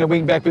back in the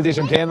wing back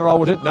position, playing around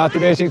with it, not the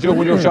basic through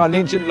when you're Sean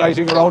Lynch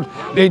lighting around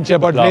Lynch,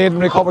 but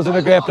Layden recovers in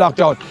a great block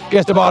down,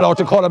 gets the ball out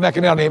to Colin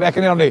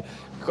McInerney.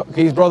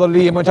 His brother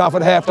Liam went off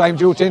at half time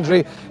due to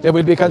injury. They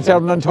will be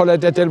concerned on Tulla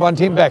that they'll want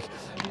him back.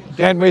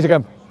 Dan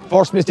Whitcomb.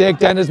 First mistake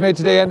Dan has made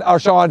today, and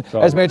Sean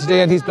has made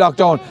today, and he's blocked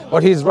down.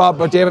 But he's robbed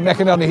by David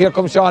McInerney. Here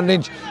comes Sean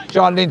Lynch.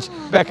 Sean Lynch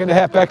back in the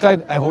half-back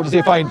line. And who does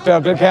he find?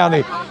 Fergal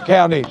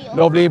Kearney.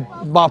 Lovely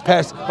mop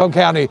pass from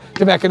Kearney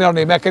to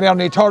McInerney.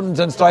 McInerney turns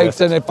and strikes,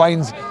 and it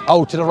finds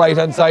out to the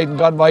right-hand side and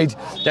gone wide.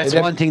 That's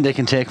one thing they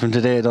can take from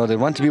today, though. They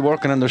want to be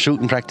working on their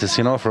shooting practice,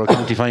 for a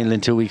county final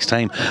in 2 weeks'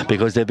 time,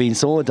 because they've been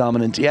so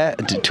dominant. Yeah,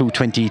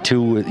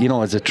 222,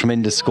 is a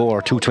tremendous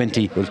score.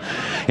 220,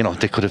 but,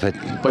 they could have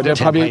had. But they're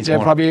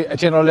probably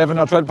 10 or 11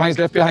 or 12 points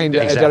left behind.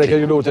 Exactly.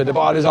 Derek, the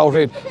ball is out,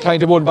 trying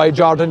to win by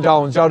Jordan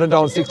Downs.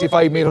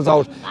 65 metres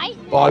out.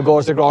 Ball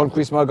goes to ground.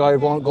 Chris Maguire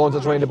going to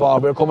try the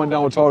ball. We're coming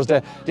down towards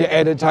the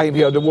added time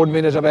here. The 1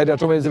 minute of added,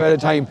 2 minutes of added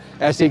time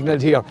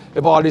signalled here.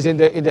 The ball is in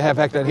the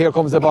half-back line. Here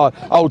comes the ball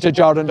out to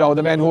Jordan Downs.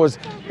 The man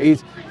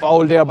he's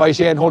fouled there by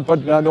Shane Hunt, but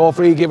no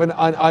free given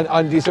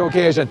on this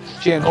occasion.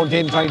 Shane Hunt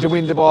in trying to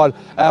win the ball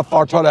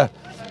for Tulla.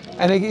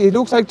 And it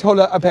looks like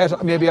Tulla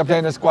maybe are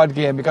playing a squad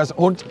game, because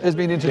Hunt has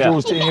been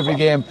introduced in every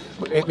game,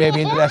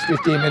 maybe in the last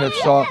 15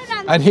 minutes. So,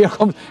 and here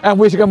comes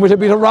Whitcomb with a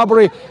bit of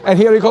robbery, and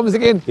here he comes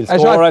again. He'll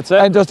score, I'd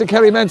say. And does the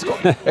Kerryman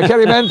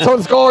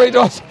score? He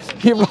does.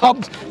 He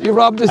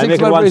robbed the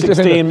 6 man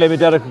 116. Maybe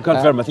Derek can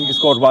confirm. I think he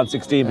scored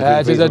 116.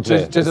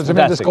 It's a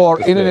tremendous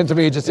score in an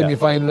intermediate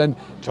semi-final, and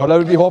Tulla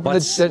will be hoping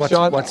that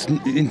Sean. What's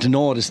to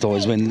notice though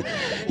is when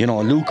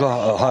Luca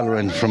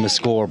O'Halloran from a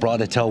score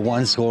brought it to a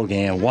 1-score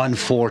game,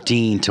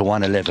 114 to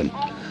 111.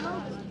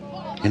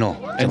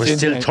 There was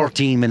still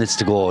 13 minutes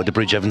to go. The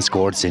Bridge haven't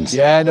scored since.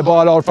 Yeah, and the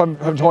ball out from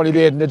Tony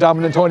Layden, the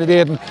dominant Tony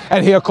Layden.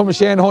 And here comes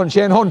Shane Hunt.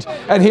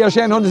 And here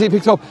Shane Hunt, as he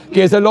picks up,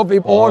 gives a lovely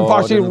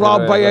unfortunately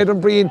robbed by Aidan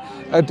Breen.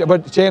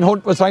 But Shane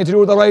Hunt was trying to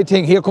do the right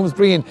thing. Here comes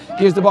Breen,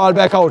 gives the ball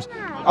back out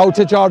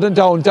to Jordan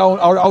down,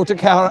 or out to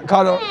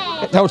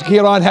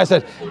Kieran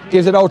Hassett,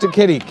 gives it out to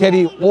Kelly.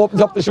 Kelly opens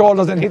up the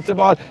shoulders and hits the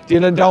ball.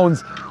 Dylan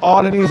Downs,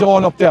 all in his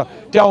own up there.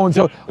 Downs,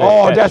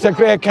 that's a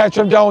great catch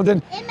from Downs.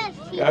 And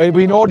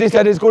we know this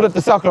lad is good at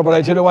the soccer, but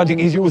I tell you one thing,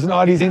 he's using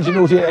all his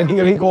ingenuity, and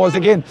here he goes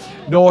again.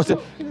 No, the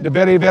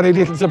very, very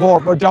little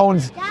support, but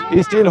Downs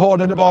is still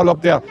holding the ball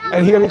up there.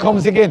 And here he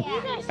comes again.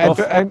 tough.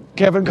 And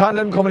Kevin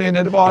Conlon coming in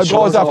and the ball It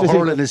shows goes off how the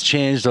hurling has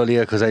changed, Ollie,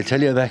 because I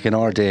tell you back in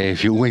our day,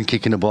 if you went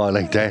kicking the ball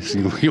like that,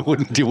 you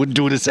wouldn't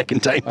do it a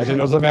second time. I think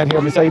there's a man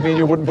here beside me,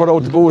 you wouldn't put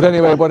out the boot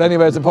anyway, but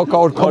anyway, it's a puck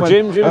out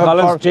coming.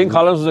 Jim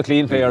Collins was a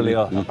clean player,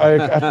 Leo.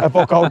 A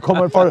puck out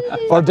coming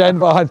for Dan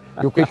Vaughan.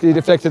 You quickly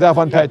deflected that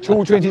one, Pat.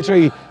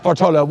 2:23 for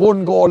Tulla,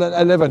 1 goal and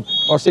 11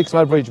 for Six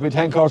Mile Bridge. We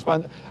thank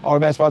our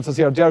match sponsors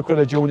here, Derek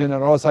Crilla Jr. and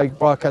our outside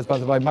broadcast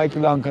sponsored by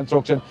Michael Long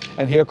Construction.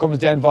 And here comes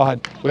Dan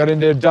Vaughan. We are in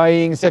the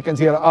dying seconds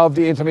here of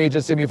the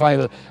intermediate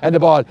semi-final, and the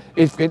ball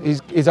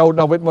is out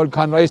now with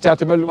Mulconroy.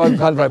 Started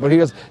Mulconroy, but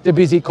here's the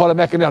busy Colm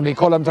McInerney.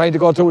 Colm trying to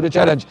go through the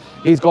challenge.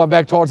 He's going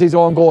back towards his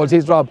own goals.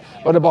 He's robbed,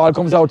 but the ball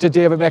comes out to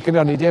David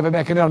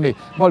McInerney.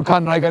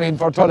 Mulconroy got in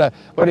for Tulla,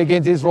 but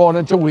against his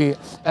Ronan Toohey,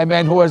 a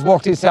man who has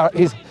worked his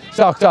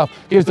socks off,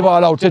 gives the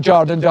ball out to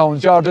Jordan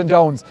Downs. Jordan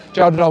Downs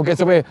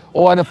gets away.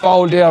 Oh, and a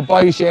foul there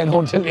by Shane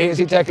Hunt. A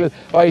lazy tackle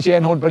by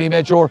Shane Hunt, but he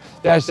made sure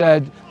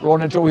that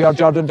Ronan Toohey or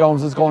Jordan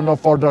Downs is going no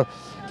further.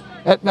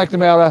 At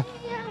McNamara,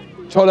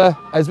 Tulla,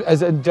 as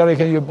Derek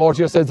and you both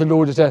yourselves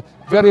alluded to,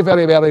 very,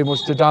 very, very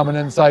much the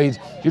dominant side.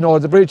 You know,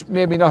 the Bridge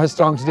maybe not as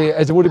strong today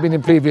as it would have been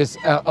in previous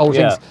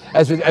outings.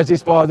 As they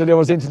spotted the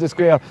Lewis into the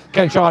square,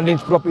 Ken Sean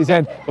Lynch put up his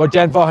hand, but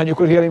Dan Vaughan, you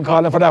could hear him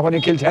calling for that one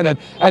in Kilkennan.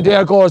 And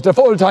there goes the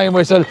full-time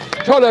whistle.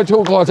 Tulla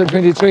 2 goals and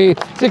 23,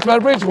 Six Mile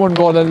Bridge 1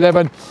 goal and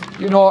 11.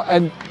 You know,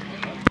 and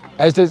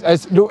as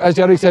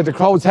Derek said, the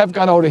crowds have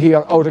gone out of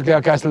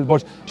Clarecastle,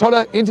 but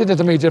Tulla into the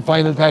intermediate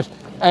final, Pat,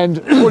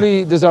 and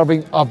fully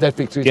deserving of that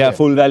victory. Yeah, today.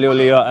 full value,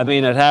 Leo. I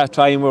mean, at half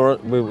time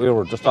we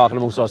were just talking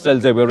amongst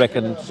ourselves there. We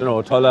reckoned, you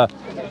know, Tulla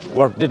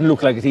didn't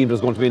look like a team that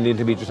was going to win the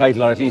intermediate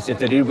title, or at least if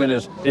they did win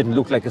it, didn't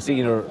look like a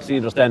senior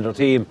standard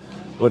team.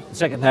 But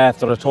second half,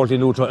 they're a totally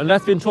new Tulla. And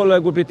that's been Tulla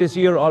a good bit this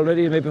year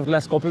already, maybe for the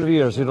last couple of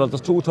years. You know,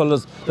 there's 2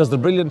 Tullas. There's the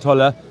brilliant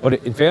Tulla.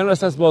 But in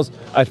fairness, I suppose,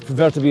 I'd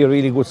prefer to be a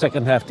really good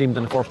second half team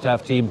than a first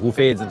half team who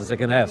fades in the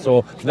second half.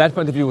 So from that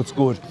point of view, it's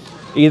good.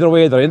 Either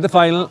way, they're in the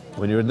final.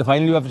 When you're in the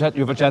final, you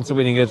have a chance of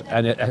winning it,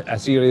 and a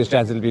serious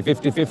chance. It'll be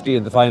 50-50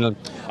 in the final.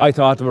 I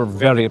thought they were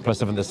very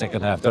impressive in the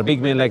second half. They're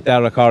big men like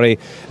Dara Corrie,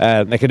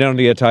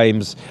 McInerney at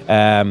times.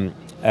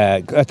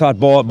 I thought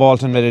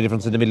Bolton made a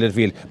difference in the middle of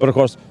the field. But of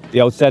course,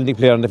 the outstanding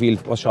player on the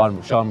field was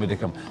Sean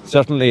Whittingham.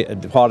 Certainly,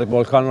 Pádraig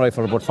Mulconroy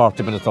for about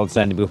 40 minutes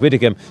outstanding. But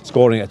Whittingham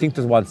scoring, I think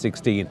there's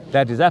 116.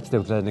 That is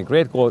absolutely outstanding.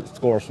 Great goal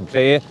scores from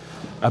play.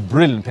 A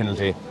brilliant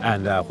penalty,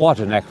 and what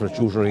an accurate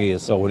shooter he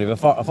is. So when you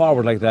have a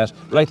forward like that,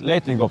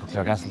 lightning up at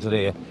Clarecastle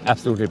today,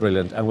 absolutely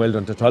brilliant, and well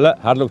done to Tulla.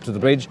 Hard luck to the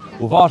Bridge,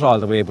 who fought all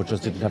the way but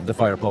just didn't have the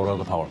firepower or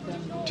the power.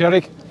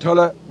 Derek,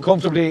 Tulla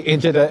comfortably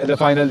into the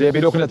final. They'll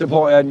be looking at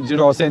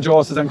the St.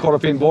 Joseph's and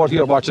Corofin both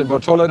here watching,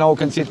 but Tulla now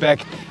can sit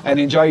back and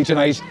enjoy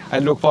tonight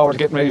and look forward to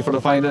getting ready for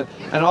the final,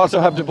 and also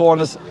have the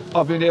bonus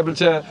of being able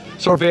to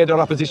survey their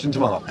opposition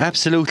tomorrow.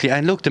 Absolutely,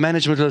 and look, the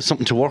management will have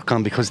something to work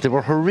on, because they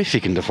were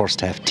horrific in the first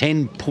half.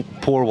 10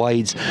 poor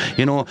wides,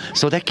 you know,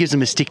 so that gives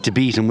them a stick to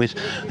beat them with.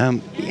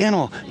 You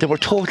know, they were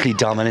totally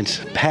dominant.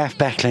 Half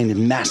backline is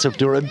massive.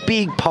 They're a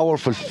big,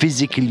 powerful,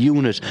 physical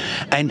unit,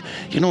 and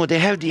you know, they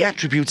have the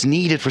attributes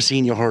needed for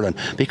senior hurling,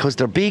 because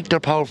they're big, they're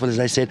powerful, as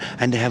I said,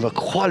 and they have a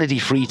quality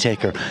free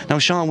taker. Now,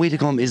 Sean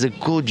Whittingham is a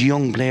good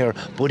young player,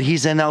 but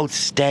he's an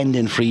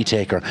outstanding free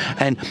taker,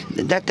 and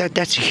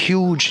that's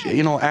huge,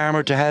 you know,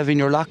 armour to have in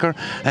your locker.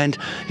 And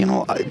you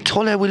know,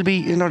 Tulla will be,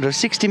 you know, they're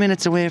 60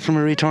 minutes away from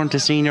a return to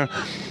senior.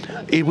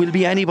 It will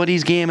be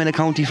anybody's game in a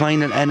county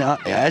final, and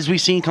as we've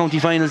seen county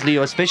finals,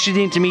 Leo, especially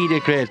the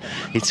intermediate grade,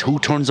 it's who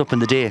turns up in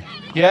the day.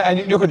 Yeah,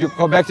 and look, you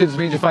come back to the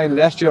intermediate final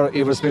last year,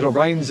 it was Smith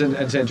O'Brien's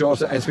and St.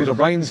 Joseph, and Smith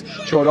O'Brien's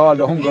showed all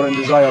the hunger and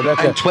desire.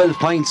 And 12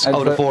 points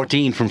out of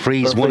 14 from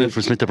frees, won it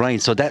for Smith O'Brien,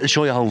 so that'll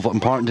show you how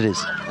important it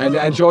is.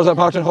 And shows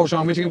important how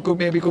Sean Whittingham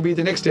could be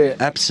the next day.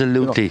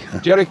 Absolutely. You know.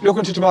 Jerry,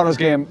 looking to tomorrow's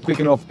game, quick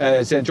enough,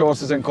 St.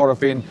 Joseph's and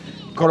Corofin.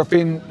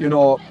 Corofin, you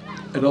know,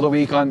 another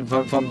week on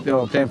from you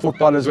know, playing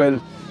football as well.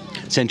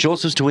 St.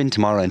 Joseph's to win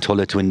tomorrow and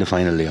Tulla to win the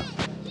final, Leo.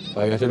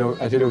 I tell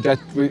you that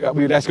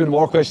we'll ask you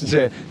more questions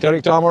today.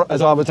 Derek Dormer,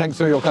 as always, thanks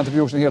for your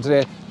contribution here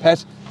today.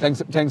 Pat,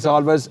 thanks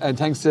always, and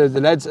thanks to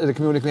the lads at the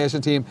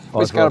communication team,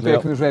 Scarpa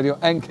Community Radio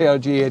and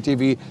KRGA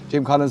TV,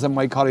 Jim Collins and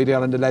Mike Colley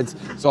there and the lads.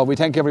 So we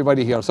thank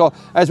everybody here. So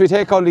as we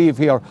take our leave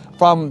here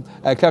from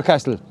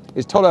Clarecastle,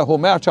 is Tulla who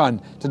march on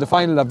to the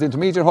final of the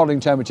Intermediate Hurling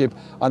Championship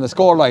on a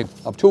scoreline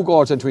of 2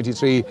 goals and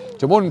 23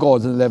 to 1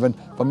 goals and 11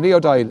 from Leo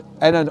Doyle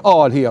and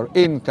all here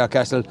in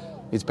Clarecastle.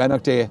 It's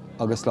Bannock Day,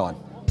 August Lawn.